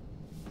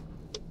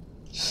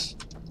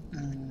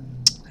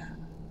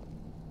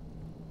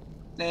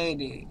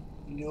 Lady,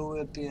 you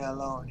will be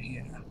alone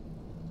here.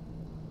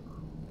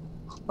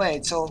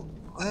 Wait, so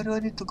where do I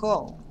need to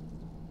go?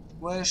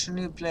 Where's the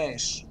new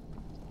place?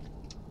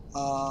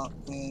 So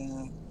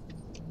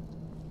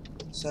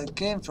I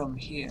came from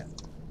here.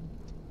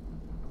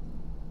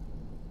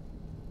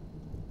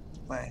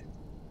 Wait,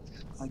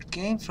 I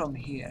came from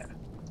here.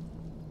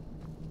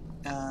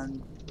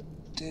 And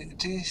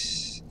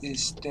this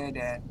is dead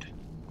end.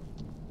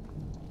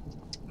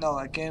 No,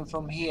 I came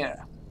from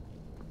here.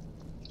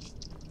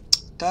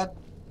 That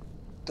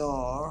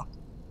door.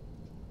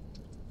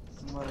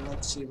 Well,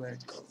 let's see where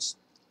it goes.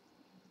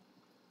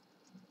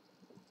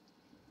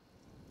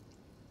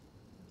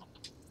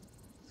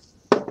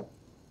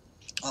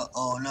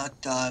 Uh-oh, not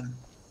done.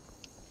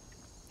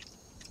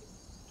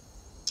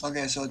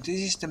 Okay, so this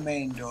is the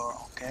main door,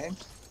 okay?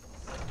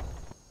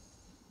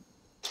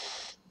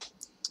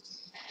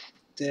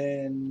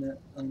 Then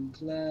I'm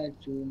glad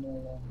you no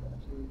longer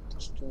read the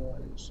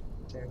stories.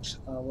 It takes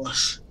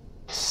hours.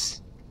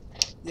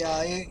 Yeah,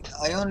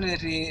 I only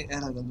read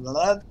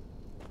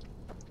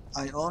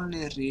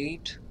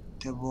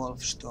the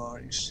wolf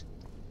stories.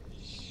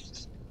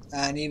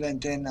 And even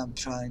then I'm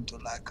trying to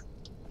like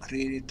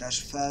read it as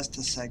fast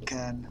as I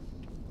can.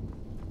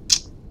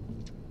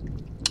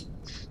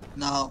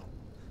 Now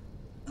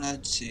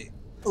let's see.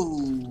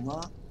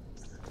 Ooh,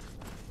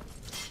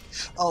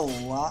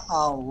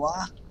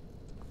 oh,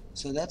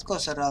 so that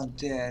goes around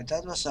there.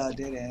 That was a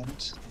dead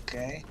end.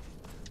 Okay.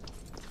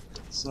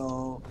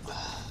 So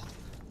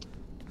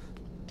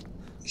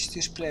is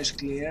this place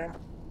clear?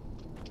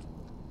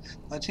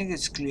 I think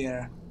it's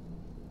clear.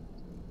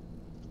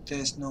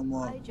 There's no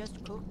more. I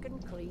just cook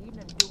and clean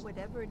and do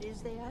whatever it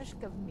is they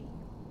ask of me.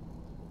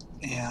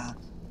 Yeah.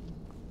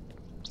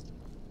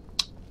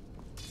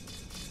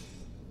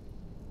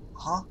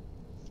 Huh?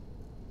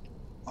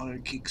 I'll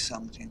kick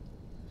something.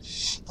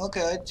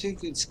 Okay, I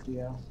think it's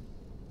clear.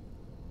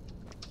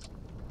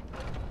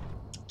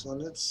 So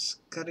let's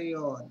carry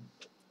on.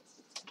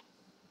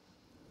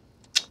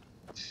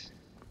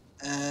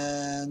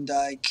 And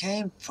I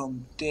came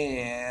from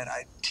there,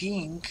 I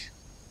think.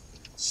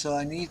 So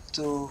I need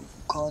to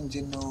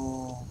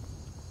continue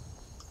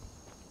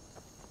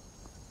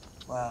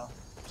Well,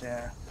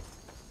 there.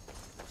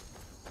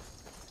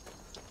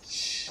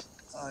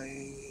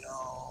 I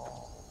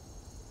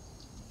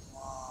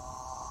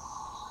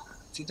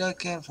did I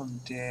came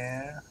from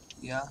there?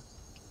 Yeah.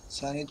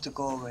 So I need to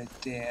go over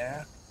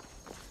there.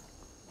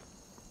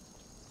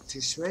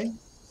 This way?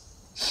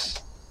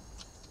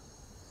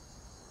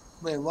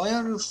 Wait, why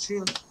are you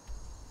still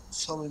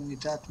showing me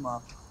that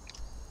map?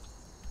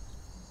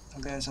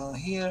 Okay, so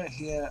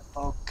here,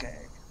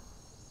 okay.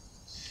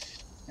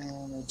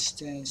 And let's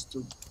change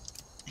to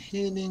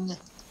healing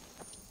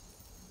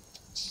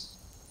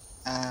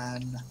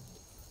and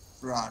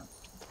run.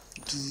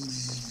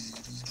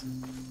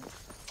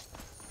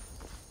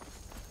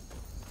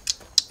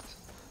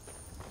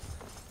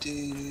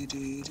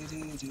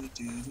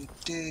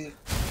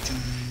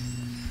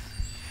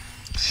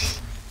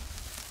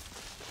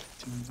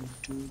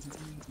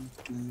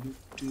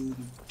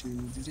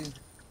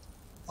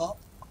 Oh,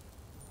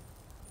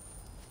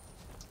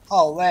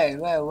 oh, wait,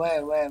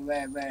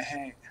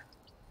 hey.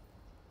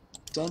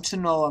 Don't you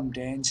know I'm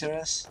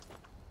dangerous?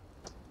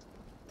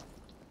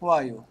 Who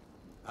are you?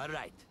 All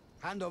right,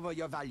 hand over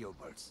your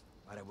valuables,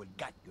 or I will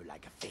gut you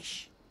like a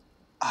fish.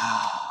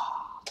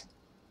 Ah.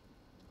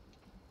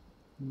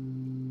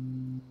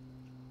 Hmm.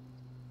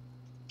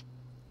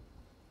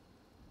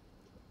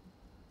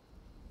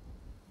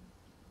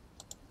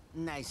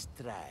 Nice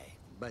try,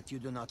 but you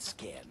do not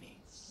scare me.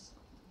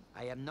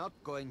 I am not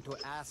going to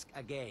ask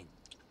again.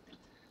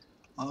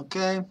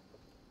 Okay.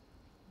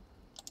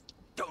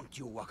 Don't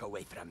you walk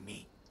away from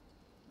me.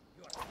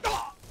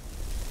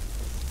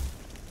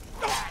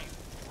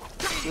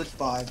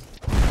 Goodbye.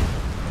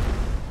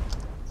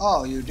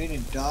 Oh, you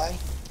didn't die?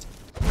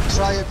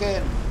 Try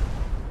again.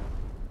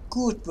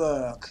 Good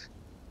work.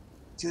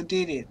 You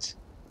did it.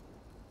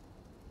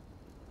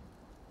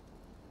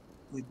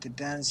 With the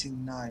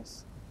dancing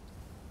knife.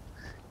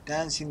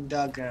 Dancing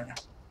dagger.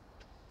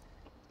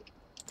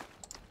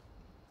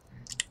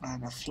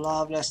 And a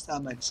flawless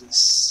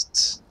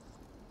amethyst.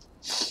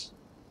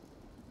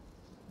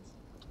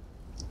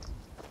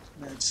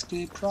 Let's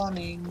keep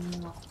running.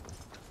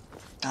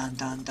 Dun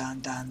dun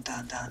dun dun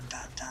dun dun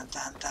dun dun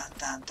dun dun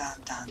dun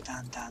dun dun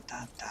dun dun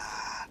dun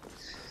dun.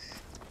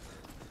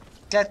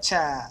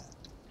 Gotcha!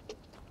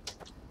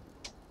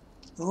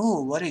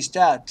 Ooh, what is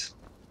that?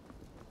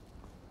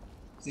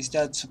 Is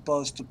that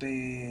supposed to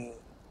be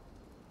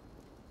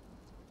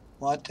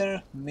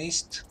water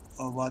mist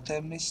or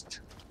water mist?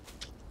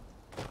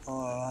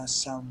 Or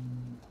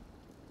some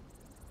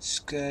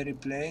scary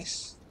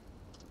place?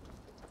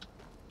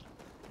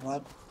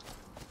 What?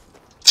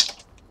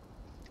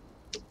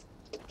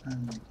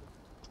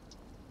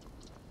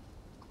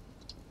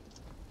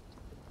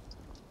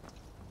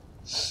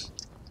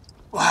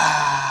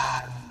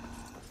 Wow!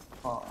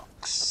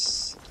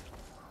 Fox.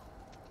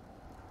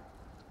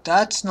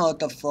 That's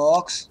not a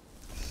fox.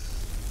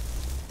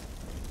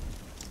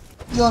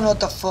 You're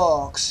not a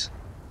fox.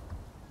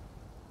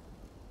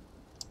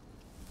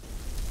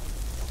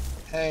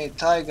 Hey,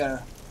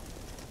 tiger.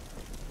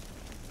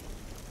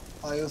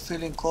 Are you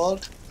feeling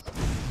cold?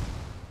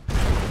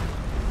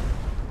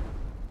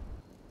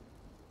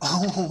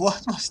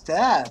 What was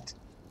that?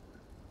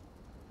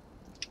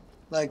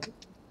 Like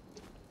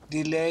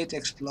delayed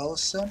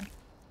explosion?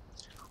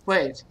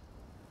 Wait.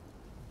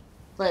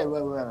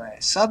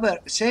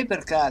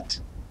 Saber cat.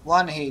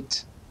 One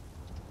hit.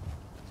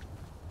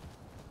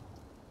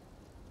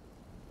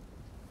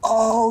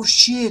 Oh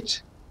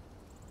shit!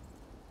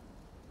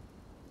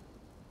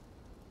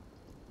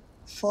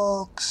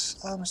 Fox,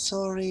 I'm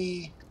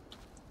sorry.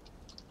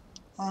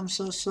 I'm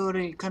so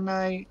sorry. Can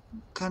I?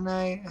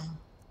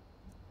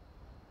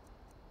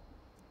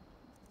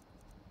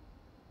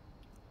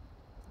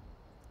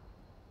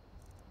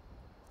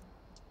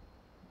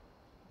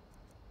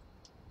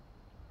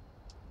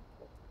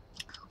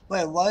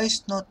 Wait, why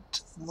is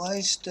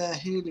the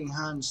healing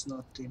hands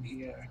not in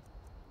here?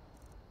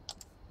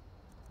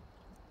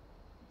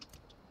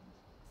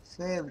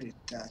 Favorite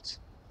that.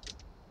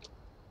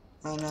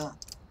 And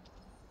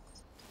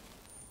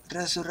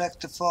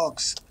resurrect the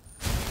fox.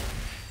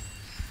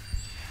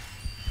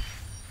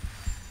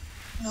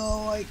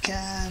 No, I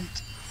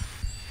can't.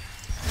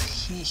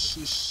 He.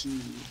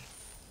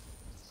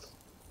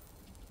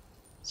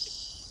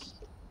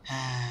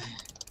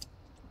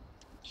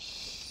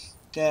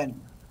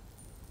 Then.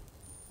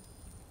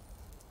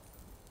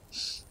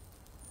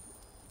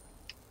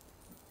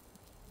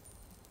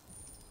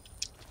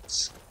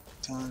 Let's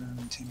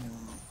continue.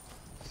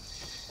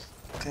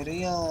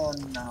 Carry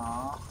on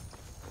now.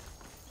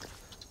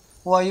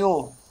 Who are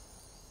you?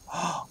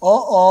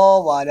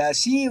 Oh,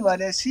 wadashi.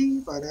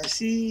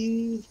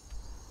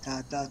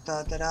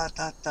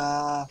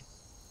 Ta.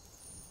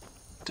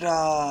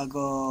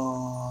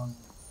 Dragon.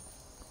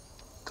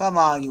 Come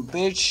on, you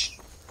bitch.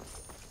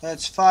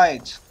 Let's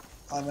fight.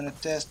 I'm gonna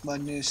test my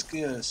new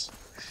skills.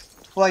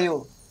 Who are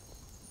you?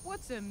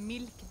 What's a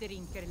milk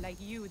drinker like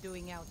you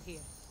doing out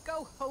here?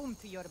 Go home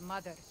to your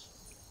mother.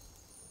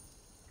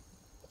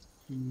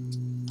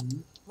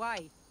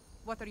 Why?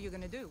 What are you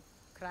gonna do?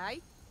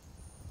 Cry?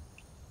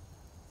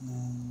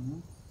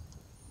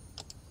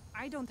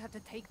 I don't have to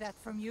take that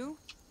from you.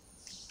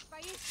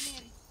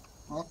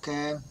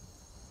 Okay.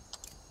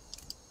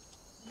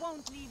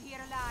 Won't leave here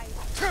alive.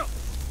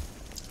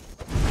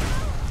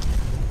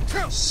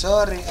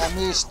 Sorry, I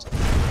missed.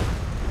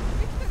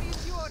 Victory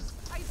is yours.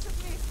 I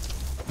submit.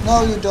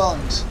 No, you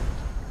don't.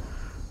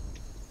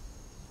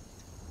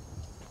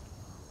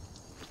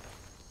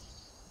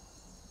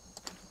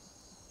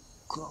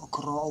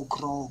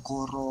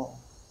 Crow.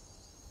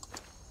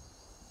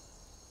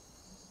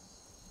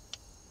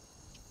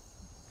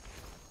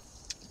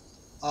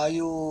 Are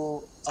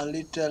you a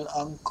little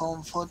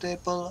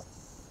uncomfortable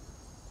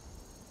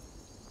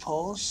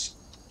pose?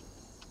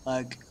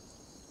 Like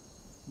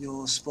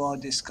your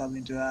spot is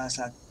coming to us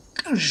like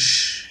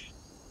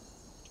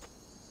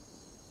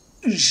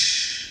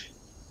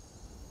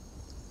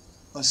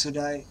or should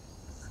I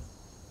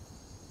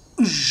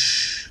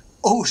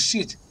oh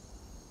shit,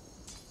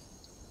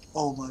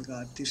 oh my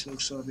god, this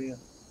looks so real.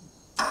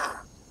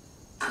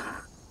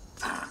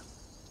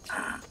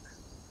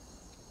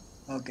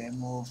 Okay,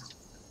 move.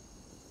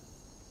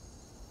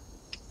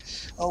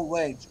 Oh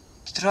wait,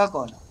 the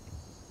dragon.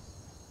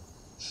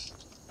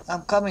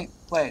 I'm coming.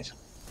 Wait,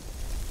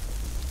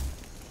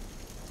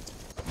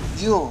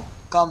 you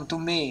come to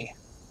me.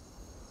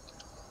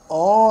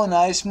 Oh,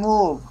 nice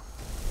move.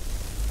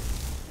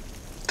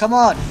 Come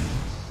on.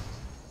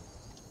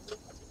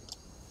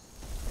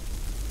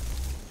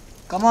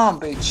 Come on,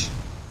 bitch.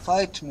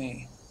 Fight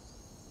me.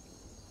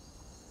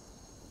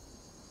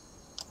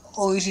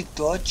 Oh, is it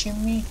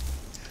touching me?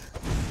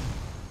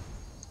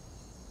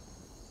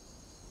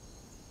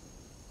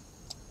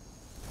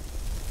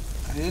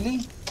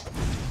 Really?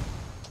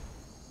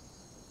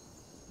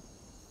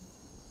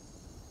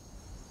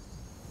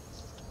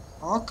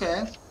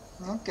 Okay.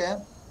 Okay.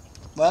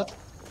 Well,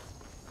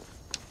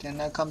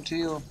 then I come to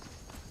you.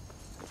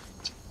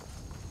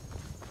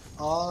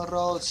 All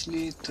roads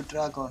lead to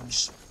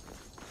dragons.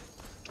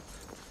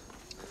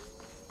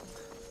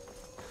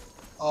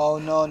 Oh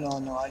no, I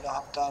don't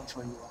have time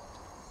for you.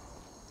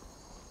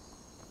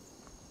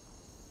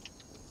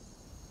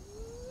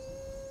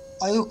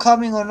 Are you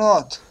coming or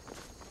not?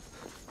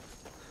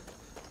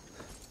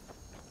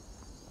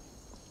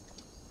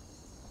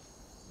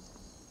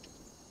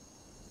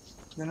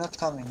 You're not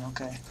coming,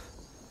 okay.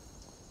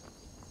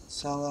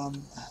 So,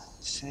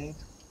 save.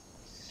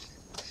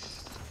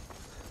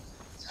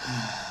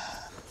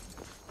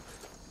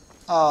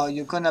 Oh,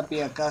 you're gonna be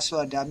a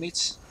casual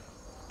damage?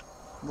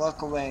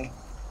 Walk away.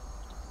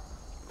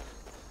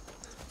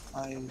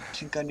 I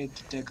think I need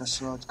to take a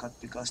shortcut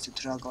because the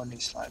dragon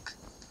is like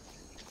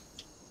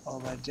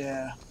over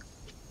there.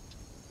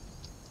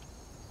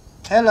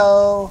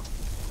 Hello!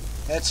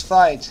 Let's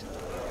fight.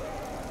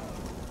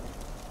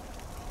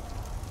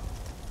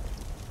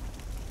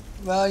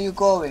 Where are you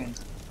going?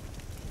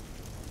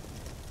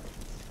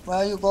 Where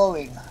are you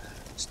going?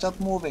 Stop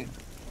moving.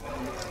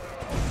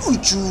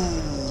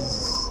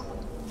 Uchoo!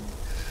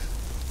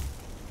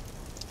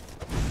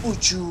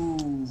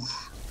 Uchoo!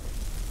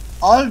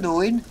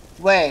 Alduin?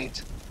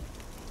 Wait.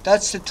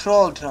 That's the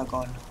troll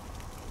dragon.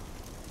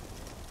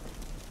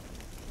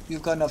 You're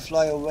gonna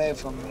fly away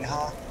from me,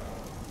 huh?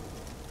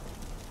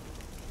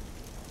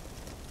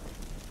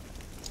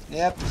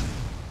 Yep.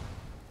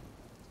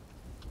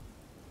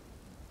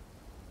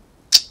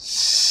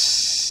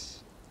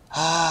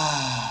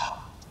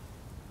 Ah.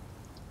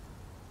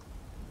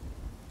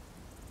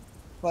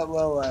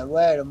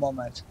 Wait a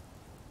moment.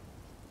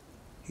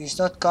 He's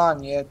not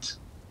gone yet.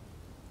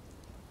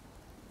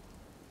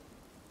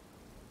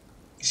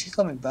 Is he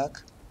coming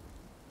back?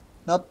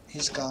 Nope,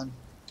 he's gone.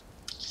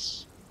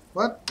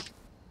 What?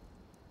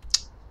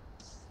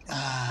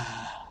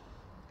 Ah.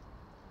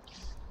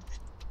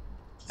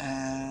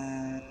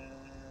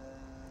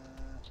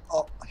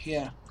 Oh,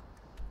 here.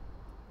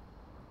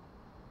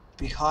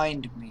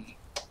 Behind me.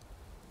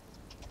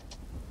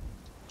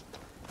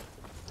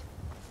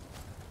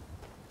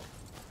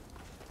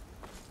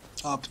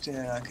 Up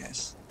there, I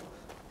guess.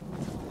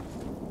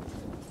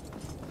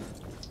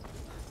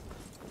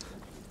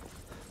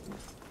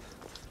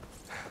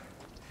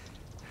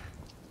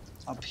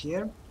 Up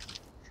here?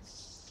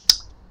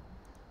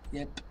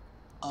 Yep,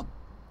 up.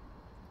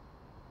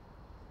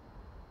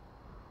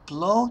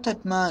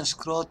 Bloated man's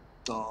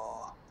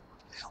grotto.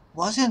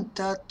 Wasn't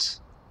that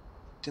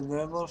the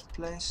werewolf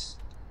place?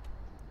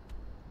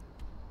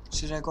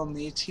 Should I go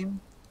meet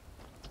him?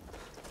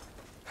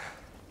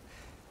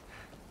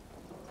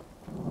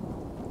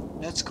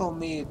 Let's go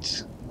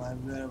meet my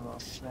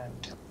werewolf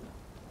friend.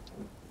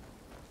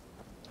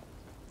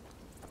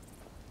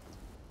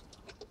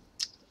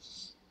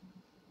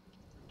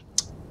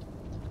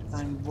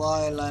 And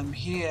while I'm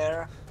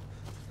here,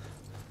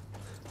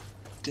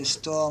 the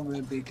storm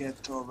will be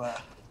get over.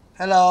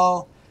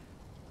 Hello,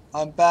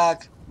 I'm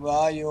back. Where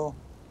are you?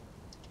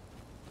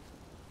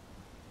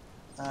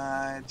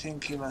 I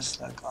think he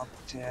was like up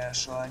there,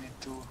 so I need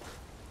to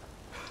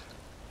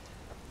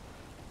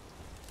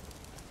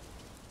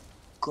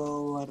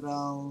go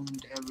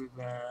around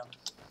everywhere.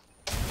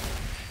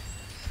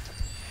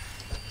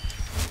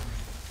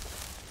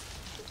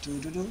 Do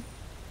do do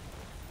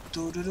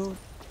do do do.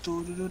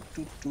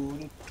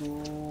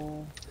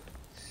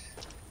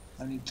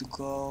 I need to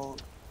go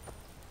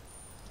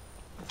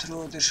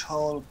through this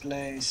whole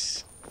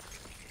place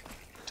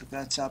to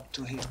catch up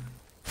to him.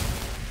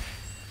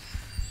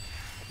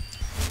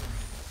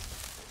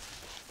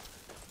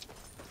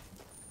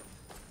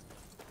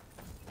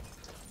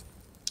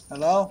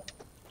 Hello?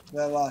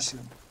 Where was you?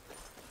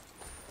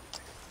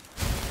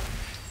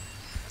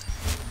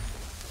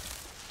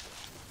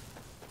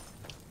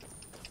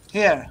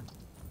 Here.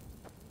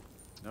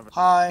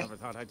 Hi. Never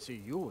thought I'd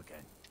see you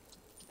again.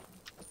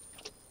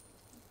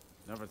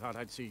 Never thought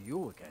I'd see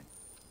you again.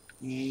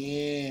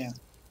 Yeah.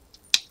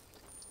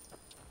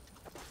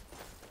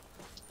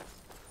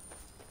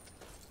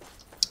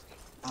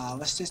 I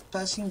was just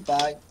passing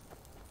by.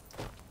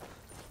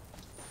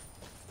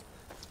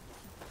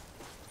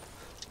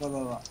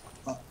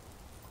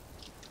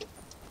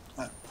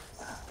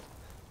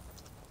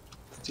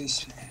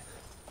 This way.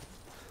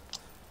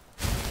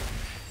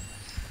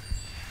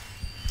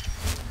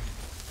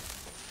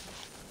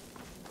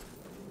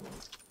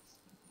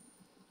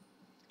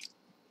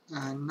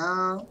 And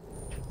now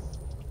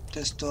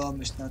the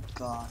storm is not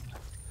gone.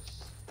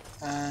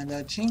 And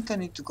I think I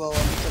need to go a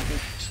little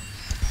bit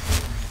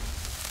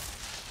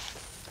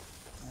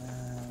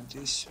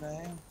this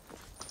way.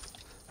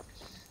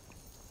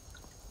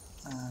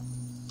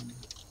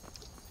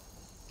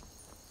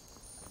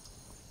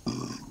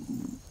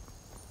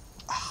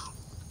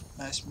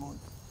 Nice mood.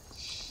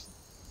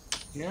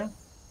 Here?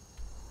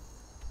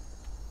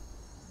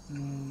 I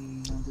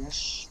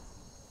guess.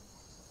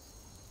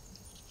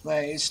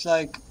 Wait, it's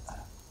like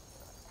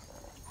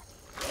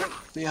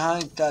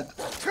behind that.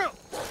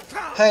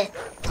 Hey,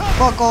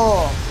 fuck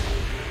off!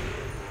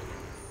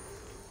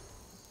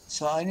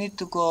 So I need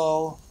to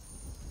go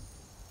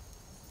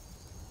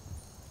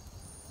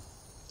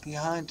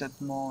behind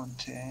that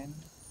mountain.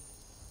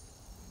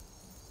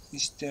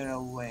 Is there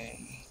a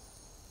way?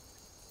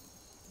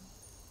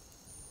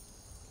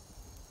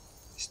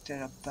 Is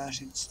there a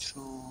passage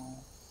through?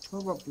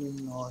 Probably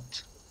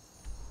not.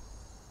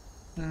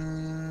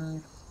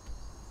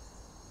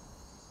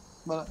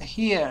 Well,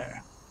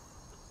 here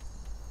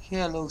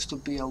looks to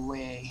be a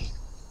way.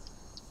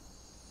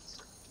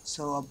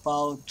 So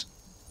about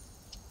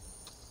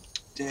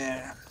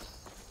there.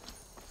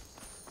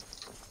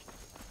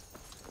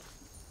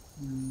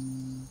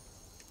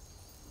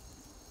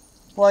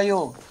 Who are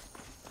you?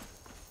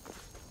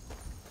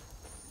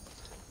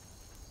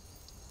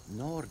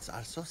 Nords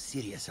are so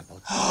serious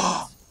about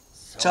things.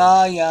 So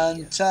Giant,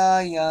 serious.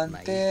 giant,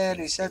 My there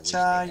instincts is a they wish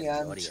they had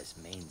giant. glorious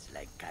manes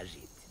like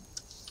Khajiit.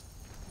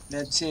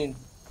 Let's see.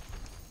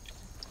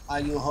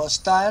 Are you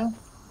hostile?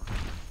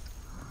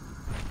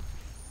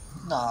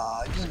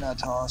 No, you're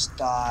not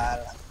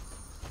hostile.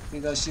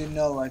 Because you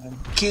know I can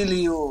kill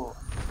you.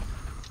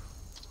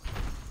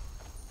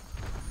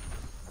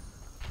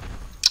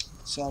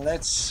 So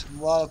let's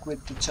walk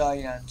with the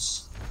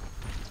giants.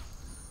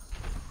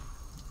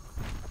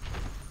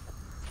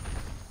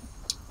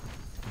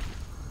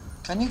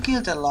 Can you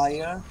kill the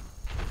liar?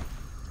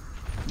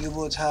 You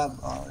would have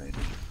already.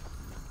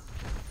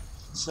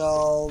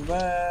 So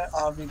where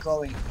are we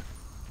going?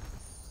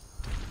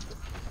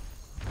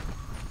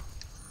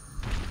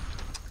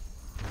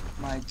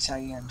 My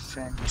giant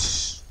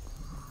friends.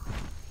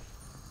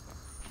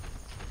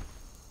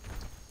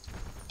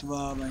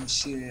 Dwarven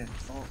shield.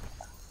 Oh,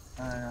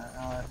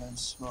 Iron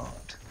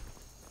sword.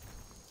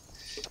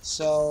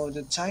 So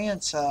the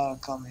giants are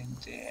coming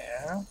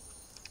there.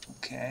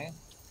 Okay.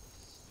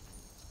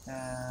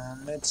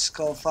 Let's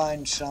go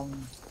find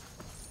some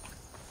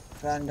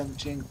random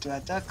thing to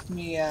attack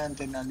me and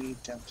then I'll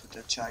lead them to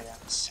the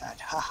giant's head.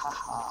 Ha ha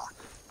ha.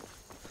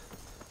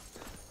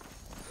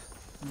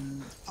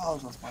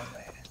 Out of my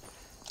way.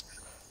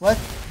 What?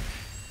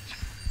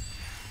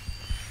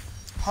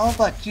 How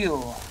about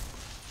you?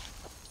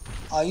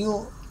 Are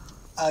you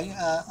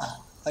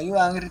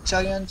angry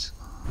giant?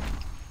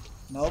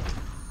 Nope.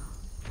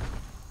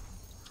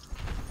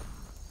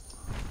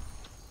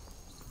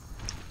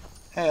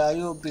 Hey, are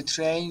you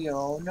betraying your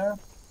owner?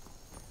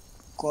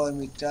 Going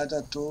with the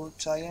other two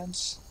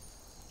giants?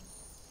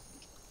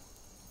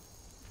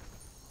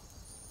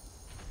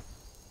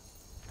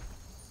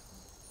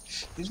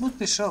 It would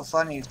be so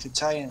funny if the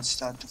giants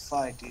start to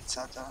fight each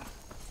other.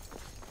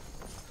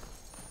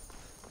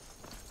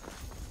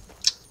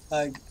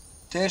 Like,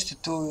 there's the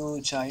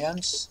two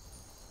giants,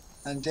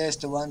 and there's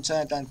the one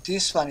giant, and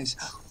this one is,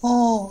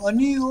 oh, a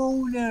new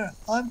owner,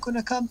 I'm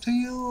gonna come to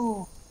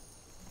you.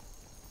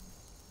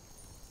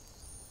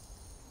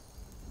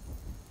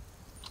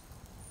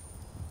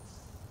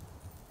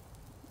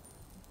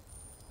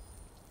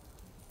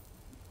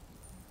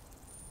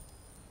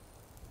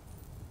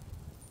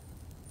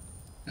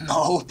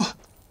 Nope.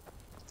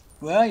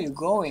 Where are you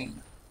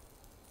going?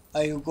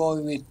 Are you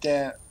going with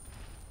the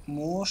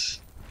moose?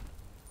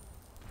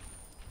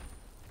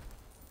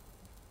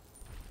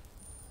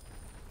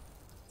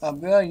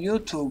 Where are you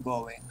two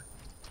going?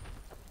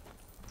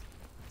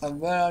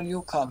 And where are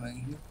you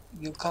coming?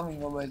 You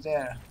coming over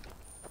there.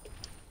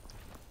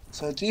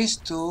 So these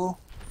two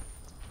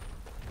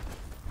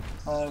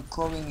are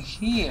going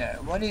here.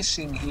 What is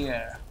in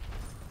here?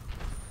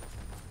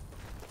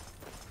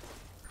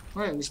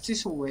 Wait, is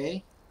this a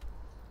way?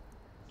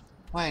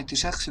 Wait,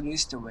 this actually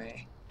is the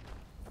way.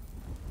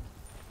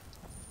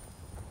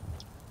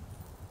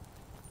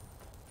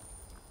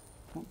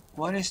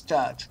 What is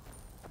that?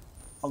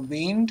 A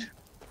wind?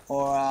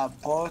 Or a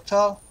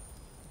portal?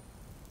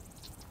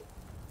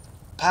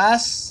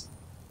 Pass?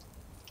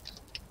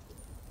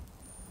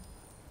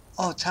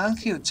 Oh,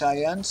 thank you,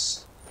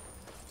 giants.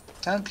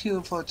 Thank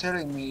you for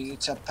telling me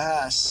it's a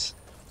pass.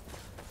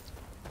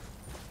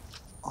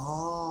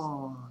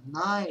 Oh,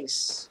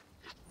 nice.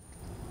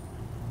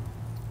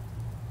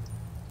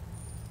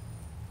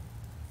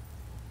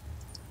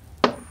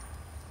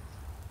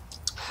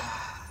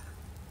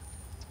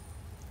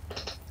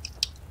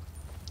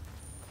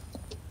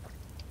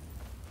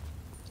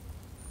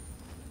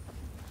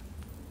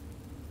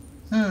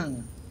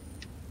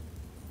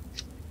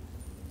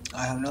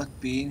 I have not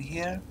been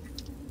here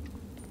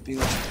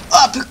because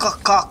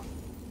peacock!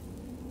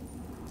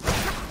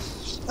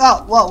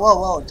 Oh,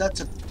 whoa!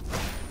 That's a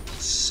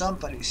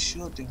somebody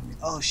shooting me.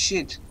 Oh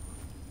shit!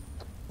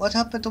 What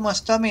happened to my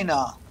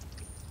stamina?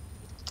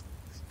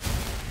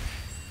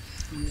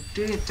 It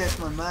didn't take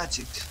my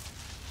magic.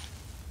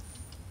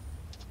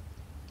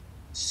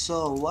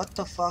 So what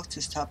the fuck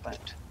just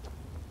happened?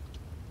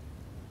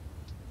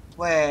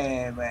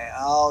 Wait.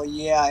 Oh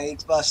yeah,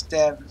 it was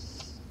them.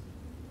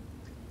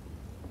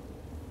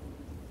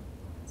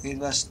 It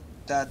was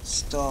that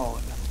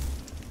stone.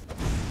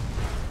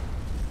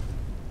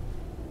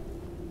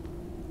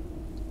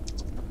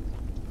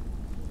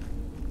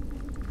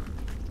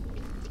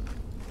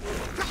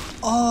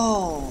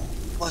 Oh,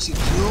 was it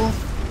you?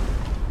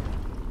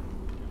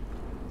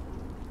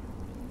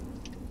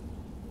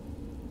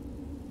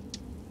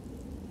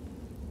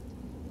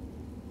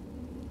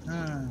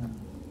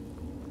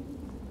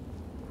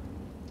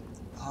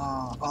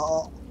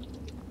 Oh,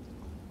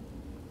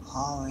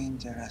 how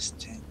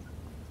interesting.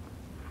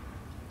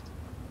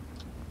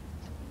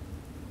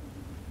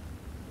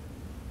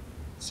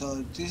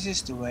 So this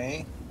is the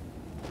way.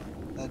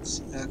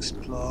 Let's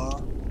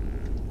explore.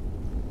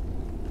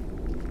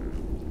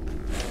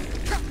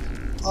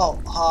 Oh,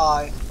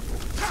 hi.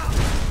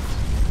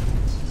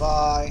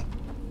 Bye.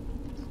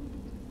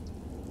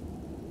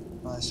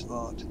 Nice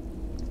road.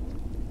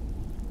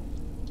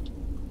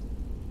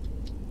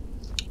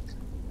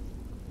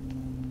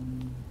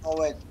 Oh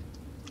wait,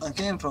 I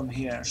came from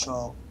here,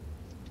 so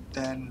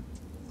then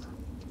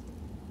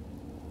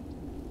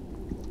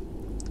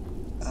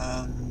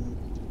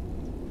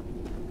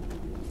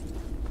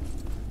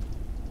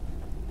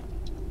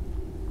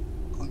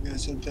okay,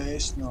 so there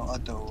is no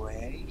other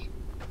way.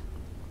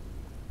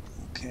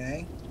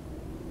 Okay,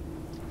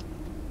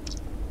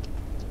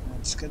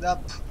 let's get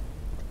up.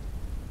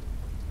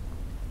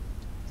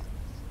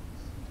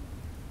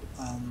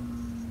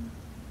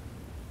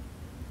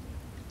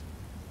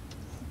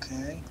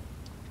 Okay.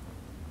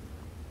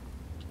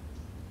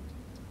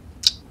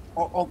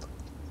 Oh,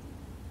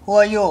 who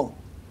are you?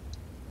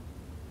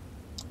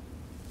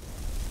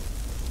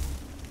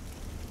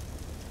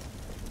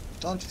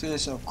 Don't feel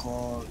so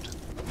cold.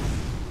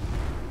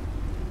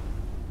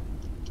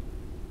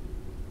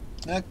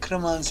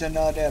 Necromancer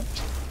not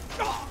adept.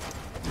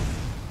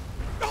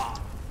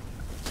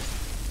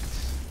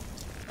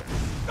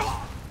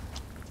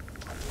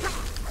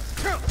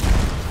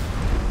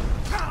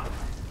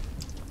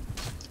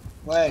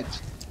 Wait.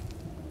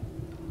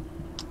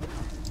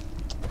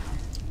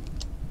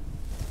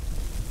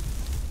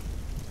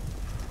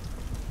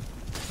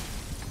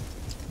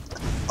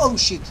 Oh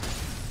shit.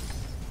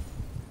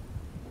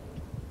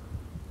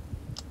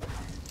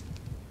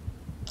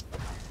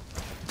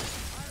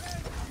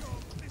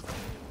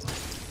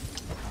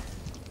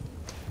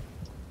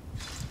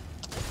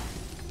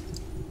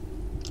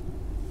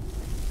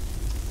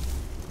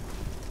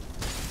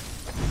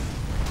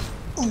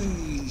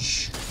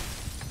 Oosh.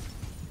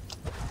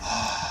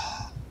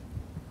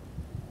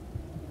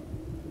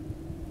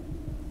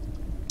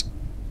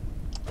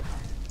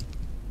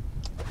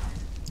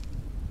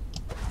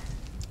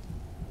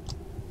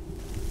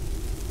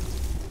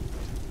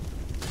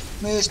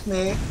 Missed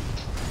me.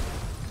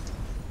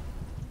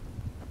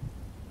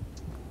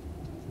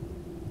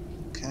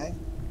 Okay.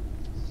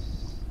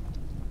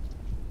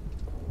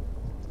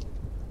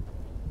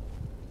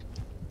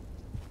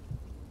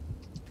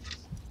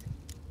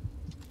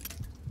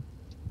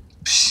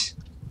 Psst.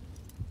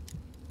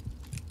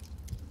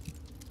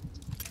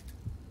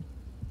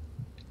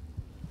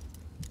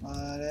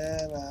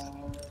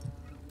 Whatever.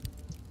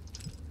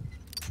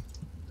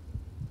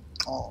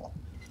 Oh.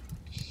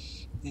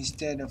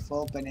 Instead of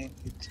opening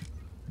it,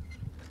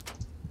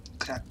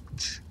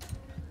 cracked.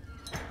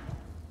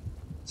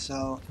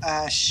 So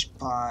ash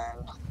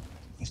pile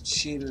with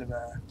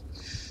silver.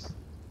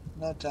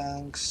 No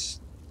thanks.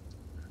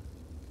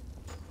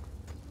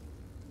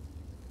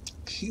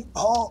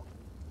 Oh,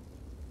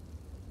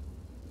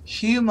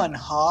 human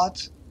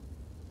heart.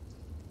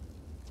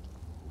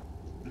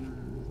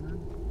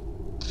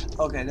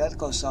 Okay, that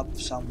goes up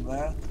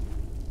somewhere.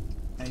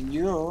 And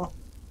you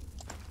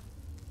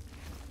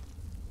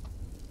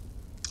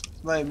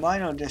Wait,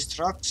 minor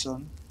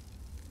destruction.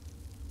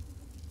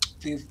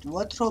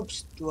 What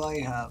ropes do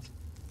I have?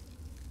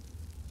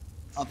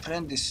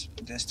 Apprentice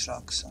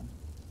destruction.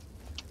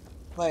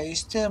 Wait,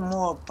 is there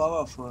more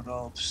powerful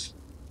ropes?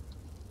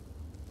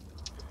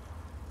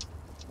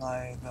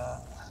 Like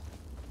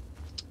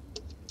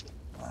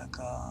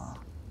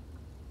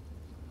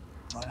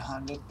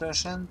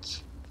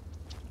 100%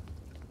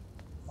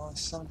 or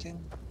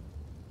something?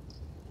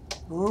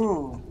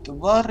 Ooh, the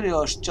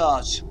warrior's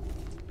charge.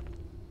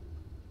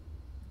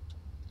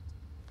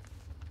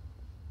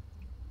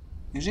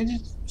 Isn't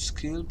it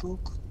skill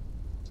book?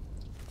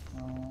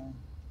 I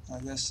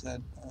guess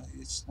that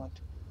it's not.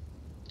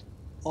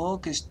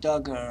 Orcish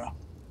dagger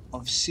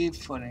of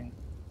siphoning.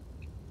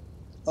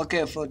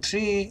 Okay, for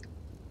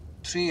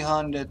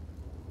 300,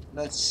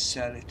 let's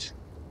sell it.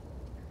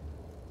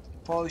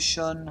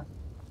 Potion,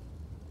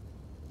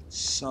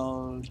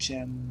 soul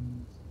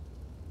gem,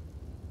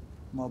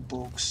 more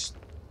books.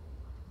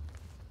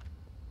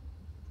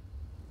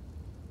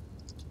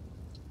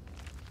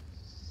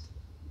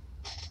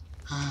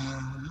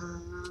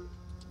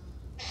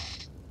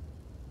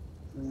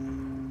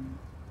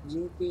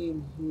 You've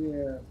been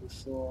here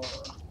before.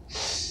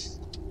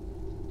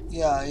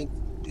 Yeah,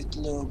 it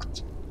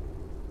looked.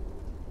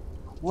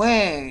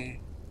 Wait.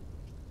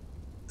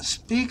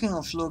 Speaking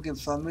of looking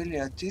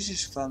familiar, this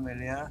is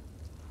familiar.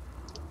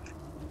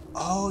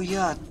 Oh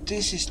yeah,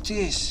 this is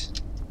this.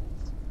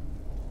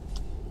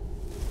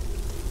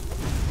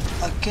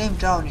 I came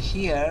down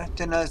here,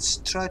 then I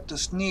tried to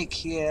sneak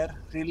here,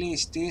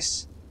 release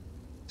this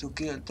to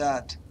kill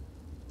that.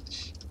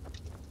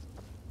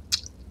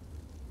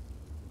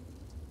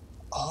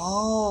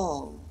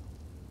 Oh,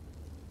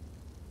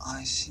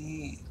 I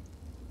see.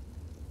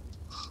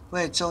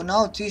 Wait, so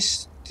now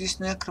this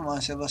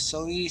necromancer was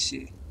so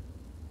easy.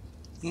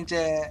 In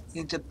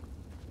the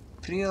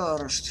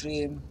prior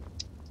stream,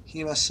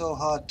 he was so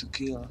hard to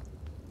kill.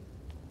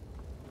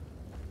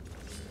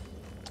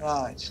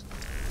 Right.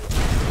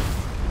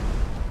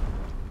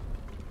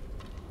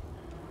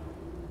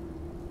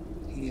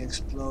 He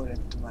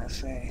exploded to my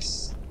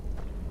face.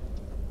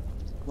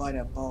 What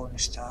a bone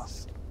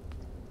stuff.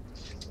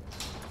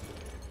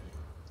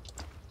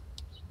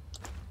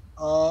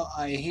 Oh,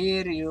 I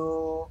hear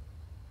you.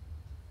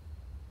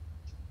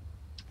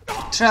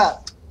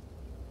 Trap!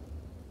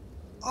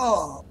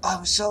 Oh,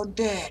 I'm so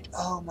dead.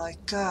 Oh my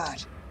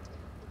god.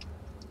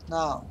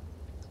 Now.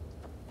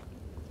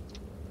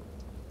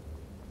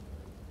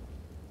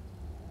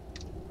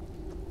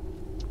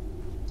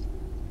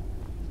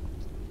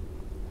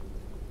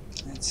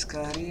 Let's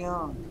carry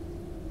on.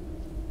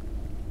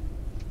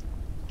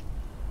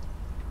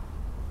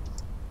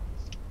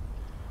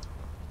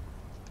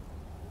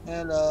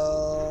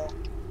 Hello.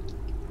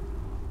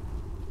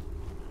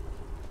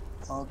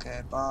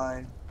 Okay,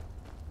 bye.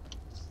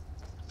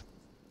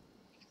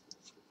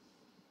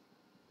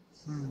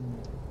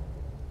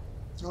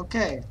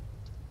 Okay.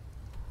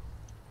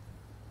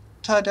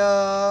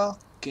 Ta-da!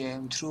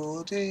 Came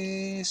through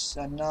this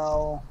and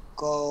now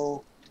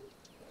go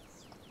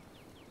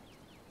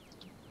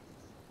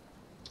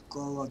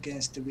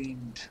against the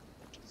wind.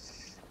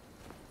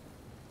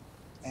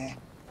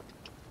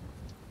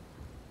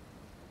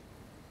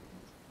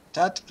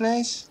 That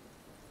place?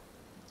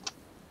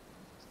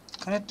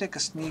 Can I take a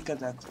sneak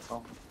attack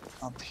from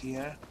up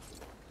here?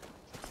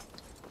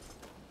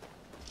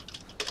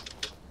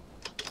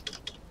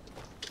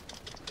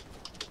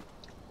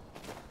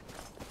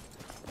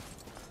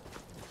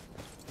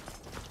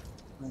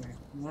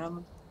 Where am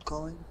I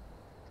going?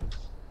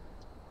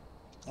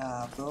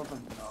 Probably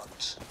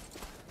not.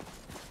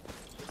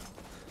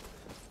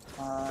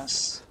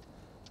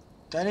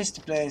 That is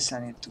the place I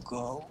need to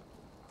go.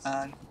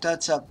 And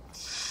that's a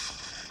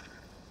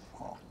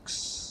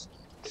fox.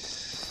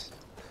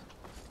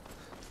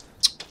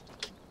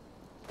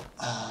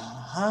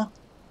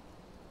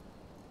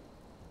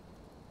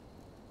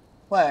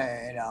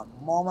 Wait a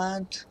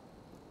moment.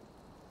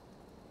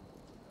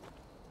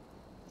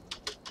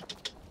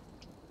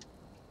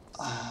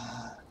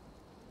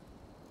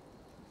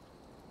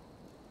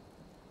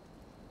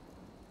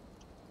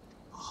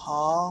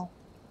 How?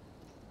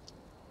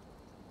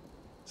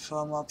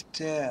 From up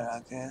there,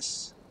 I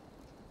guess.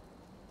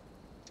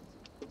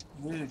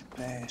 Weird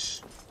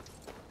place.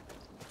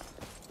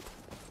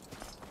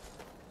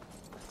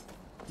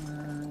 I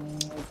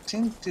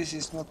think this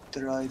is not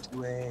the right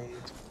way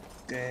to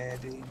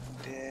get in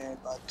there,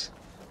 but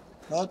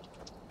not.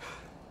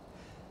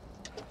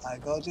 I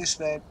go this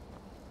way.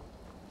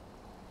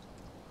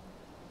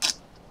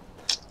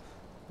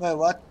 Wait,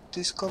 what?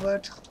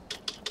 Discovered?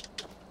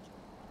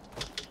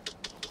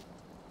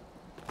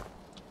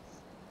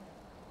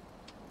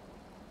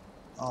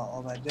 Oh,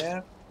 over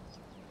there.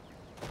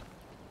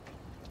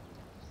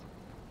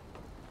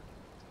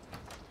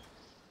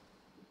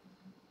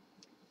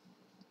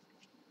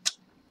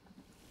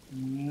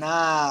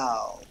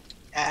 Now,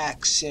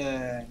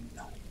 action.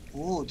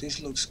 Ooh, this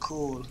looks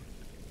cool.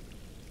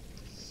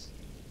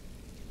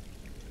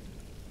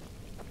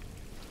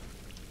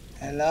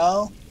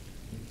 Hello?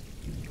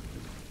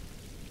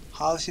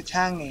 How's it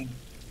hanging?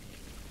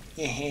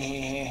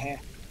 Hehehehe.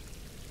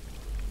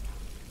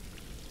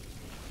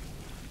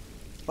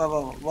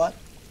 What?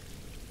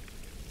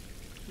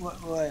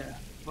 Where?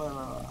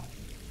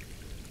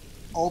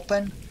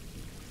 Open?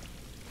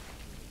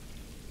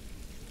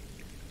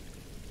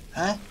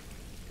 Huh?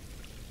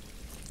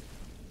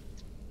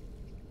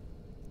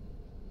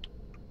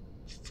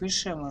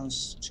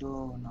 Fisherman's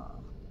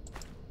journal.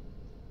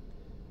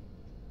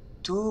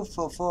 2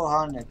 for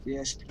 400,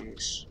 yes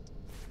please.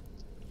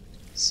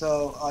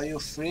 So, are you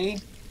free?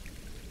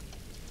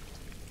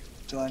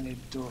 Do I need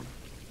to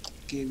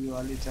give you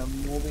a little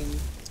moving?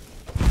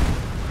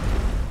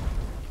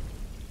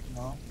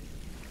 No.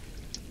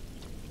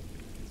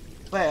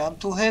 Wait, I'm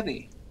too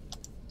heavy.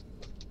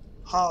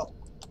 How?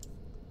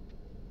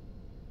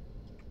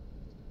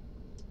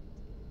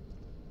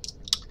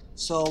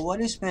 So, what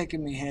is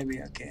making me heavy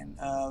again?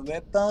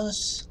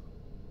 Weapons?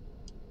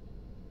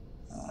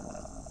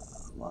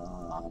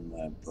 One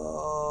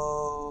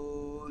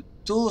weapon.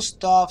 2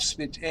 staffs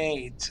with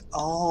 8.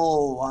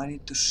 Oh, I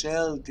need to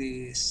sell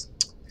these.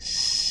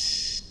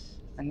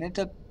 I need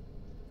to.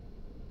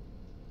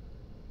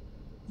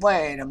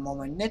 Wait a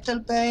moment,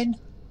 Nettlebane?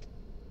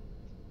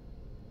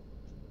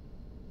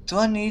 Do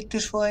I need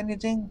this for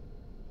anything?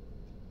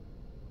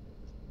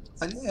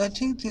 I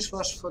think this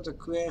was for the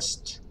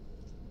quest.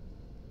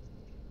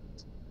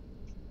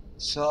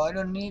 So I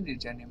don't need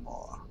it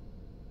anymore.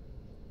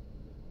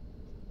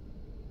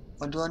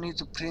 Or do I need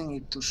to bring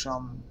it to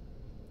someone?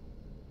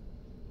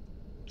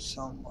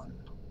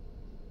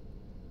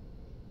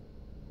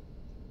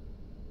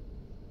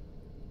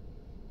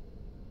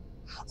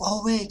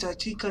 Oh wait, I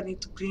think I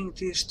need to bring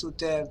this to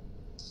the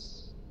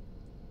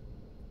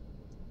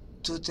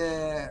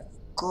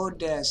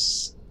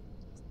goddess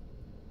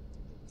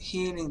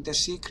healing the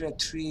secret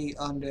tree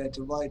under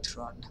the White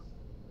Run.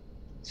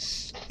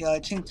 Yeah, I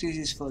think this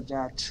is for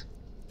that.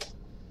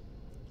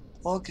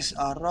 Orc's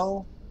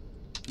arrow.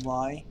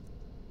 Why?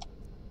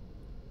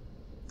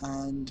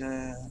 And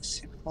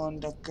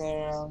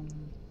Sipondaker.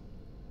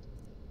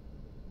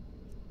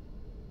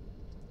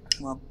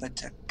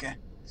 Vappetäkke.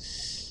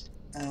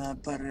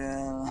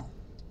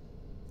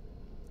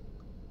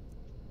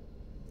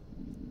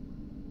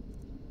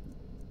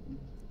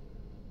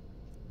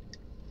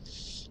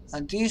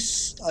 And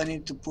this I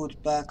need to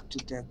put back to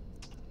the.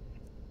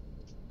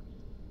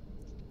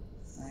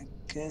 I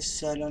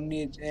guess I don't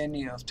need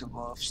any of the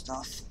wolf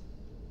stuff.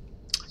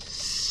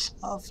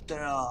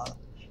 After all.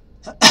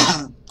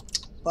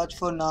 But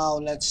for now,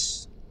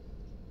 let's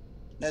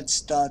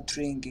start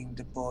drinking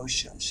the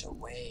potions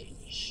away.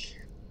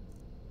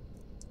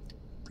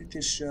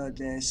 Pretty sure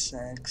there's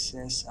an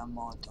excess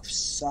amount of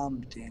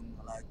something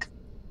like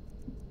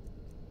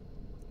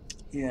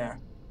here.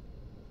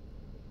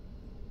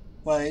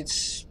 Well,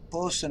 it's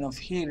potion of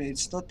healing.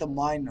 It's not a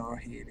minor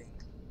healing.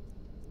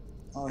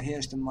 Oh,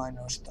 here's the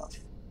minor stuff.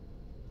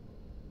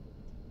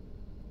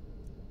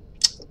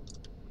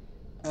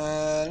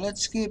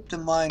 Let's keep the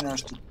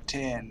minors to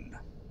 10.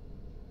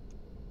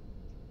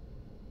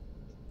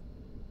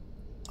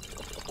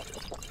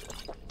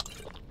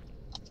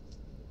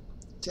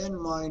 Ten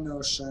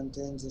minors, and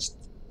then just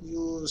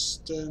use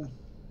the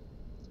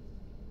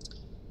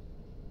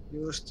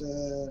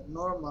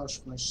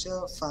normals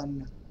myself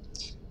and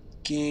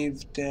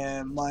give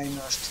the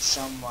minors to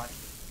someone.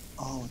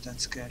 Oh,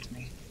 that scared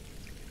me.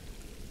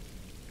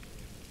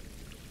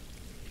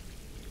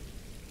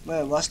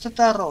 Where was the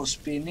arrow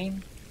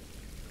spinning?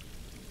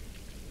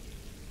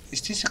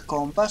 Is this a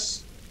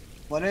compass?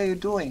 What are you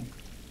doing?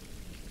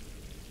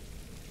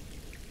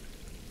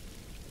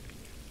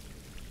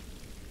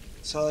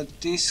 So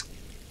this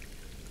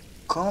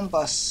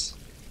compass,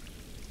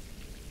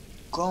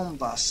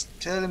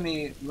 tell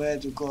me where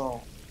to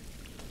go.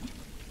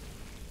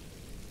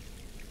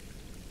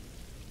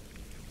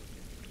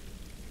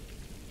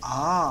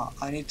 Ah,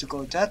 I need to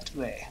go that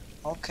way.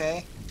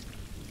 Okay.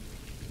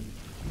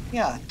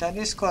 Yeah, that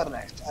is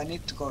correct. I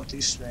need to go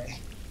this way.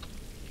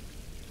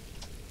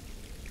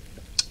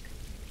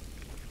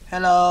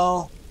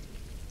 Hello.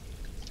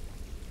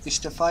 Is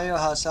the fire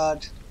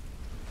hazard?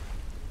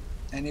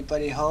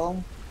 Anybody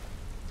home?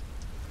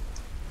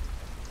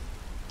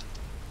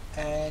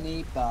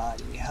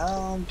 Anybody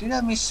home? Did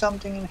I miss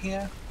something in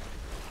here?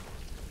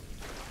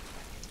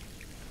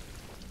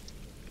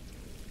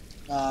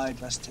 Ah,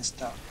 it was the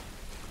stuff.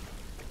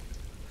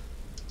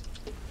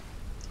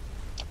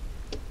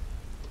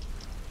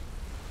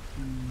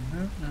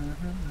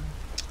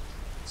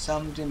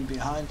 Something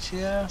behind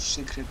here?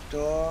 Secret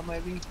door,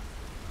 maybe?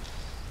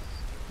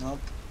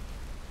 Nope.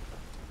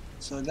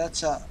 So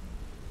that's a...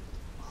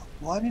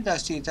 Why did I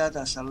see that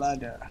as a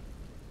ladder?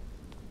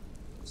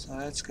 So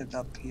let's get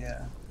up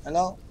here.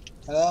 Hello?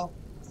 Hello?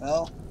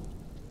 Hello?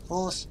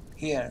 Who's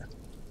here?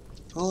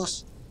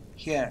 Who's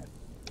here?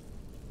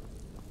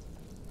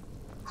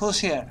 Who's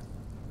here?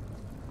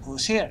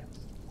 Who's here?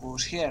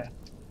 Who's here?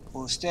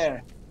 Who's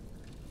there?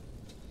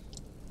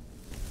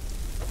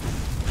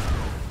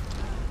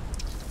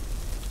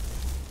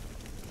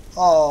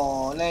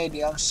 Oh,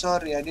 lady, I'm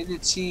sorry, I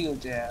didn't see you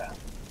there.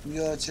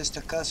 You're just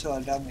a casual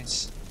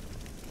damage.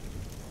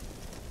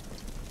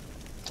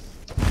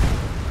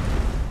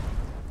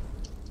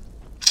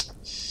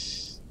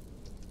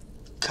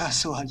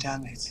 Casual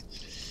damage.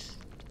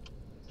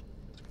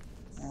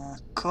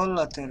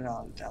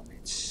 Collateral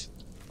damage.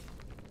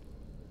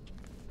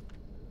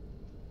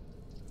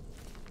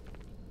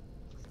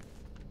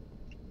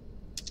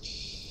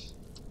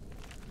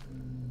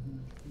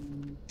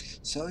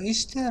 So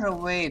is there a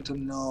way to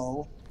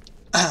know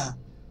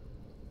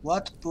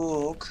what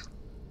book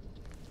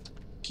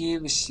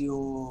gives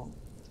you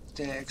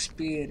the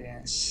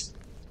experience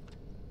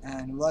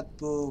and what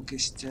book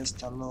is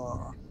just a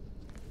lore?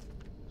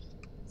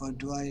 Or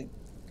do I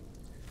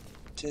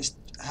just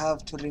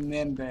have to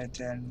remember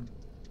then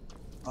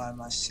by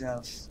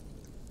myself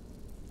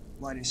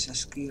what is a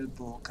skill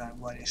book and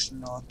what is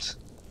not?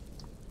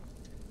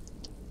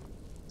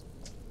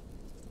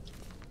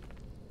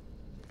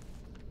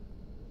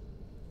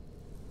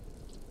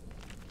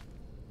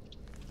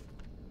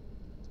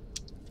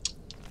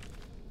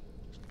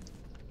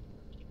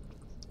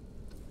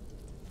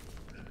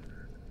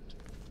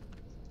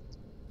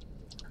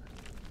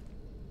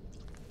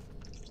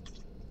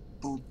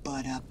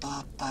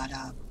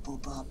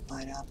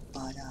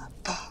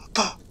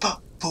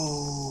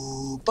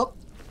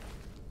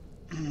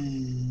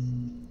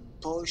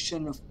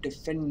 Potion of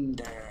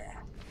Defender.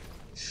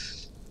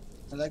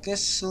 Well, I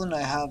guess soon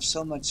I have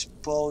so much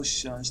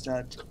potions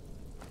that...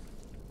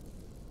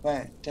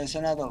 Wait, there's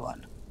another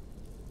one.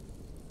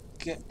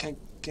 Get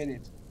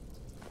it.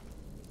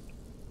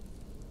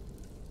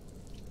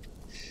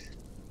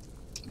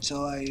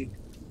 So I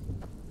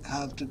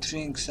have to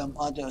drink some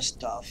other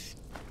stuff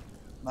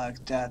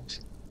like that.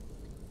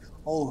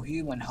 Oh,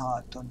 human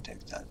heart, don't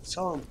take that.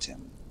 Soul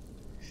gem.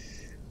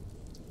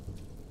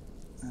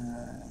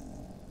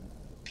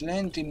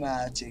 Plenty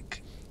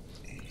magic.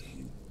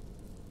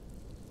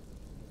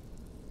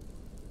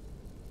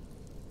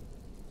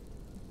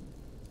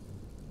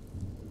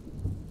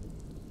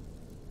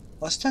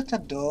 Was that a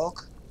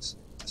dog?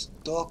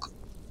 Dog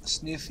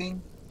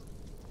sniffing?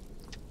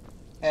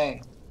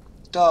 Hey,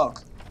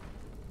 dog,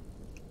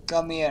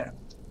 come here.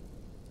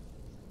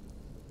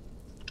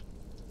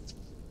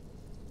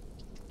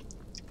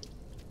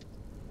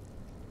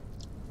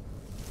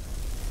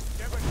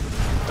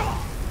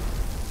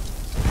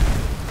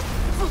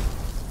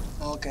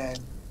 Okay,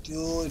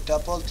 you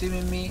double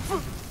teaming me.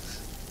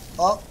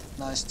 Oh,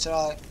 nice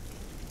try.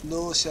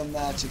 Lose your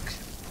magic.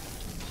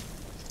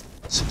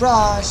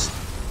 Surprise!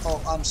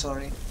 Oh, I'm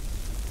sorry.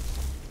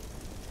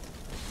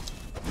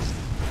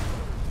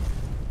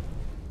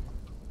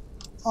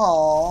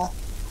 Oh.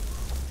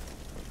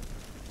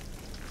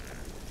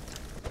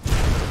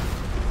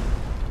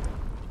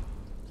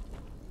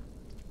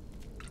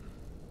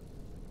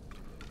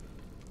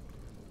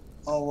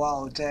 Oh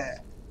wow,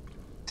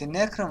 the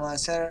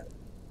necromancer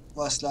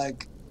was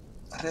like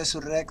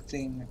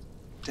resurrecting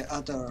the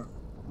other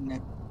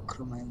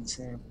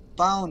necromancer.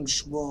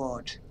 Bounce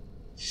ward.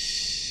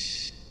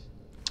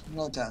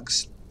 No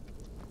thanks.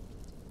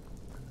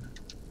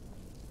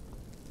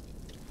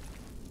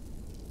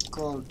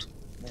 Gold,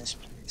 yes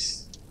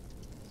please.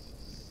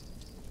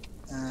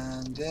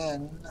 And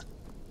then,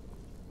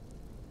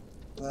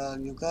 well,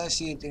 you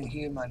guys eating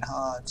human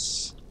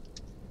hearts.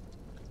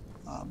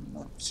 I'm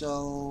not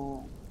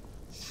so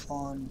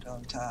fond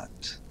of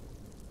that.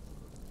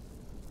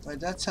 But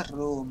that's a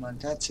room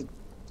and that's a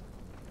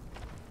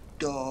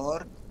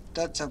door.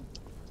 That's a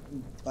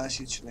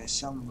passageway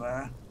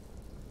somewhere.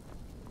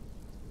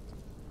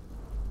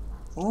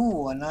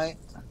 Oh, a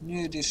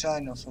new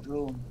design of a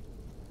room.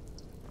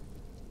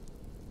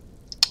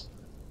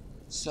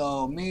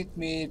 So,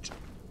 meat,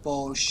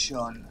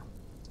 potion.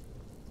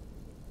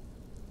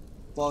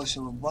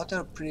 Potion of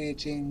water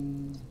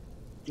breathing,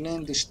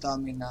 plenty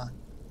stamina.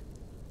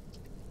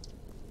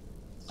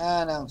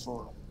 And I'm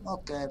full.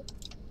 Okay,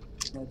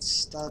 let's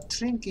start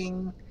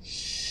drinking.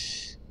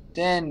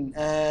 Then,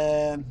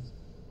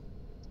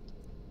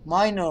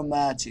 minor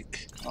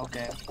magic.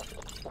 Okay.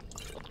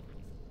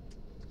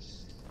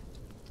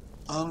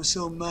 I'm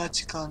so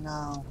magical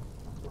now.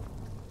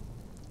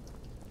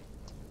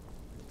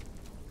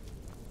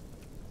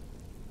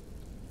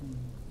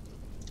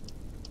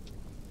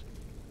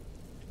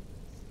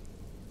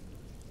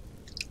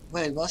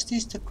 Wait, was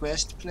this the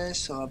quest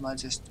place or am I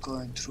just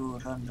going through a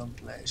random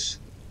place?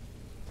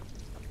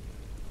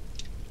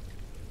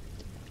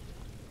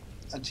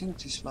 I think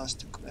this was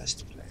the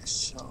quest place,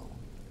 so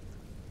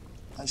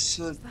I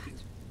should be...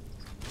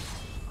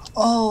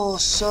 Oh,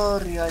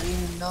 sorry, I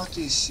didn't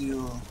notice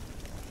you.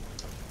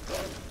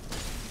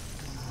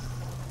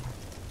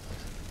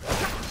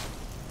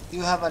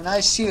 You have a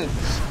nice shield.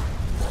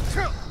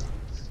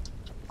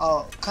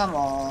 Oh, come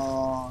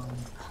on.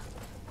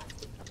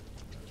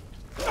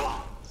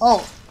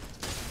 Oh!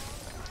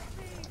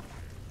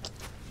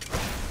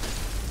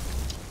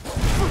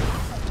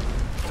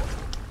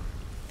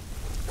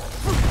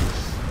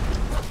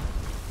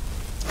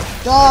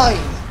 Die!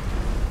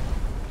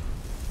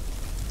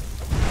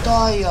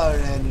 Die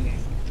already.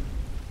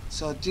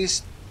 So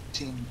this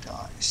thing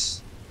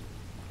dies.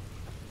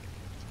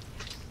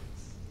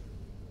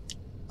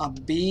 A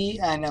bee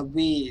and a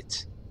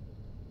wheat.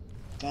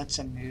 That's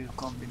a new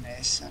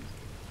combination.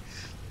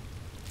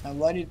 And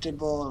why did the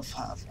wolf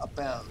have a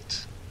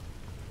belt?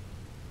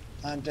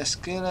 And the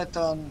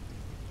skeleton...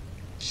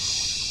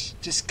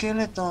 The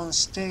skeleton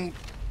stayed...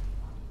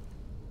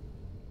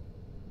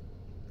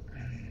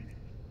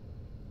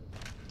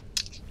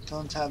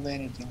 Don't have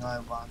anything I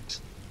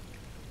want.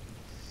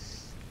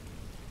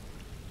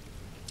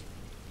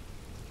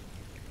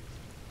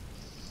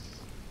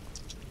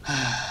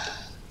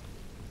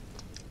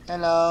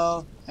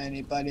 Hello,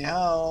 anybody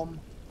home?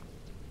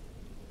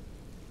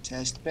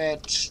 Just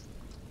bitch.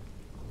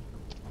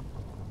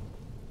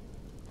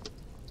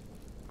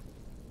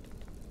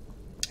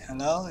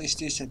 Hello, is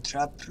this a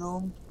trap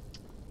room?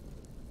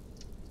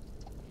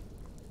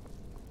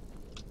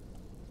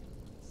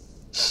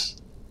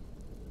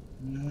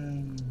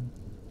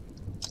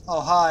 Oh,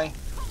 hi.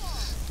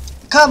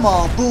 Come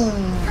on,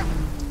 boom!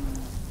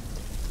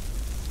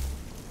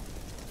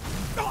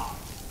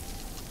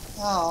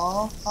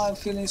 Oh, I'm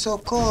feeling so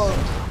cold.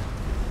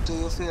 Do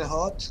you feel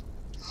hot?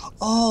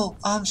 Oh,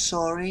 I'm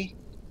sorry.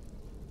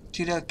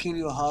 Did I kill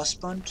your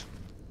husband?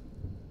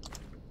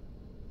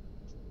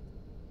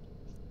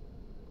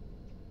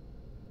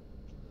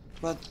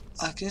 But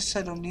I guess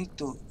I don't need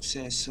to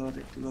say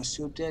sorry because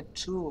you're dead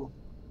too.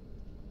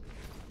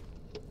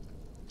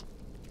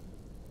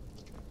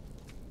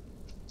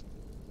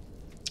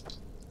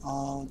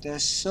 Oh,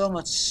 there's so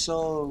much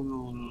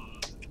soul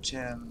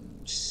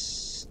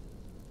gems.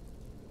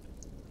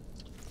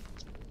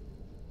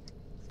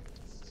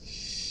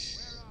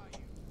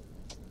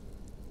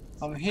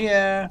 I'm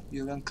here,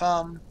 you can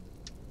come.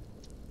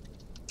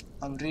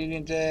 I'm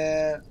reading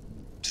the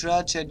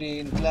tragedy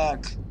in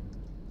black.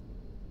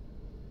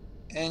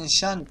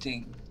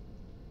 Enchanting.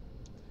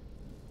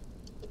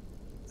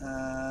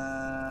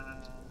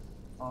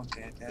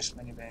 Okay, there's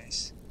many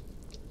ways.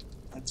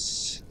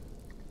 Let's...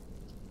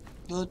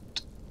 Look,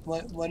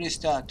 what is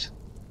that?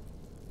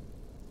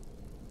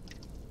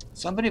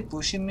 Somebody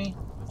pushing me?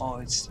 Oh,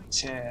 it's the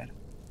chair.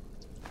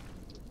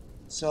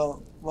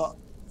 So, what?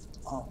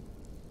 Oh.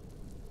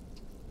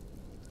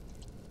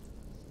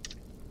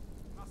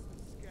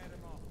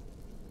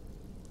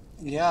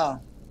 Yeah,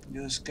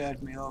 you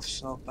scared me off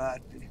so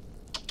badly.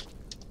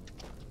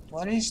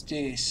 What is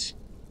this?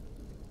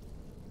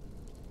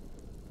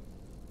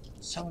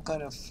 Some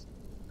kind of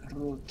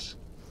root.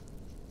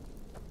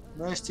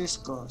 Where's this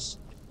goes?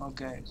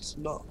 Okay, it's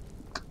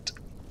locked.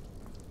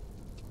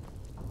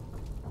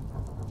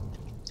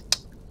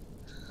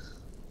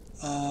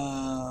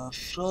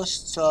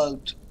 Frost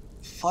salt,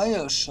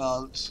 fire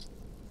salt,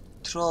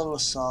 troll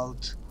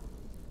salt,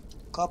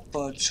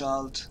 copper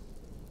salt,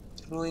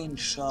 ruin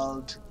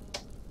salt,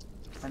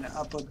 and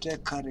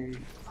apothecary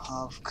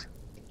half.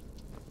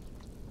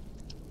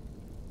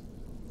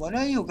 What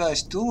are you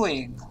guys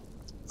doing?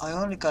 I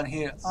only can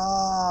hear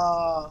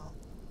ah.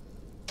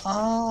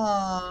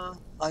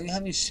 Are you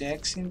having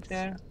sex in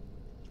there?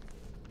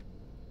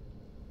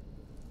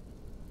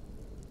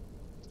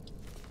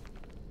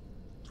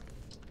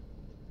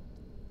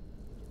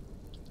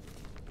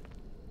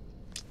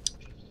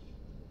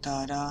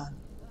 Ta-da!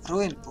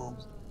 Ruin pool.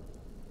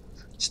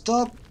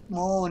 Stop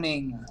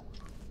moaning.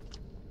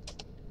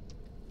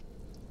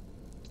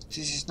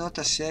 This is not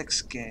a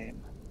sex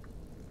game.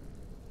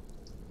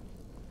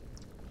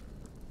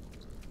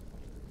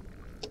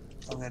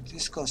 Okay,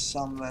 this goes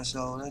somewhere,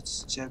 so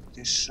let's check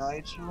this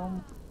side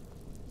room.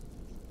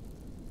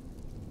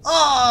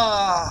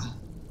 Ah!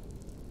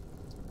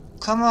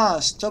 Come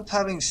on, stop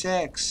having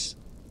sex.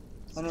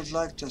 I don't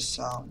like those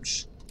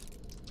sounds.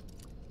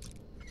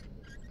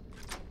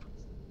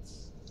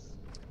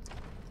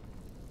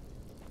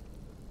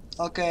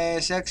 Okay,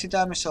 sexy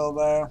time is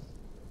over.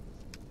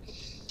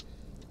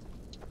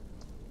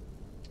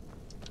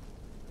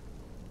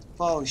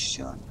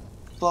 Potion.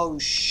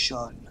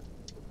 Potion.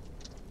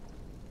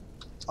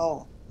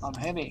 Oh, I'm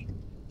heavy.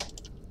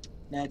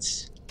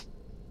 Let's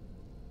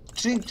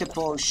drink the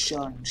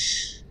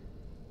potions.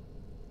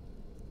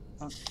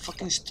 And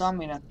fucking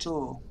stamina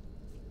too.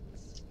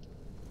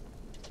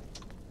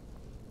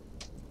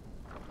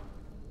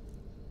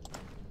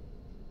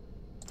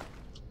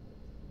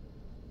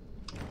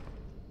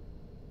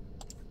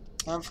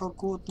 And for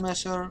good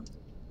measure,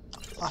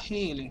 a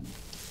healing.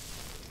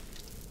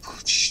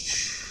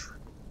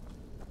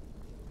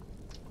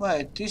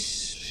 Wait,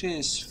 this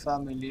feels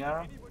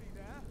familiar.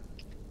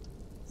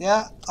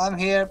 Yeah, I'm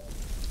here.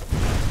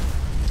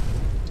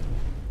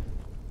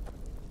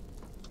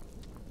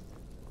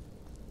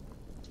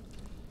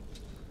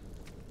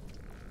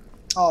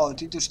 Oh,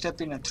 did you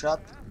step in a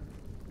trap?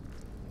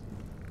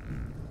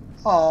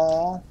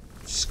 Oh,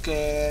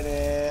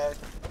 skeleton.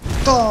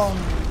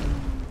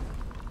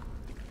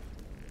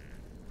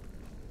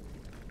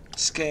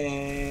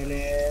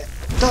 Skeleton.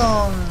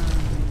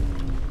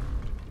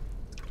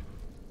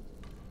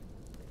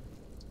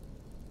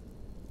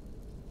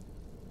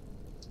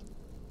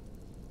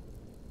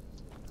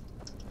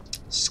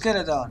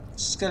 Skeleton,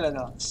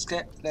 skeleton,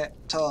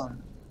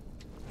 skeleton.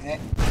 Eh.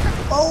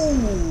 Oh,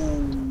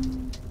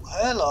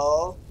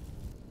 hello.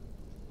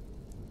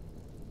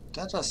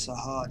 That was a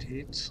hard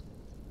hit.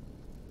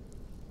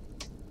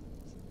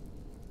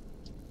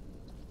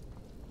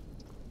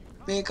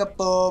 Pick up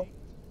Bob.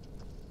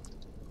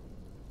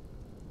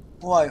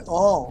 Why?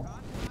 Oh.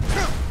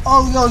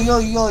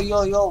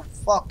 Oh, yo,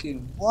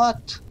 fucking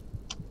what?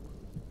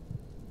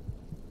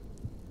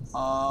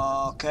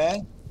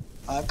 Okay.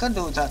 I can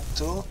do that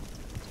too.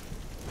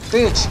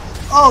 Bitch!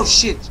 Oh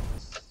shit!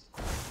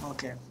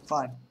 Okay,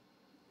 fine.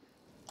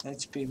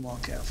 Let's be more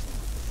careful.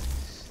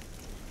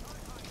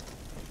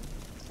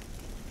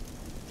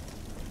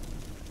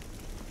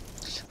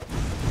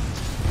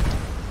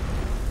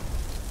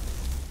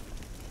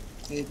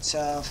 It's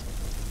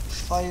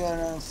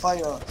fire and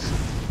fire.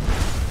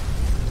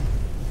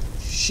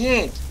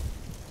 Shit!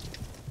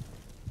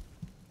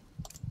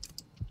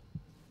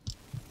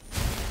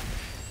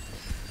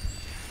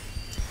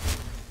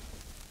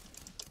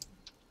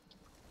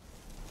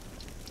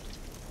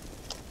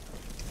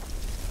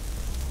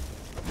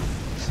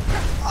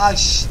 Ah,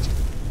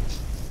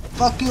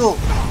 fuck you!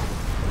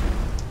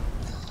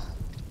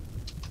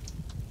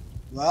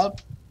 Well,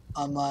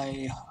 am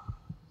I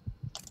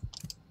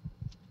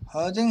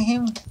hurting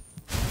him?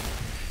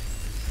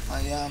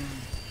 I am,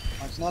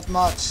 but not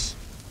much.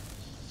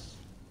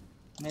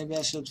 Maybe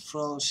I should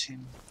froze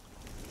him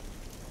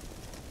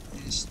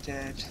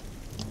instead.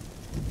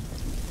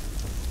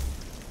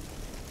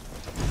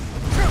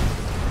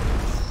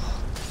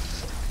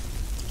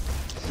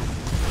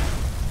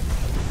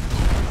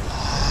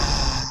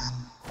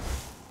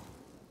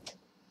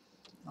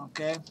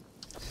 Okay.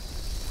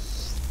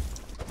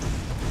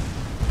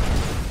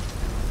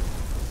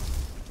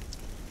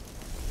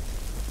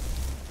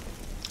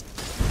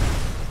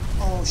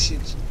 Oh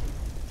shit.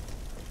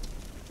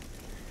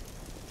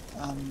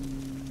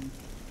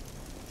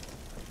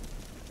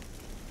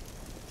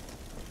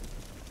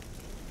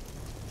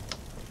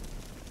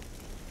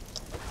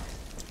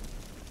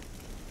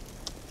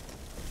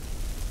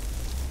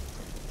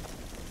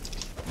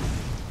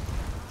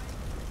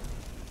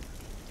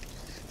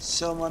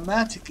 So my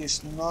magic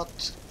is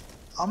not...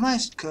 Am I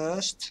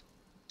cursed?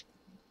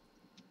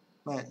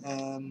 Wait,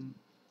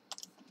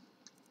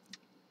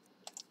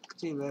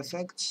 active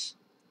effects?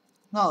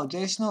 No,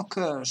 there is no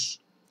curse.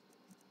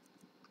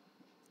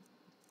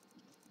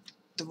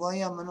 Why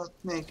am I not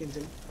making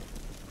the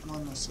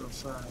mana so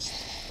fast?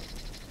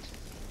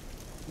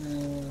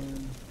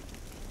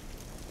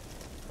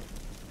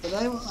 But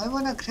I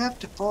wanna grab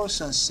the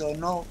potions so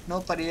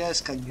nobody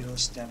else can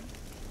use them.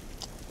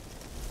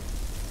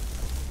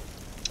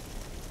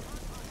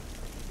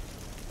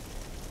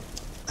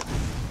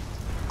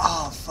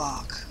 Oh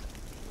fuck.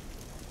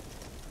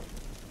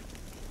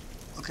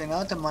 Okay,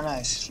 now the mana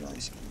is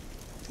rising.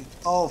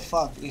 Oh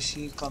fuck, is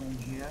he coming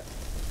here?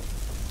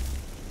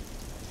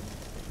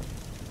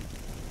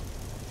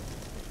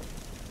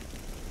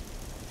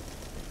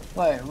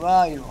 Wait, where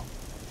are you?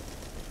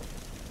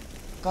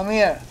 Come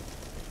here.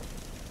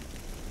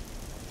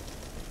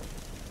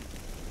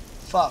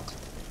 Fuck.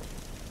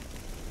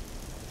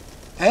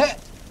 Hey?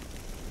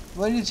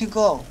 Where did he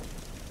go?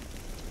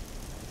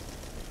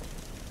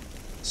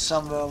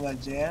 Somewhere over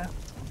there.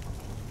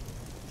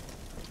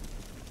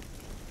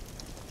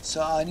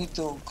 So I need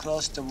to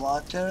cross the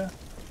water.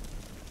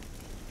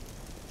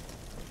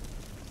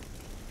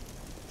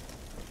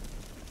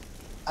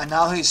 And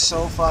now he's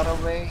so far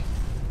away.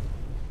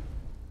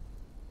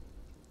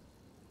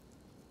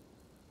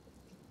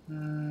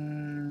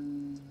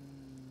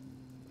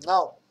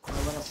 No, I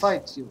wanna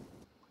fight you.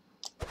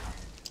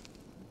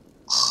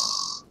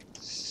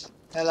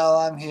 Hello,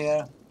 I'm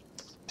here.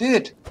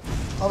 Dude,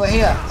 over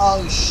here.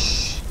 Oh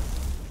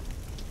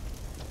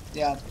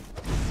yeah,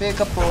 pick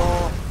up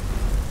ball.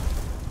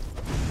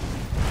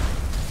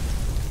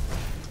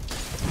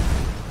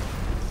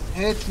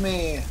 Hit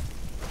me,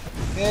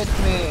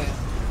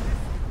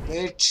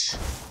 bitch.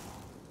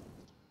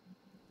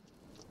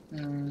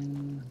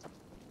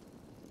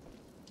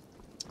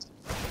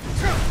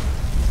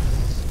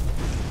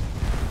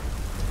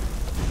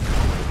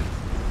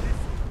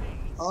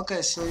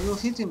 Okay, so you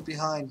hit him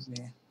behind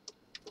me.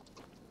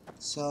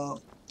 So,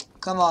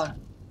 come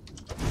on.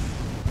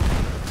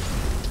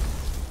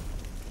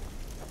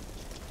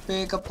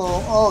 Pick up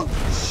ball. Oh,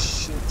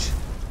 shit.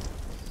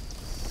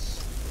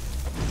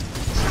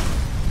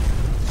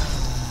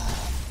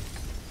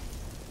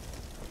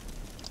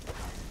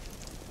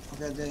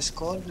 Okay, there's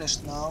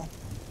coldness now.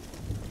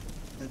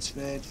 Let's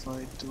wait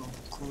for it to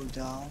cool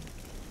down.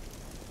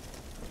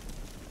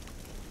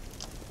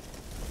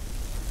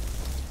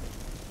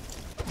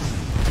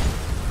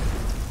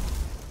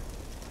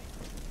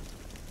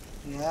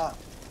 Yeah,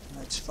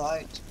 let's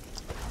fight.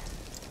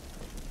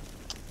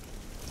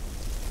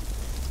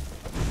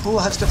 Who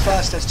has the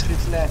fastest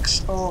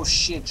reflex? Oh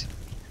shit.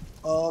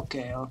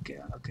 Okay,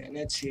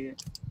 let's see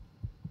it.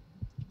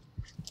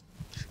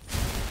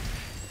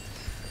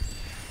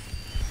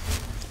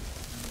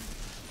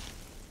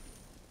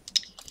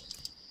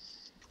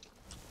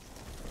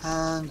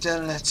 And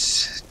then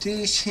let's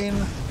tease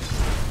him.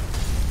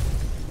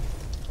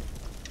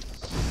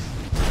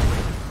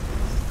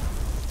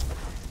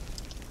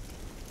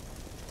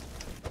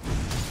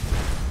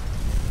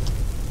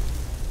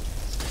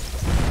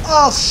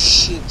 Oh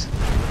shit!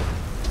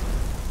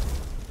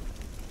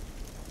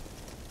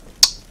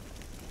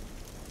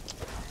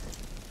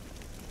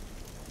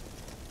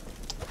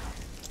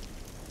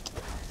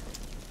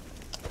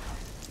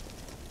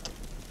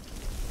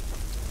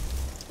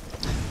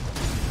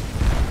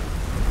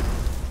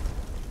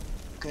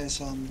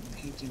 Guess I'm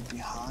hitting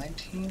behind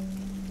him.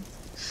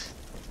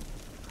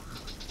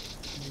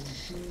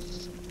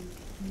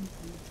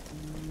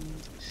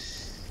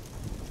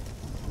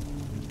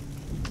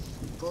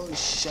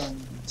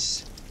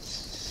 Potions.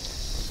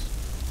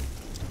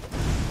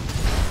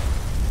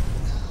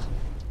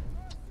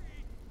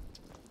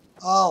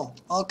 Oh,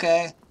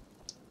 okay.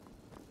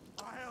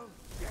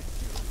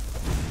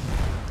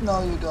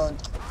 No, you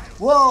don't.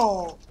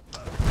 Whoa!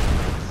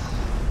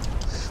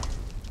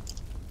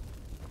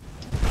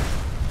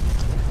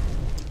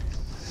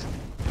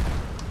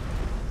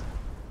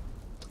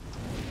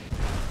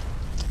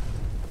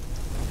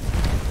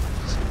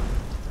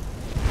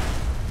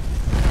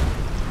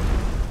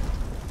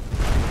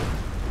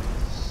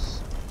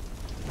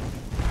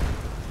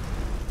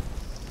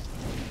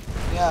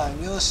 Yeah,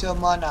 use your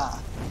mana.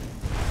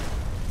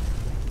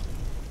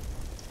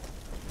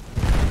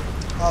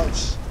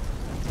 Ouch.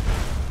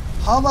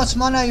 How much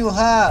mana you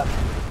have?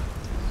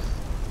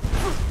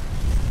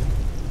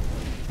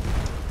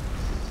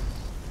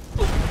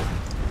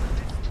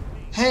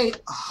 Hey,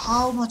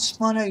 how much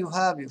mana you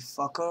have, you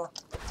fucker?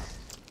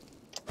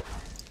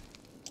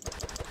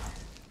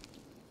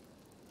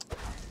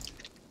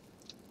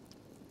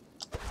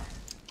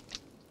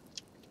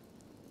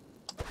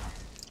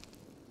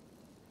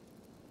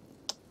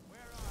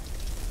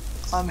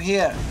 I'm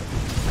here.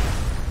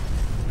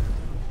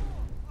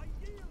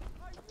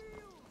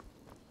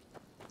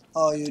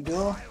 Oh, you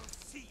do?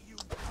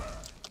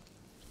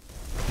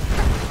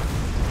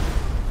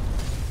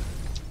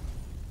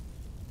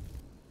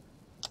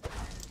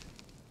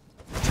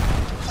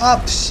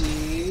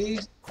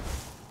 Upsie.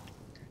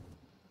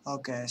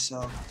 Okay,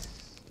 so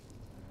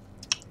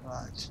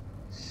right.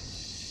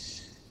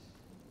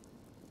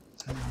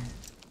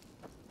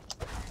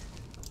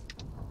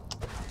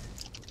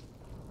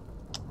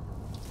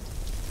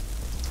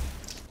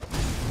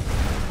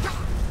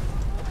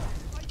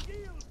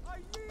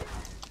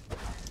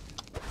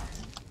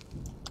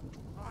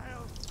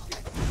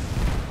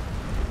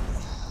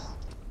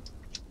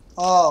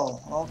 Oh,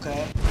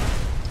 okay.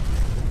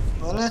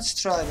 Well, let's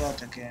try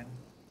that again.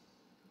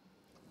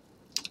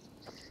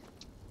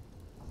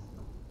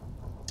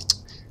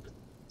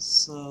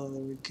 So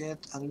we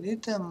get a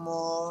little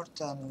more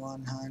than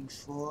one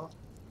handful.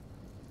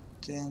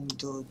 Then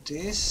do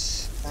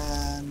this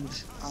and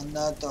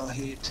another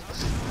hit.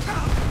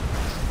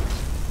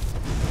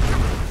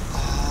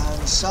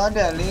 And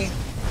suddenly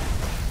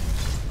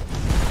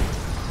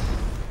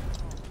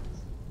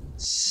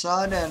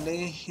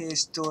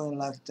he's doing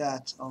like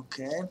that.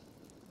 Okay.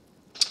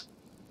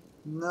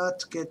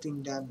 Not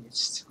getting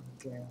damaged.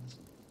 Okay.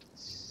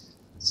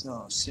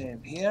 So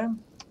save here.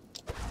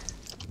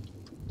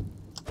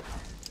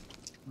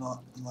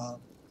 No,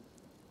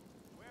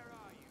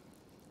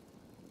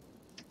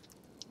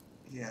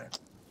 here.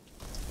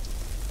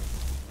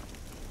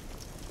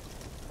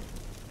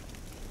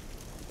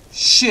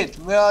 Shit,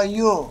 where are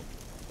you?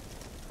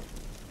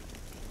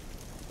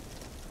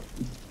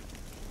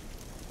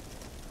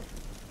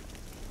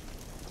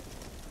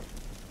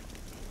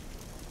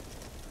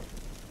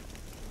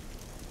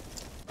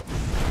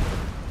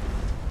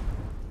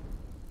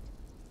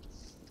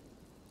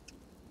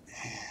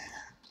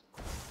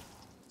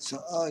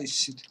 So, oh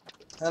shit.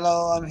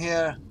 Hello, I'm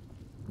here.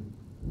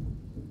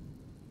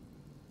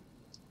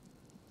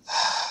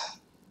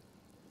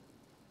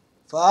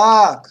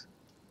 Fuck!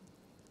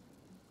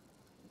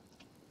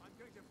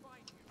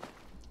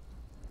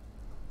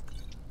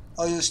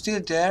 Are you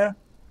still there?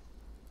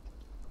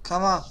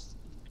 Come on,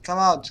 come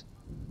out.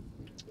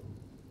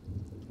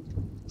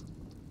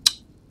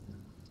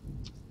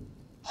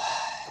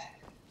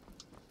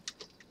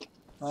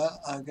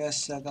 Well, I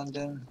guess I can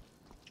then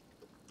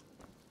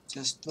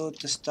just loot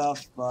the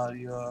stuff while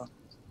you're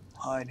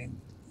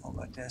hiding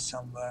over there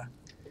somewhere.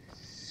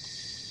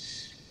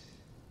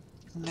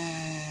 Nah,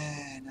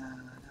 nah, nah,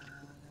 nah.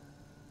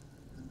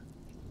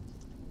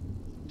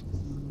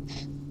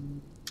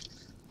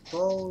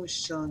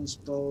 Potions.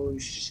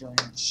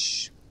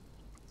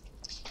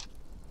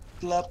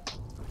 Plop.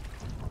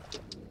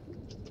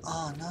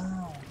 Oh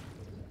no,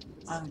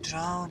 I'm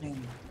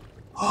drowning.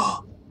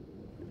 Oh,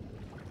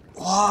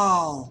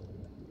 wow,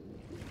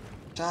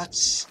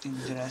 that's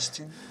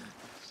interesting.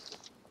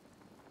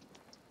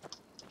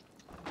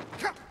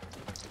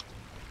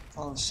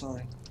 Oh,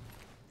 sorry.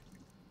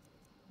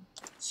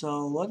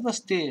 So, what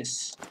was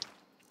this?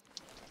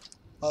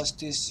 Was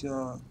this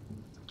your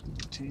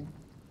thing?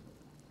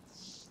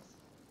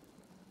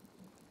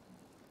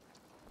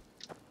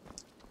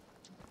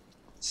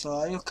 So,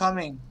 are you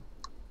coming?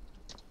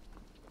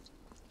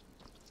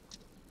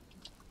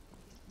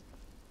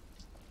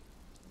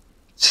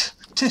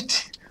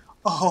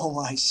 Oh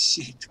my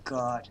shit,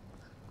 god.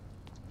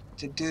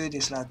 The dude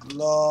is like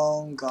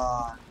long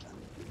gone.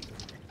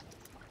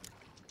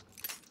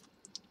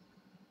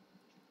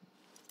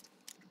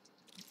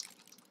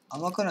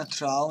 Am I gonna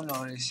drown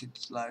or is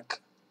it like,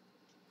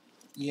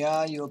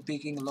 yeah, you're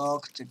picking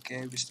lock, the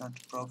game is not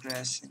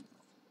progressing.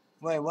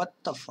 Wait, what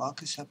the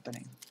fuck is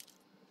happening?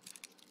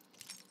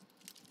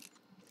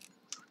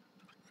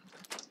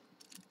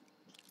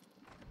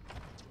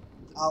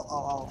 Ow,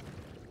 ow, ow.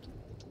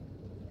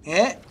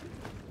 Eh?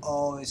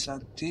 Oh, it's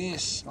like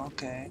this.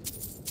 Okay.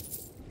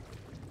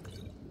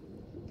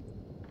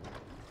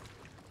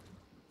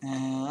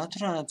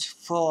 Atronach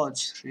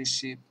Forge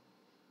receipt.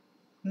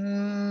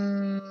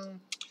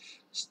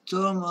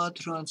 Storm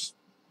Atronach.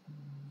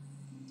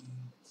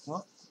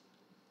 What?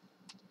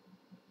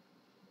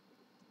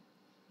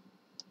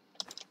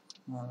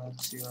 No,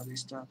 let's see what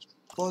is that.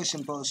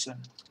 Poison potion.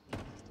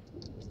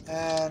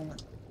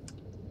 And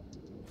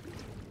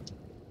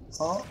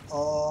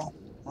oh,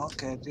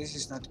 okay, this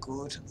is not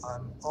good.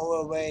 I'm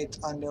overweight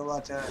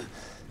underwater.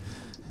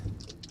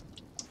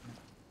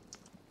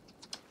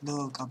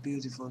 Look, a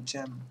beautiful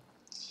gem.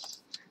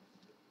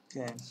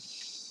 Okay.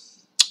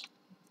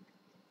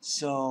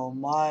 So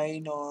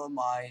minor.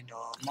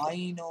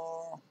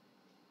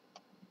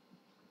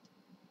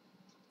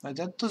 But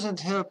that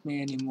doesn't help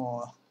me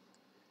anymore.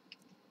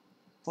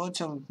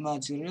 Bottom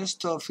magic,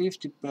 restore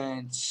 50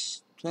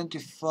 points,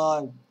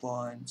 25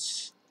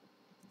 points.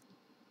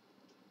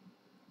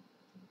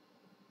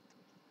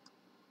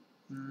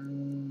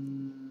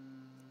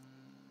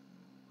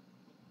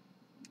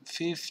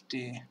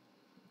 50.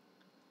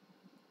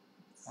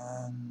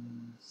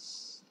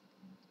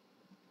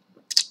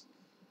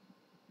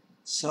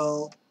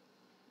 So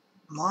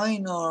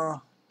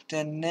minor,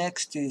 then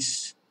next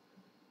is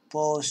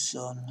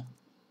potion,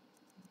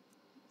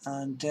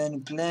 and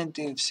then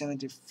plenty of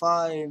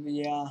 75,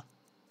 yeah,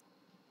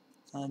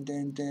 and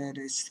then there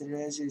is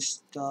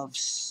resist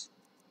stuffs.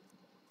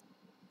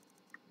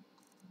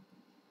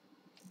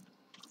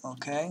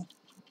 Okay,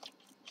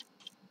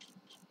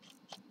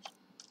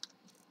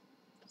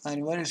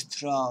 and where is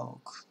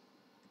Trauk?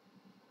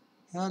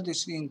 Health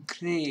is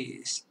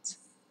increased,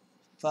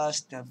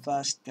 faster,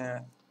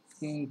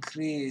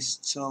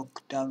 increased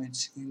shock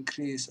damage,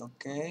 increase,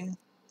 okay.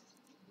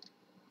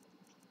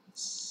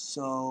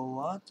 So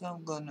what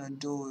I'm gonna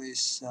do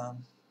is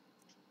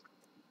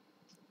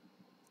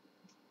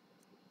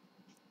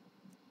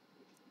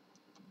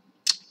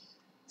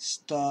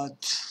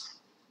start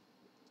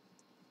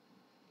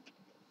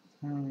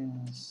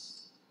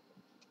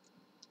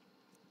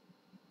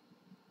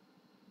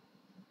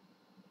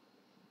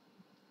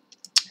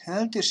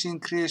health is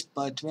increased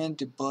by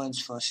 20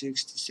 points for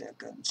 60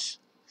 seconds.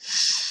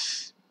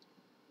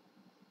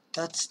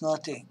 That's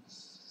nothing.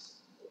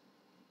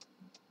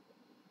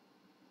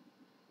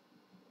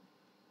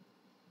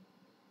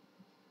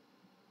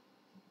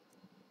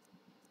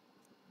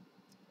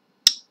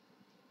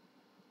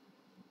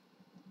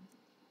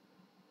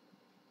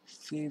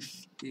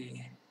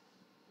 $50.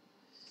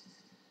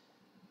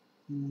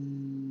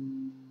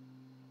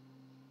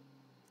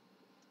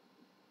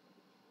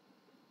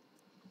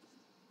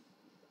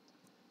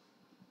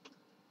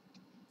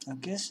 I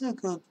guess I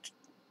could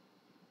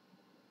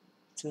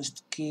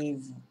just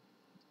give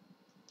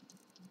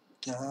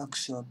the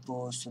actual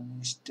potion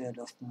instead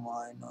of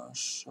minor,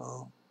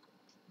 so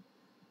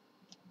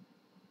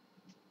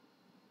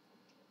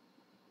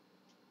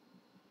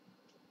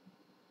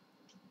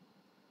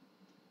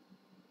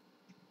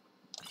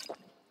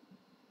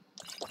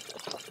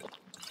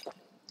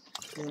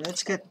okay,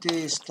 let's get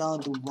this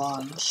down to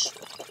ones.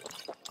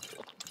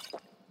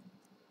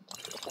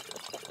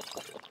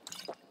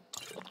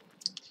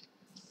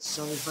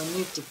 So if I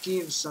need to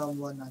give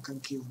someone, I can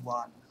give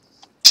one.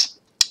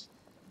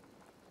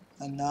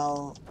 And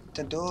now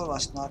the door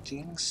was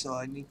nothing, so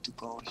I need to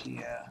go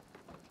here.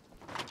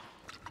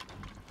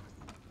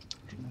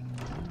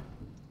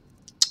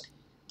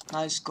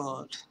 Nice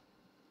gold.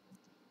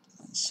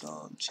 And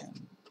soul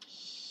gem.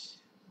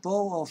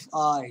 Bow of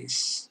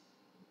ice.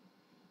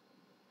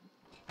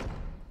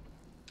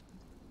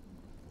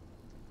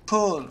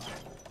 Pull.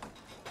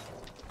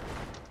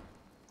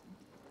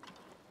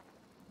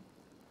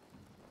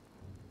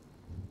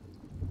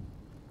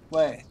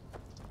 Wait,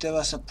 there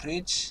was a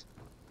bridge?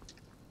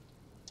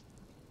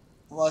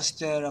 Was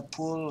there a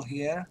pool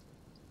here?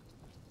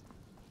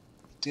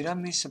 Did I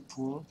miss a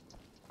pool?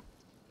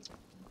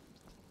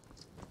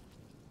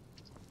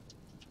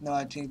 No,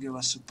 I think you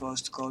was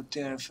supposed to go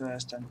there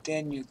first and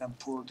then you can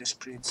pull this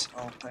bridge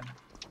open.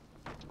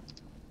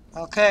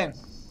 Okay.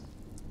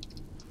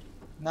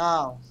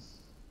 Now.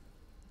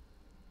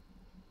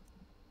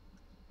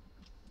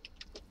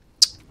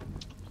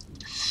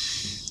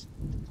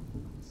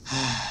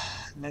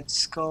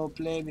 Let's go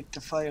play with the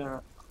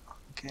fire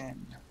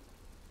again.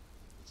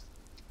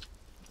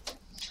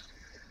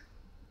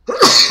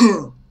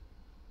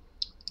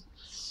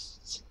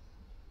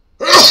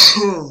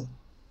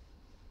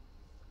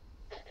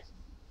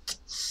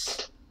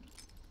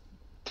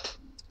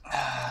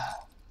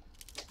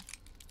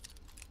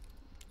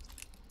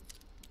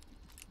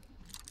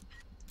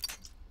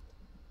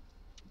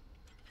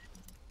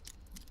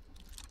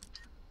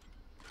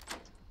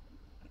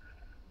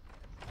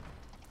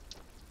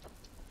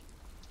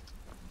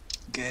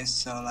 Okay,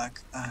 so like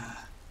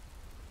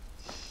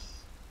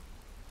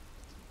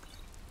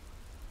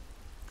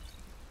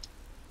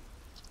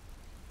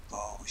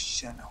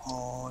potion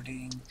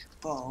hoarding,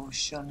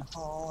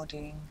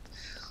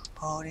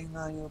 hoarding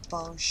all your Is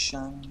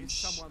potions.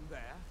 someone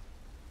there?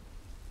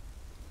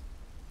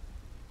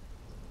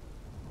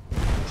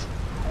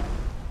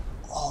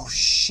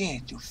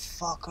 shit, you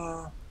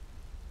fucker.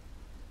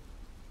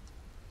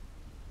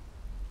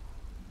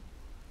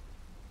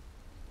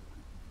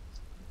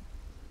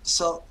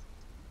 So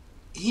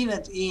he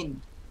went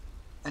in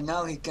and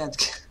now he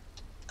can't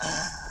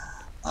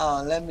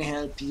oh, let me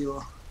help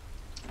you.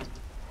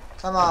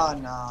 Come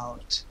on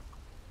out.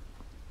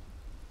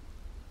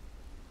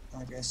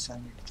 I guess I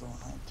need to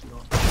help you.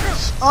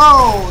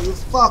 Oh, you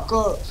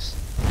fucker!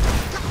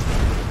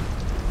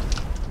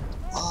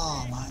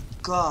 Oh my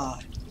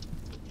god.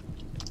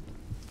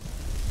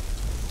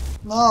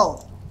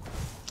 No!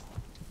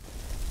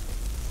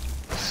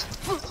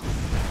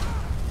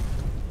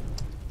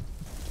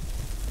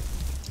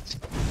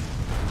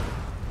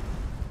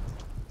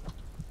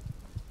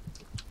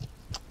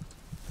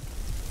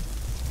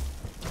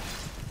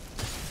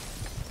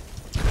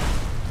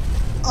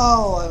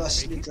 Oh, I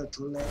was a little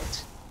too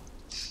late.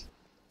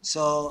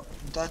 So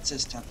that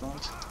just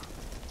happened.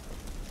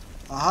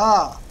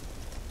 Aha!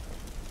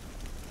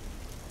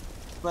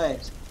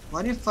 Wait,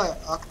 what if I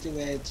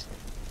activate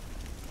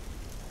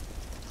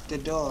the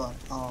door?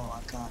 Oh,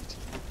 I can't.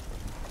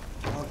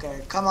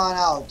 Okay, come on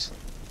out.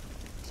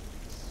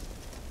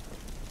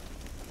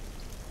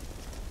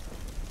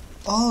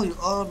 Oh, you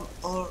are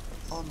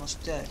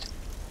almost dead.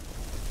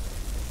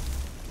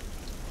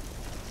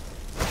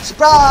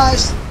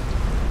 Surprise!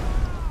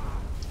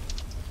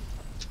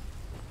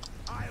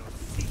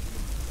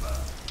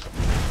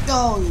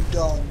 No, you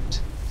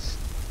don't.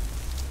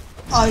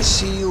 I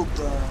see you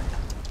burn.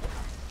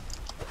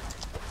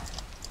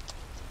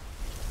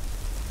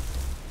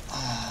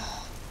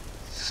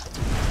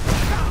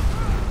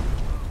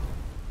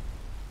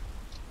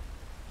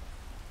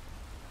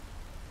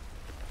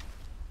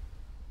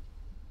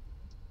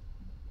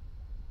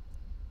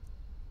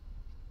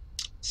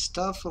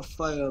 Stuff of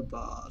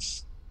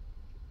fireballs.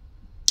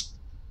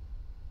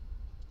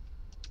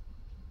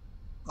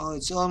 Oh,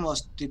 it's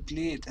almost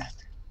depleted.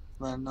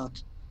 Well,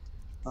 not,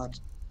 but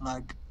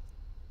like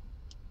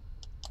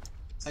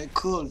I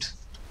could.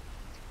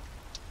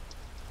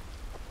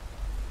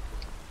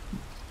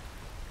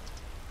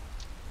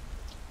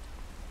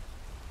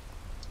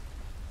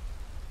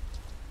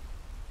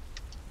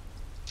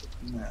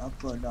 Yeah,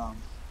 up or down.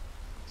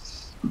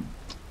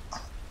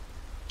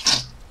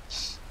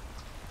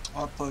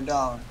 Up or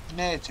down.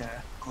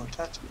 Nature. Go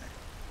that way.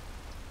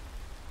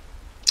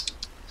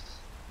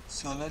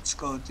 So let's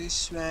go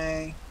this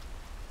way.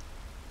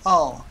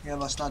 Oh, here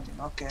was nothing.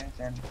 Okay,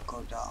 then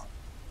go down.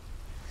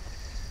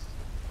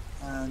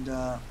 And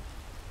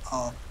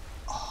oh,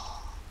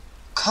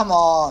 come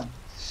on.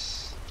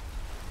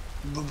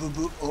 Boo boo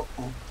boo. Oh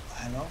oh.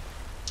 Hello.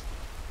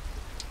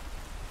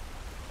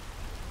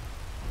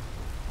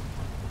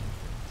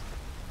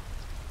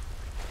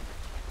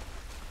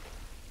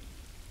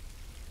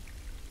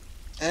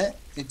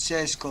 It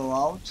says go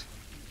out.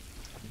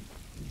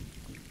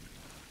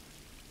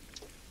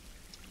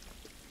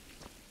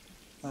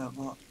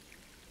 What?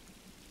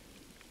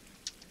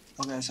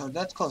 Okay, so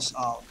that goes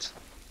out.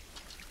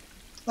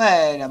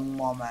 Wait a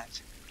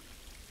moment.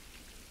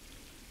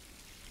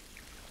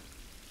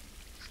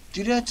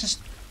 Did I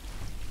just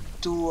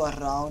do a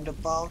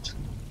roundabout?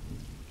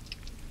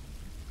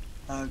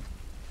 Huh?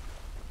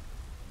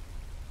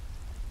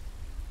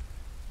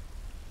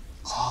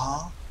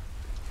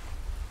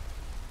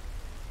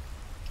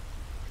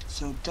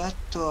 So that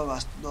door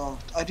was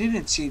locked. I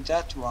didn't see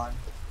that one.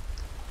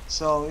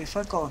 So if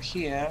I go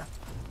here,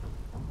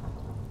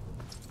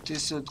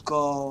 this would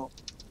go,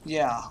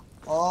 yeah,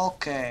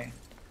 okay.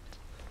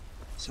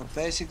 So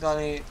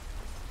basically,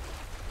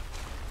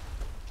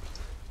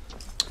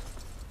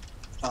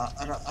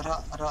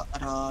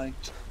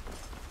 right,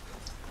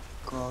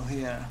 go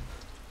here.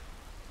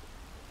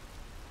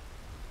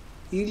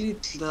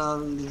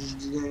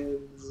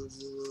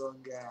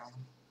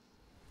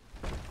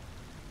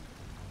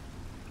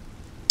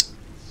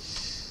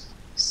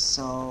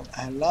 So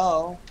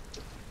hello,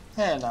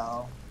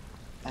 hello,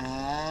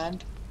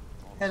 and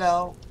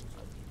hello.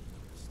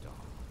 Star.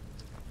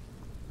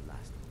 The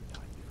last one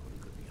died before he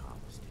could be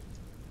harvested.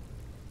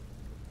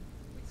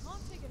 We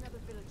can't take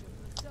another villager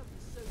from the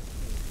surface so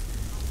soon.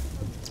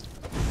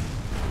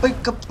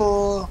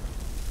 Peekaboo,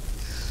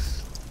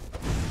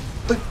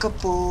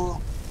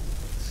 peekaboo,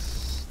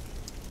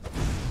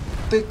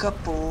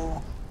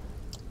 peekaboo.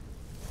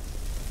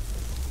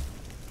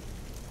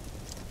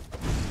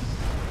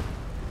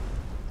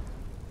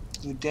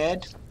 You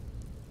dead?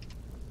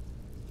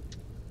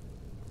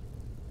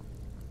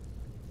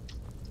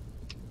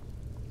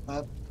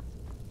 Well,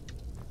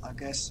 I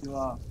guess you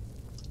are.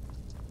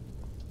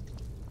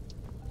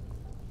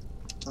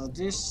 So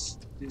this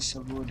is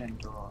a wooden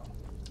door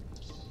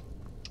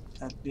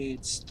that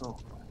leads to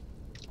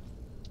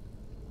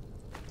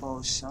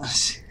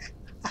potions.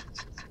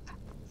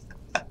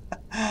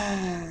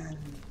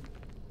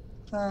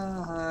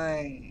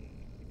 Hi.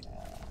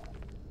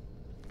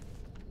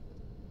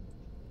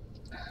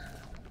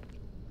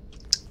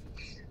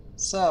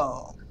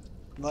 So,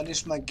 what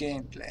is my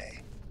gameplay?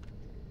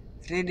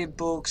 Reading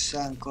books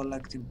and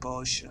collecting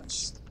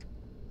potions.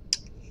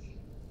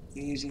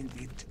 Isn't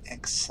it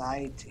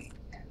exciting?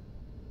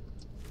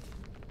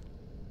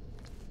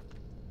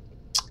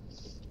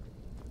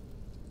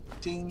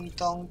 Ding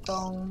dong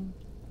dong.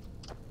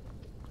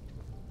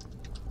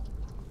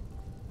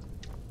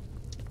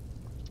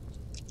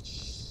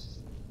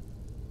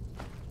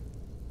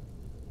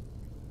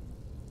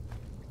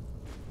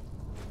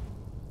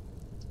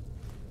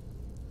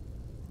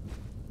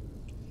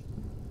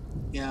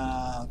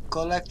 Yeah,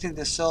 collecting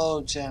the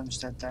soul gems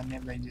that I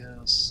never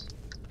use,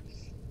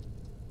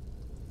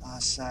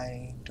 as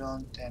I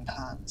don't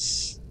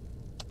enhance.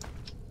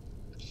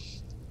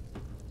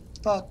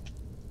 But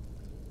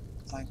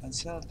I can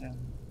sell them.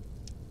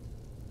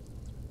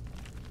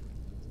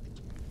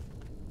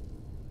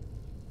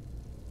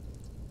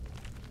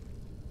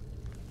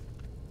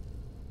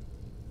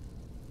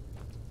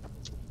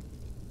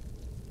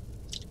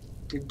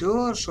 The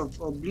Doors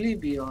of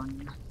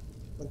Oblivion.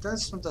 But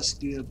that's not a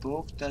skill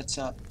book, that's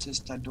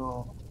just a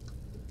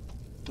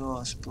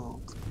doors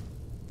book.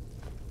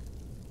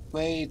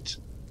 Weight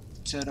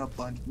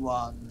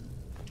 0.1.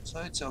 So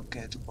it's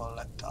okay to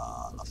collect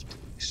all of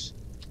these.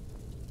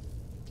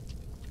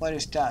 What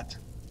is that?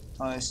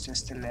 Oh, it's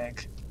just a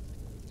leg.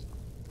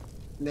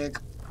 Leg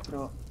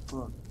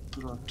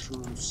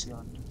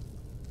protrusion.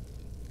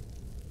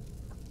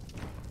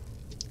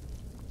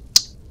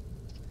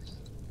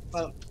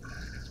 Well,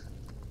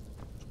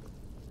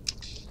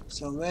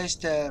 so where's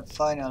the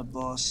final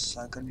boss?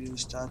 I can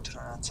use the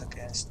Atronach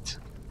against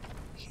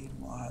him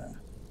or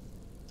her.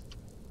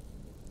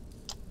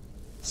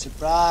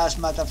 Surprise,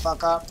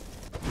 motherfucker!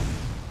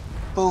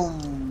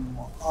 Boom!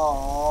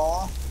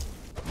 Oh!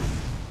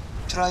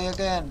 Try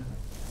again!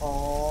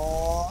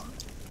 Oh!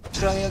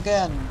 Try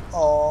again!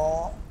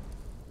 Oh!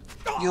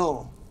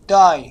 You!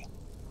 Die!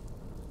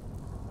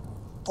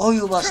 Oh,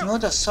 you was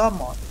not a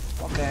summon!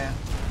 Okay.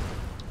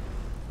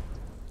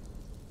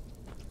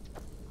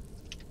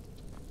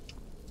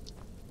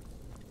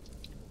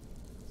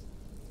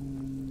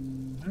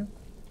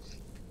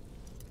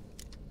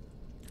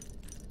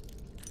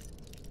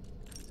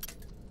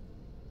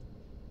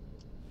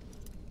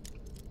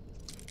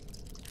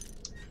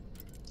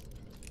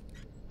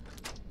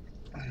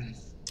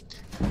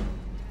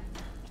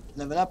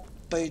 Level up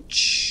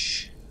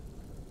page.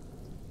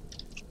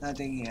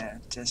 Nothing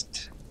here,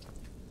 just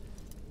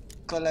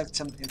collect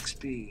some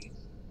XP.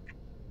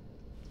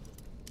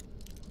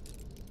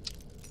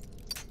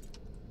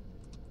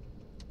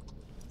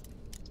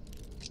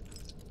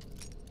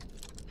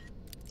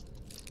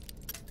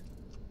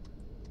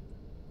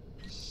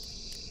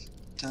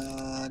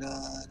 Da, da,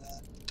 da,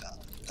 da,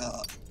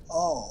 da.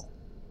 Oh,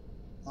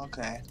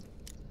 okay,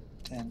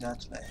 then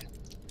that way.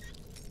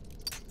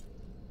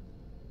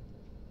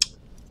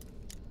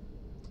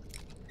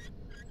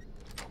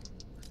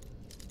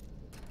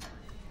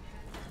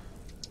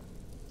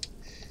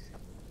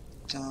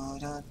 Da,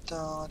 da,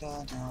 da,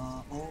 da,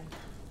 da. Oh.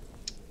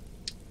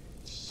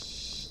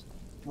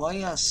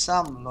 Why are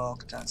some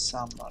locked and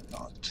some are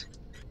not?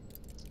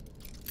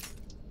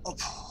 Oh.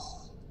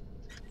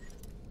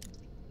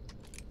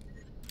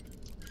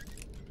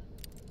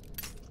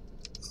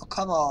 Oh,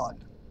 come on.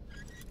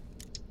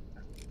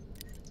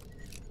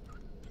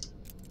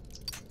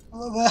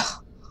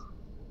 Well,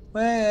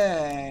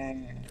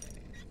 where?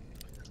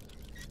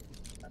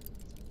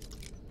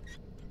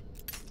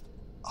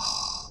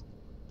 Oh.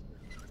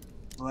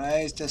 Where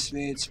is the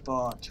sweet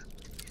spot?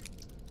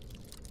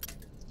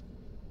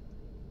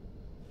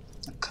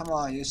 Oh, come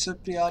on, you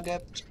should be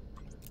adept.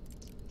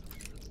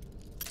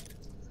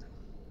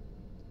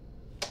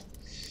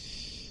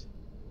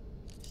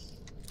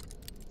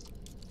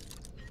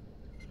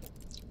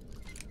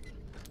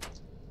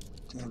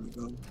 There we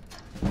go.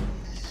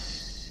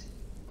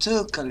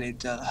 Took a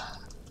little,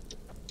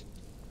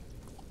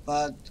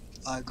 but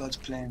I got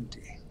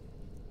plenty.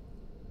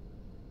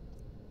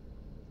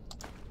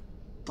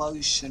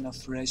 Potion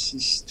of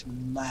resist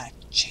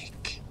magic.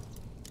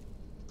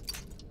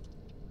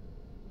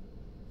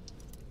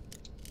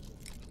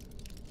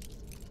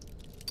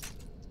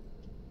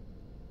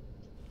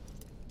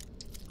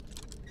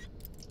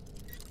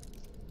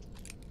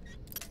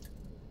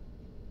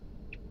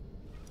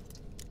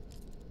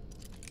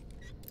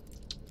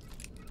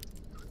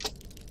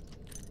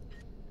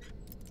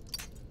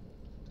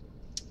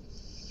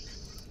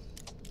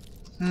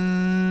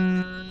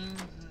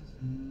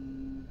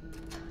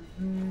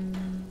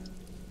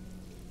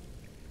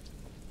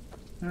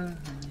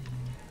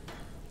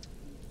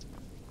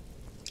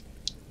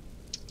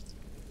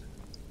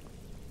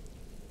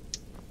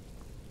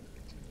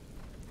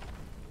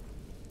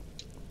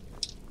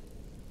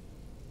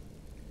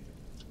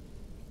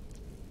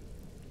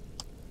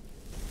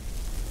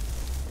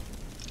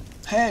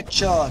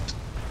 Headshot!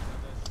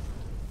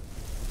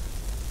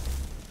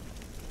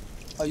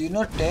 Are you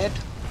not dead?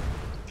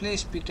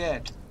 Please be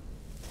dead.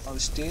 Or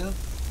still?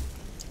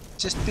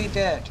 Just be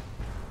dead.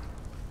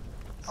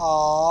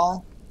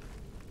 Aww.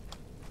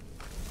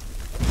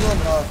 You're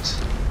not.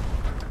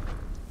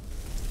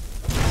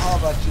 How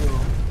about you?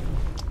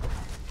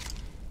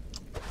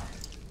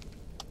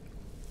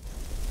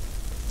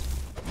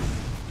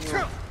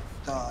 You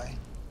die.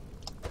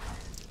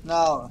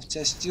 Now,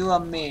 just you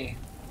and me.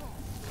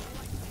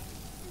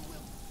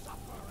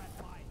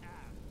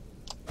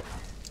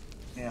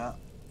 Yeah,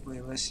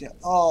 we will see.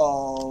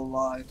 Oh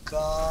my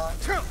god.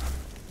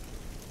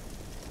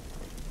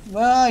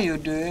 Where are you,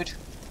 dude?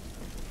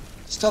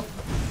 Stop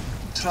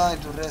trying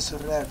to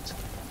resurrect.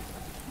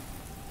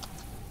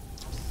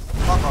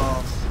 Fuck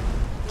off.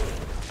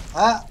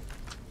 Huh?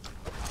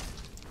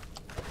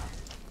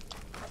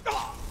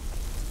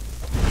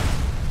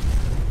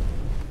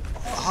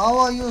 How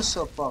are you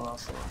so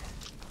powerful?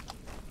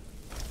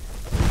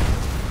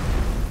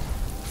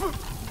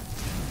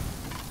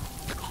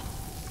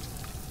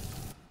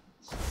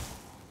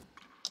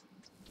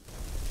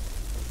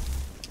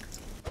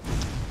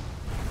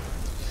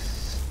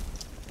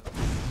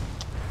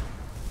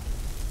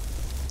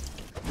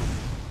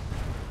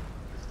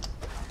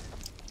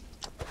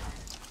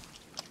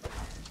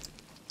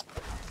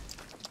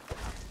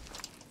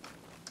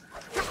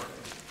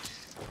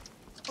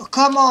 Oh,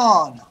 come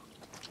on!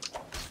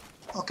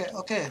 Okay,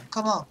 okay,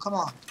 come on, come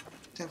on.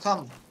 Then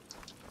come.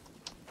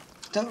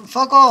 Then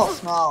fuck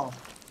off now.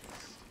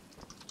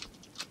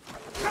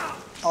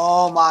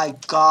 Oh my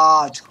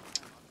god.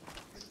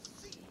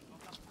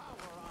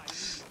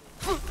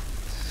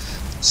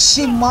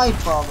 See my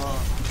power.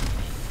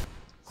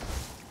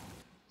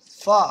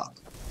 Fuck.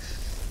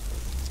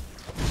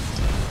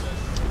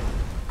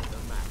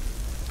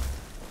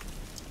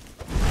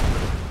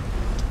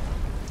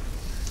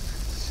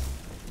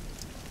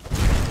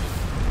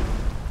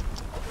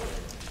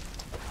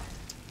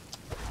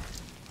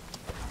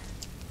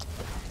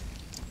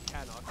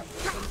 Cannot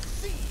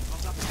conceive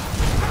of the power.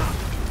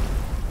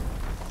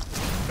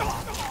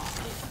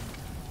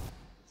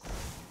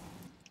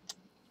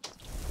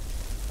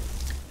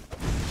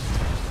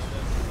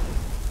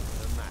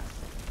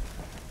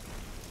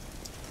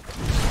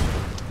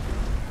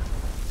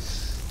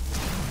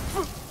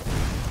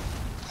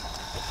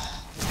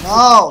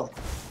 No!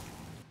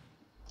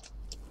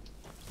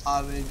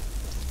 I will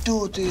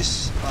do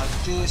this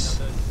like this.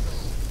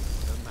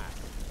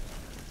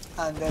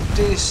 And then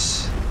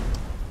this.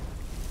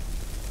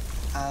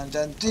 And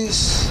then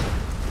this.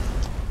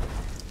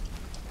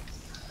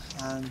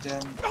 And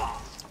then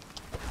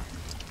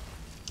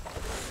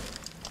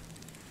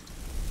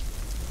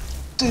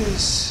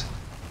this.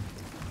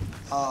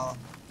 Oh,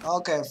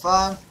 okay,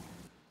 fine.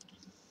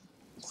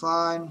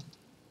 Fine.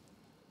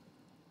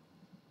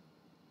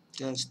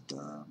 Just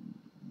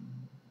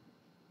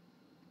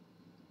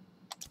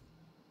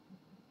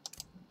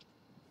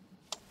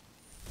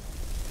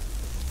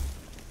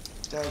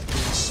take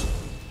this.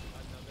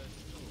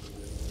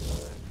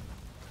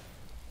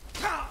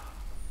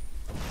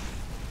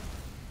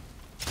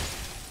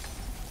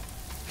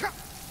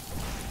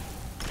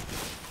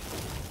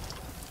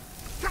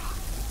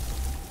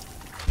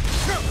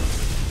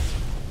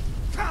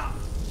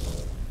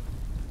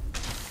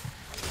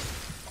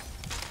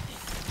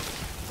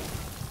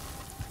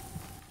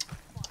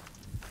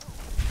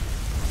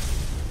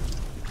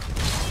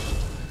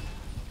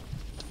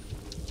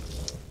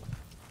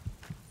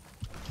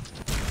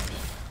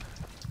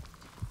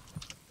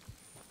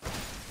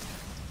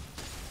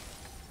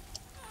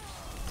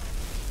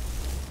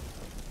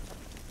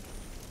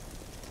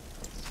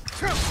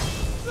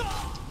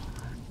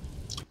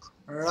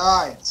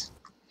 Right.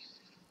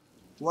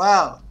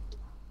 Well.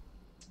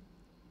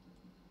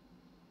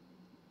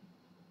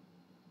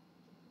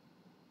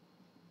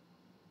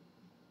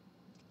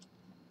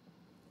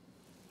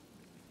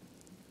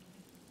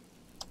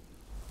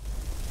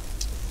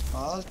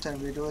 Well,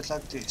 then we do it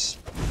like this.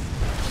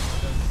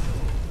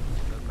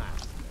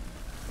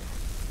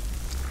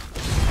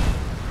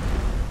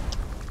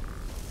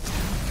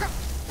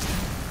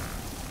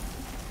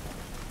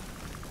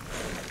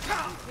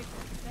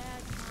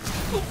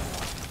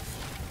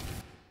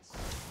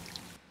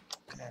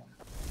 Okay.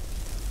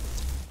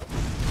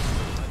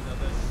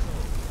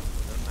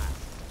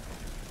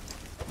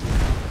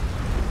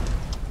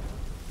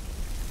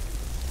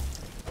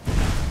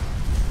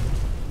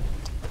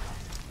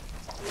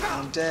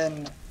 And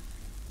then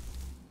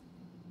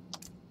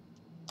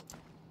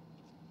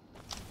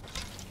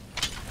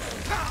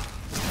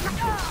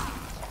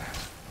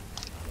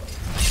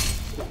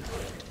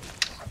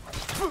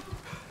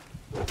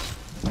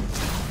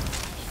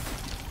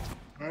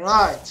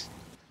right.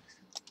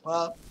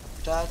 Well,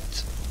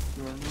 that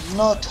will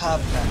not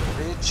have that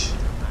reach.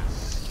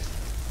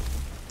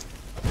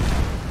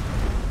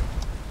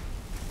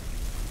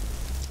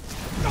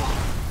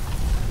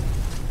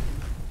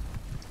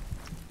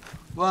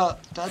 Well,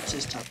 that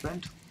just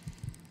happened.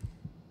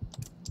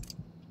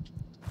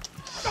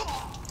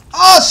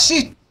 Oh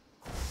shit!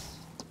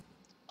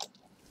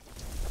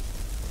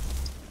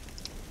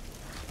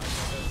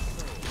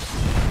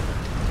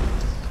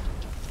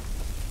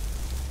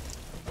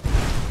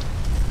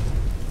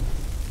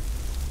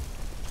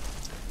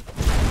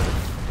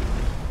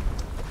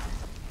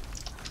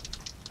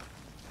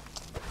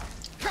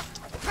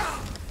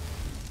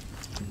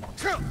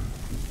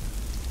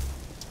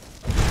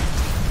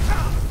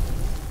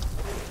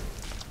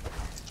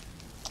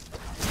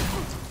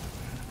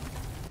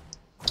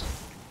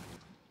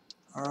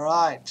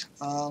 Alright,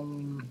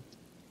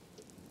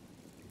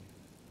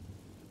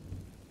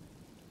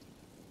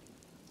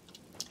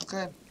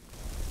 Okay.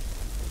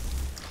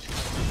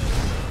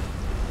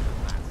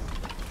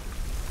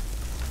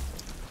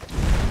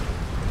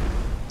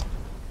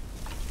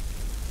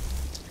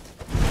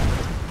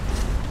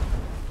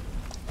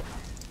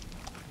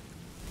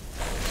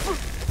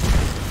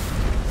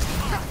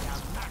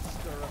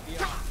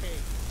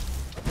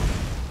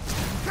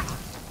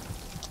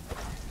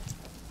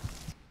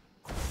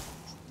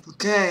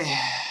 Okay.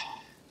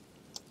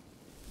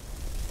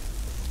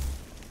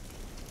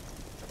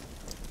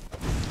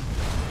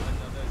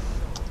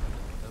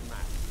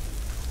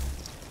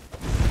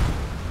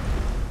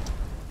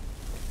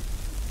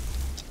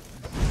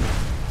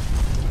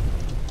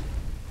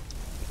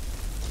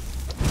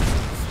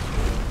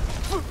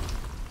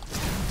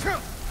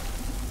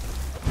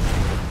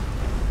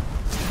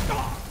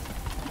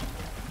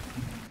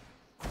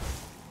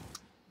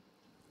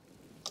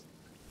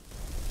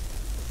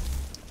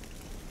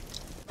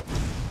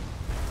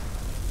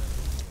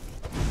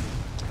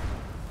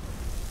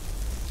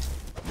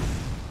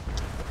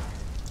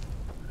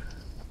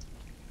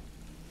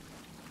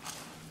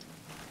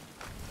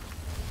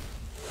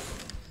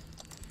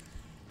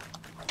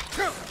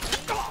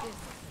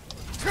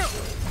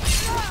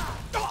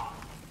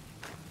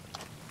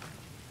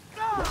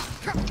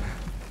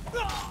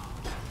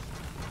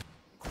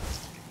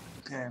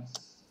 Okay.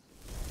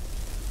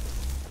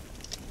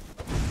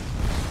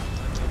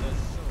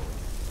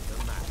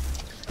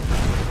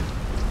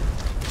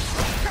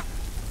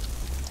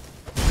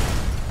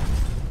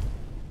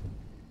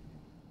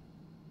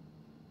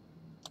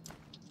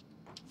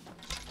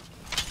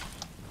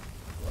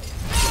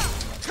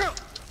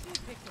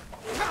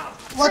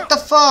 What the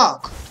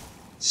fuck?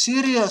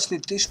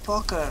 Seriously, this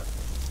fucker.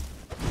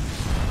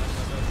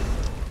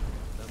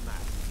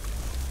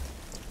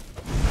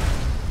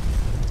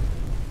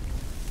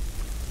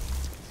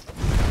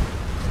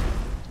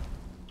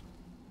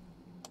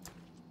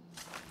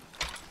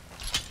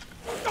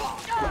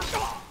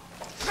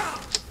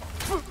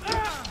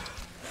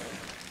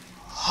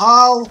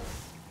 How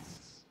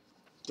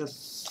the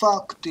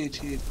fuck did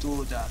he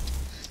do that?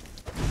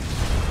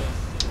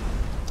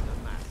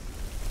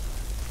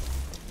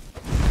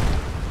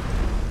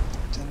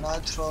 Then I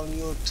troll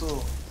you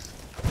too.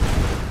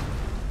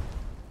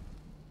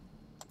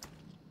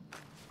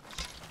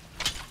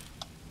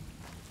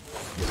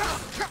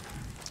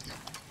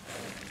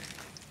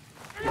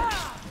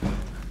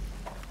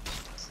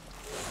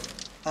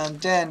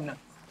 And then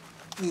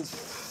you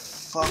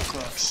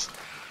fuckers.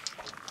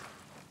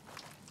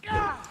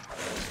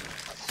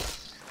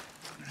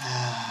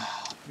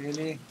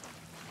 Really?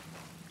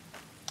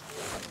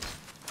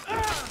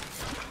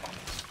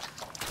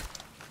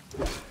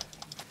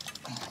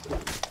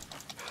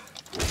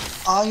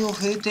 Are you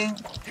hitting?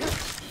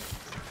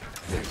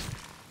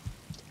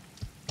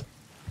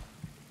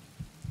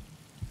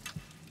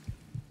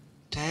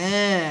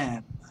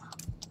 Damn.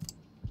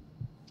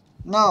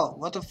 No,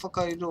 what the fuck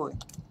are you doing?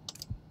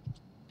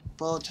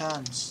 Both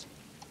hands.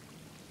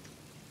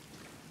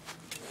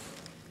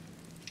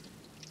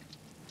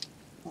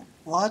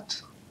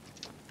 What?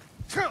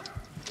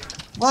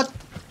 What?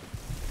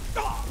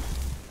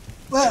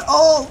 Where?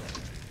 Oh!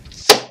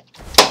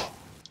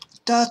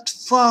 That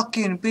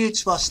fucking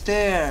bitch was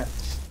there.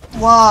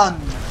 1,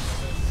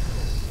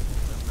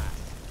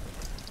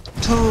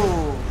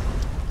 2,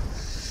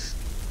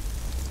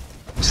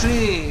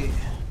 3.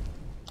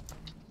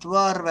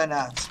 Dwarven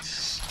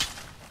axe.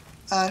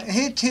 And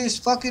hit his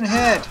fucking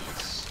head.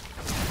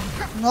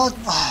 Not.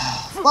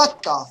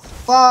 What the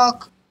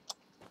fuck?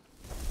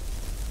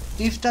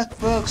 If that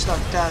works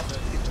like that,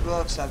 it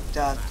works like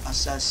that,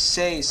 as I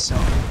say so.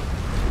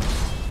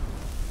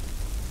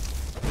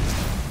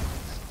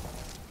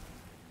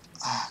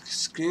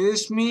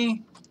 Excuse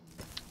me?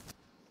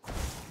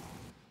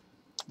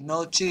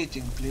 No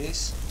cheating,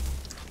 please.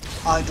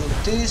 I do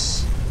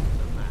this,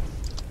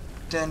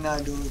 then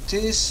I do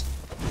this,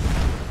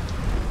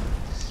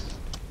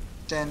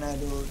 then I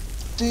do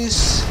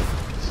this,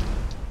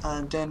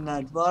 and then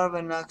I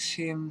dwarven axe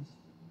him.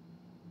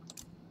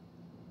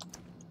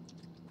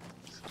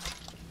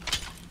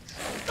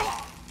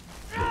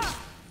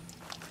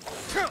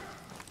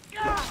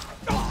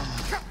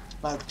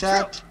 Like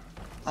that,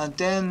 and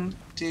then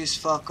these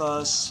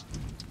fuckers.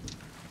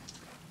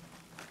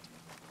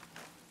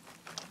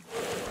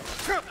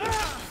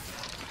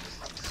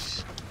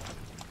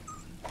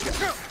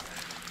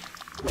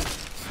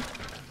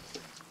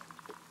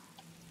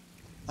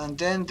 And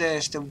then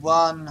there's the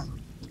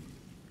one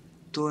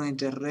doing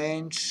the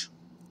range.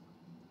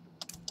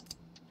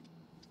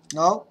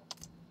 No.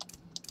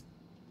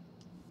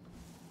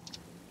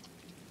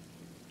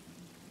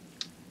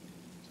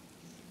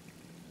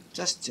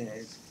 Just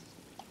check.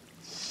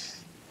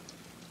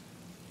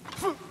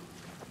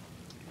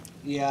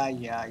 Yeah,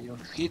 you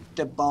hit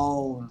the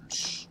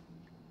bones.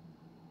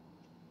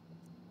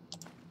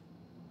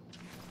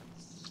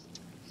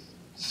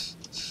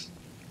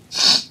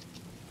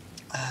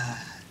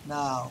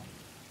 Now,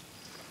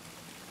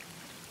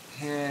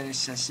 here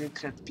is a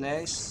secret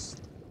place.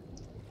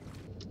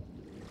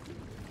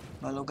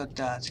 Well, look at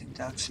that, it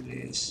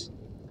actually is.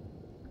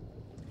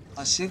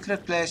 A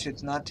secret place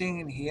with nothing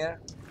in here.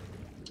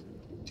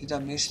 Did I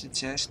miss the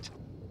chest?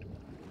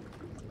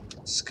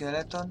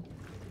 Skeleton?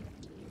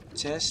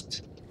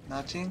 Chest?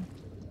 Nothing?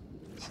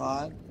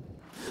 Fine.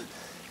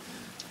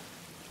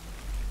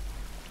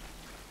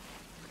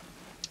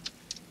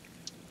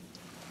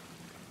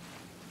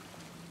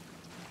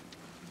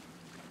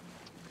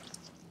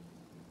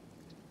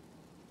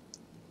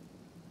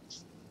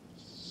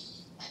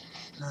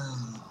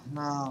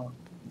 Now,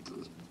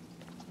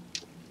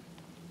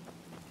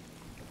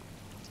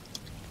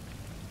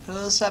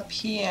 who's up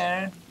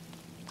here?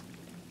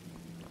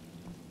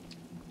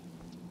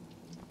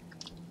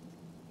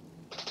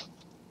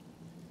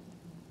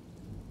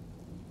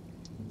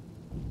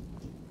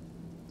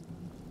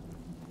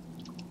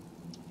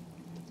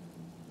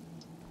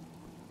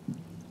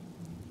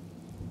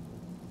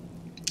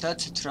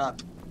 That's a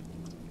trap.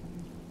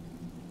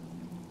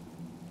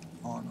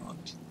 Or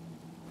not.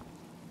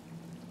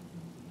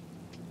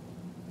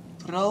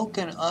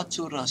 Broken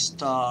Atsura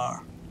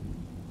star.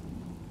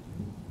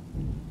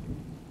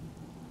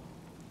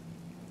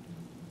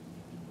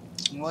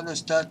 What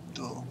does that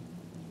do?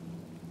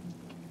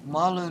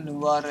 Malun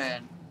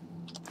Warren.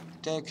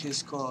 Take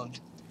his gold.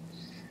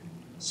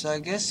 So I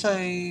guess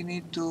I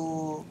need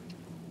to...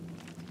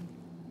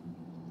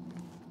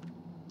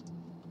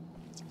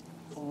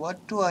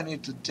 What do I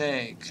need to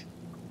take?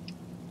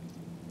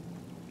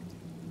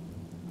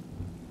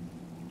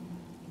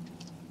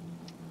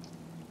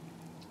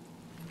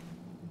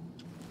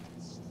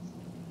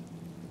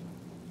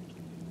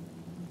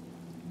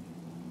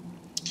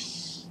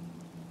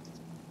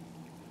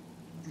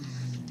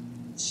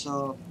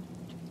 So,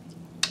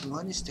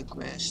 what is the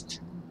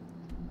quest?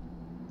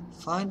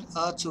 Find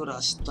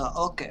Atsura star.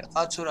 Okay,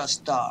 Atsura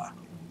star.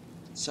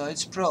 So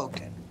it's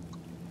broken.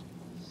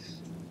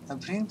 I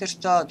bring the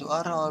star to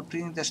Aran or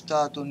bring the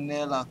star to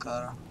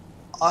Nelakar.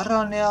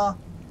 Arania,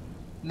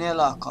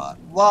 Nelakar.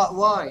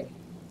 Why?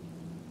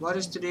 What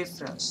is the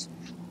difference?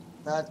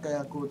 Bad guy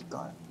and good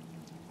guy.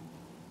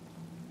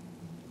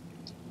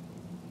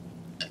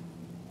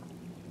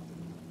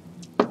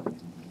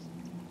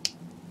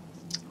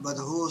 But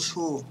who's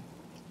who?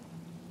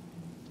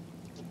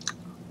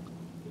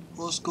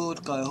 Who's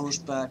good guy, who's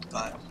bad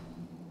guy?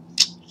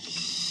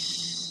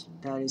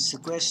 That is the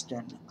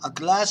question. A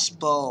glass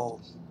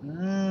bow.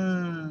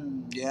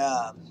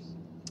 Yeah.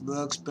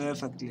 Works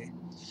perfectly.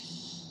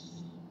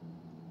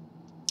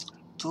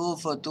 2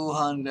 for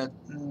 200.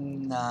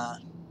 Nah.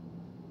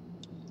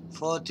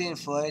 14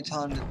 for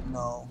 800.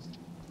 No.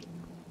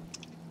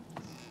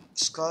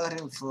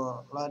 Skyrim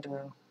for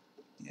ladder.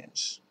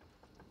 Yes.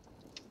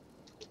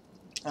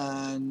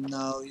 And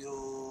now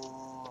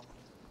you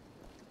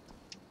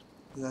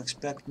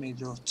expect me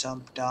to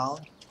jump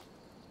down?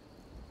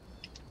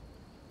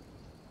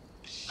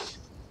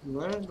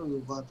 Where do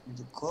you want me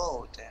to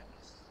go then?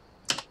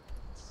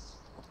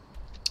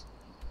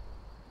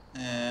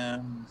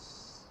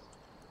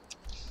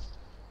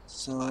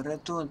 So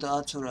return to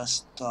Atsura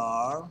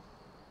star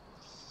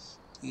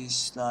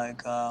is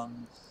like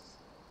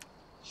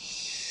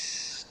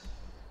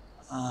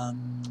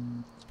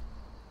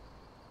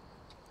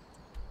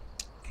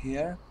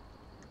here.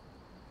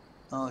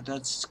 Oh,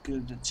 that's kill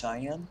the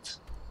giant.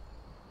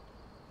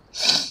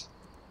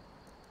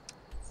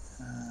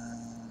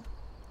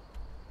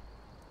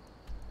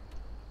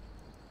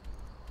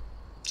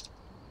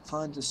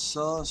 Find the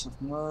source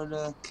of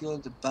murder, kill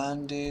the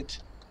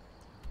bandit,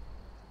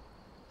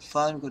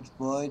 find good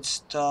void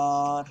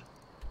star,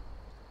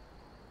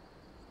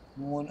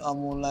 moon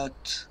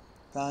amulet,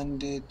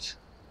 bandit,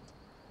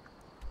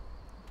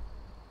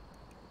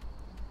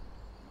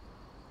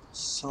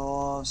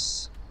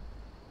 source,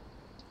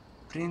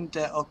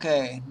 printer.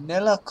 Okay,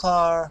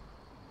 Nelakar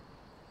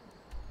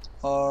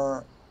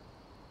or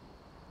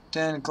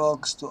 10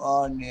 cogs to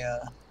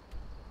Arnia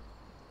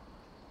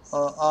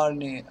or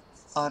Arani.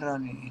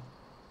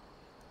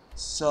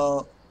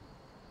 So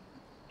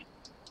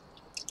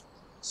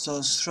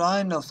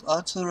Shrine of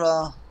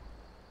Atsura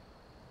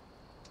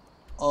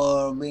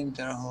or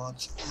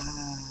Winterhood.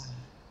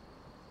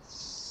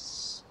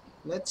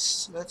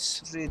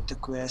 Let's read the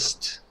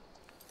quest.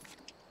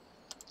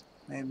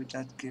 Maybe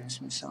that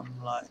gives me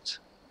some light.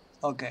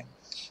 Okay.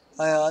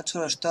 I have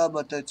Atsura star,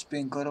 but it's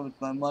been corrupted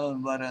by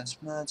Malon Warren's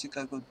magic.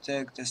 I could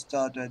take the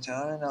star to the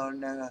arena or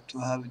never to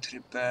have it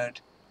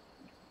repaired.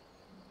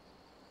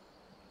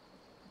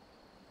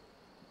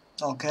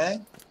 Okay.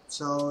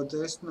 So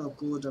there's no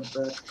good and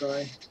bad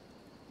guy.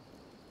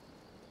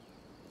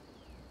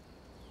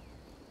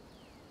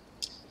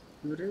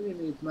 You really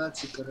need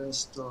magic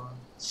restore.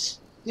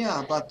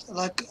 Yeah, but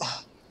like...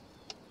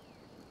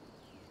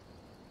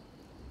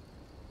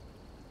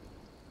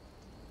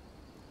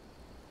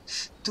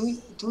 Do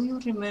you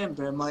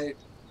remember my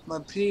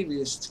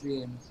previous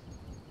stream?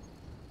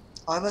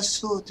 I was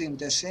shooting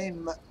the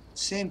same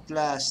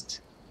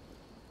blast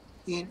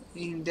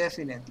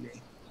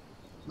indefinitely.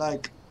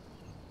 Like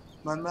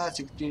my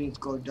magic didn't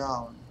go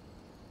down.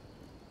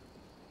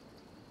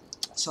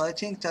 So I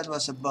think that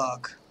was a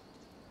bug,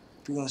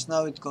 because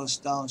now it goes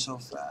down so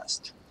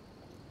fast.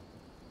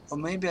 Or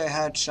maybe I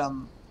had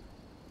some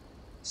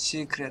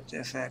Secret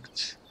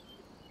effect.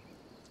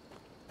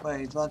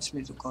 Wait, it wants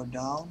me to go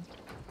down.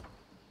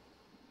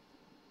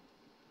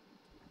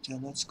 So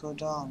let's go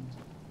down.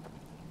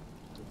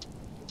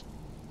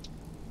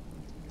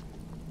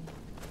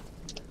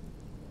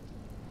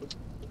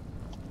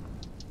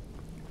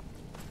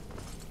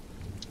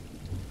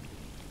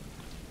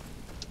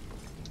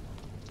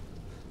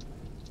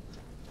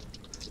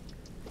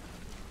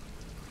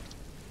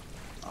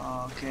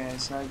 Okay,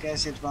 so I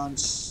guess it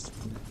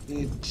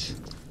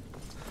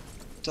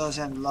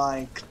doesn't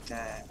like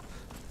that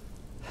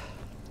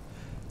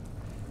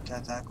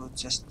I could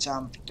just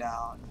jump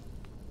down.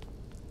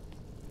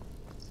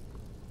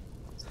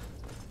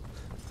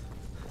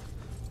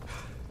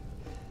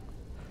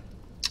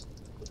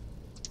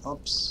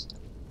 Oops.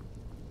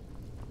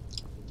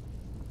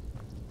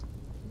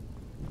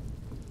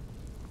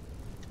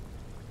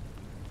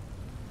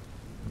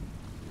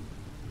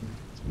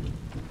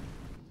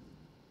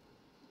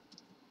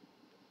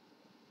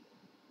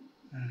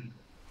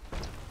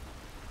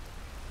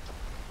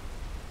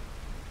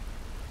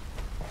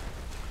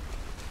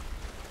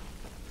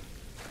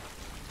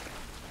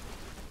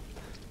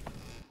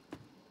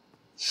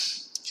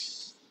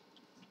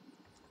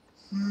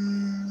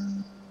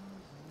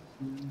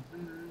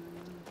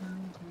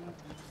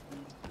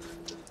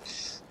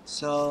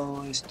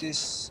 So is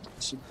this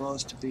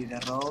supposed to be the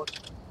road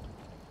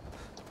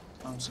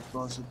I'm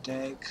supposed to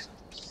take?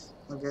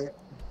 Okay.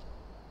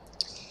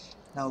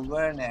 Now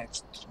where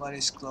next? What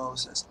is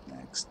closest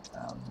next?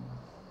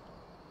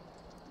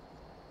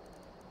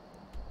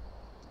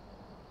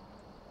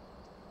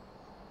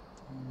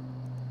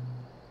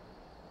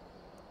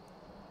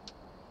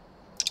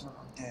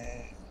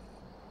 Okay.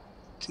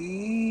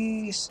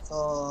 These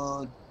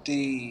or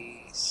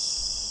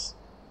these?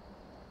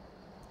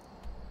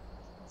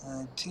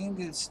 I think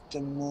it's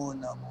the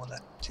moon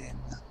amulet thing.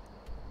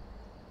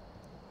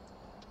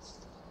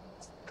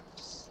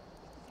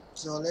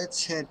 So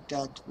let's head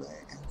that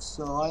way.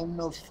 So I'm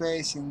not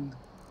facing.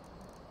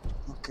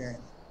 Okay.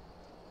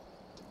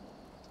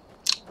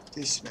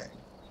 This way.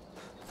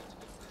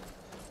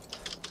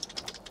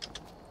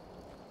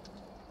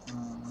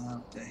 I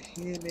have the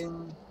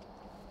healing.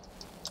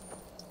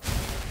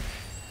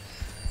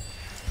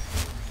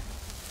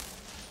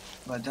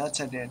 But that's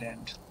a dead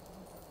end.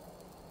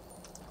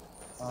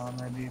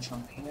 Maybe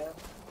from here.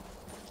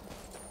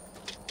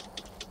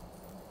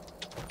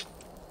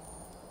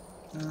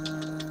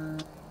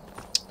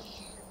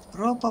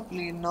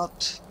 Probably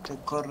not the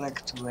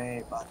correct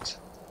way, but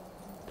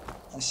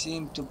I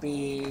seem to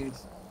be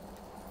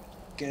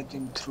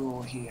getting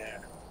through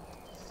here.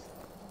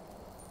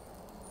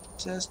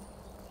 Just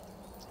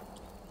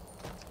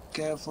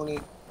carefully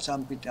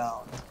jump it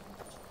down.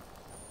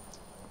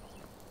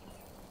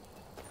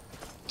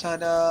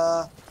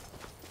 Ta-da!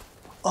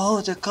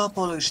 Oh, the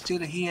couple is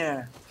still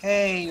here.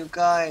 Hey, you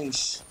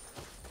guys.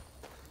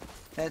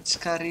 Let's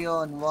carry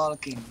on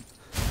walking.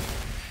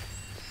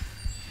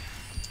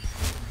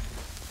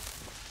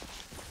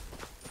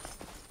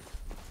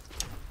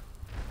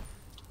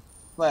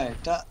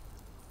 Wait,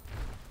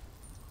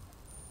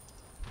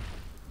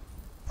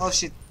 oh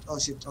shit, oh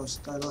shit, oh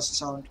shit, I lost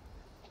sound.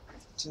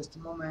 Just a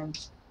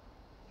moment.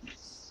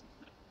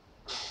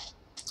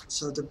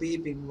 So the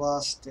beeping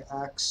was the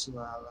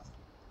actual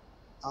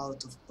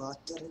out of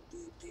battery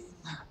beeping.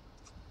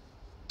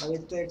 But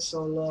it takes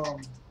so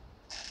long.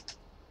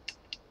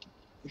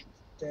 It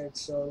takes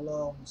so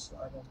long, so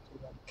I don't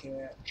even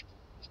care.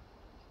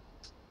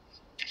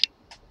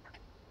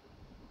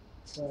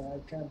 So I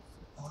can't.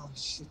 Oh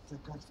shit, I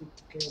can't fit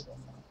the cable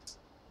now.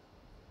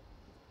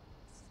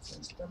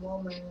 Just a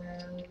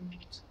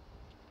moment.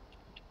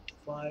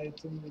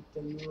 Fighting with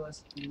the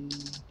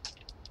USB.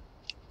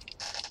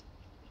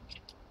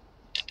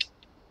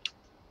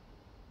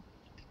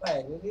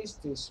 Wait, it is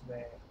this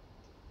way.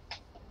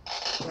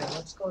 Wait,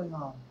 what's going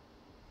on?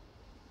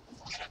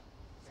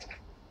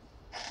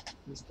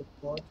 Is the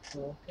port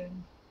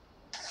broken?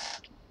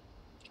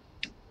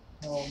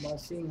 No, my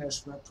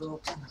fingers were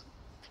broken.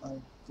 I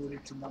put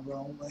it in the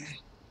wrong way.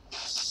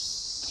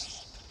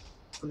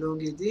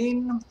 Plug it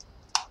in.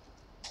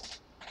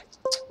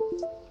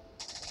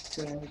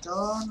 Turn it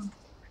on.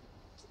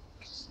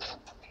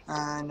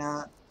 And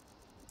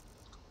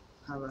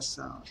have a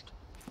sound.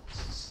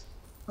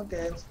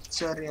 Okay,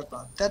 sorry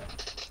about that.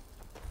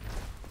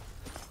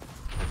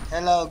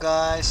 Hello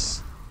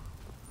guys.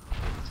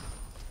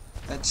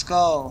 Let's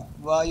go.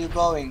 Where are you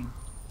going?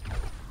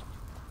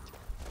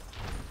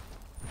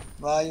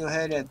 Where are you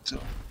headed to?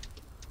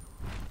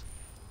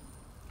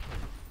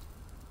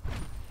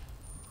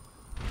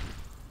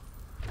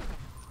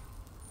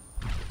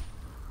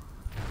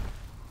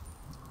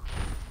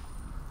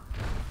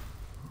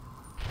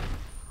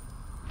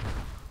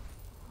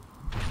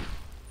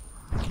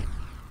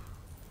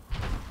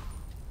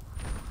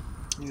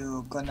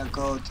 You gonna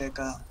go take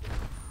a...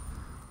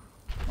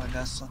 Oh,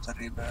 that's not a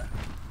river.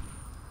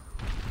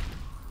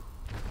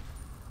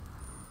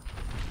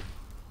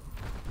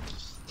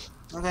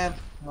 Okay, I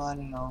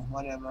don't know,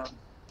 whatever.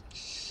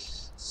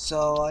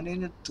 So I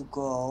needed to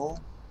go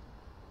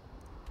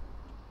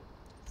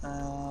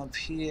Up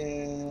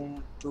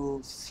here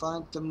to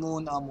find the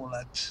moon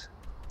amulet.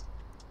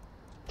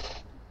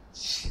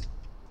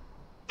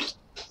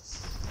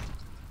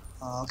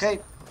 Okay.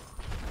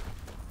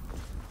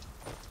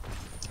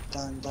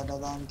 Dun dun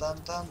dun dun dun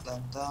dun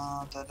dun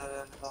dun dun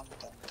dun dun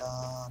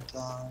dun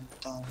dun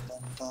dun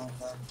dun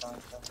dun dun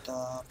dun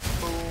dun.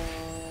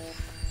 Boom.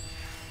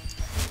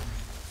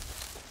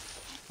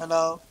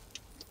 Hello.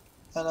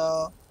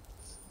 Hello.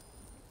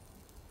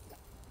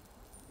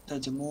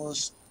 That's the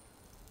most.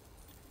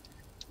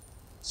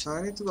 So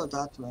I need to go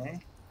that way.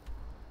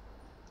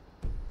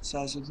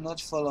 So I should not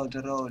follow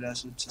the road, I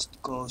should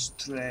just go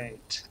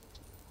straight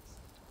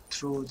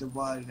through the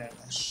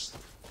wilderness.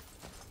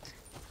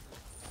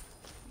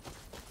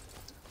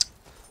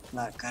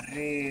 Like a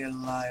real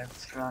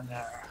life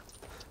runner.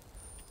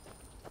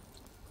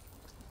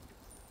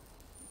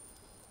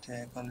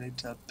 Take a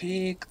little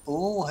peek.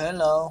 Oh,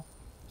 hello.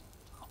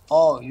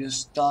 Oh, you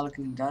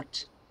stalking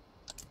that?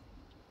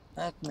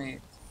 Let me.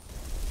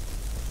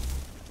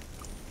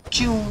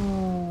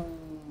 Choo!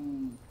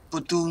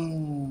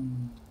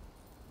 Putum!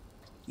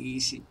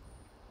 Easy.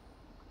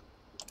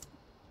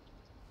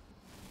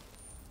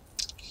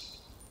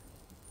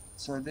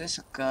 So there's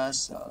a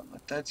castle,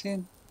 but I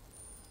think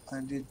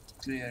I did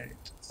clear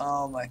it.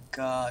 Oh my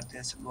god,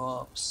 there's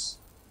wolves.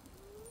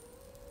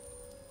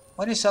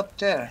 What is up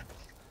there?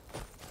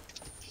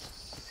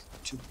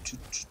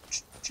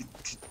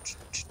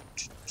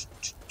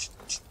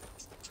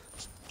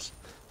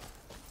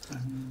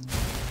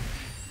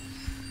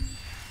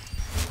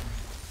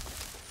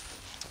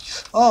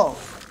 Oh!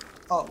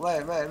 Oh,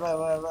 wait.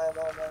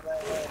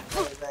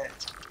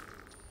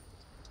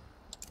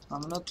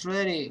 I'm not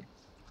ready.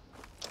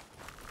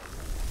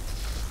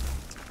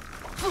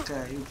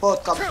 Okay, you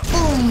both come. Boom!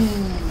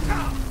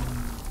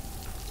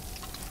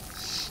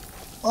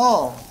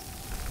 Oh!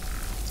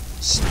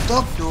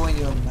 Stop doing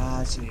your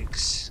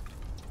magics.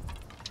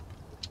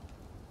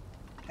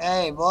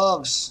 Hey,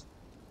 wolves!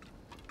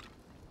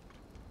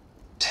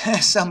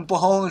 There's some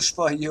bones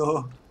for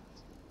you.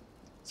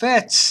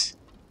 Fetch!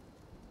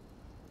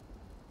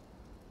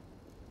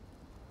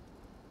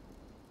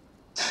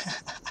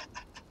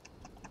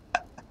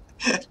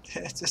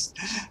 There's just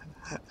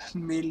a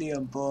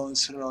million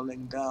bones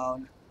rolling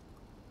down.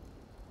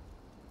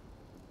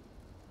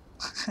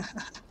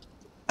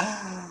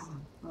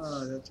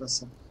 Oh, that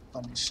was a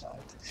funny shot.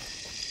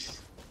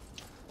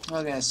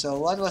 Okay, so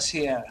what was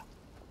here?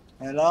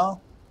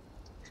 Hello?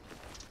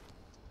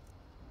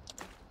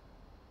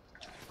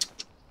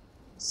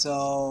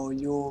 So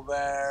you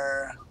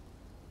were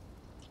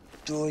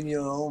doing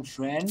your own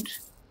friend?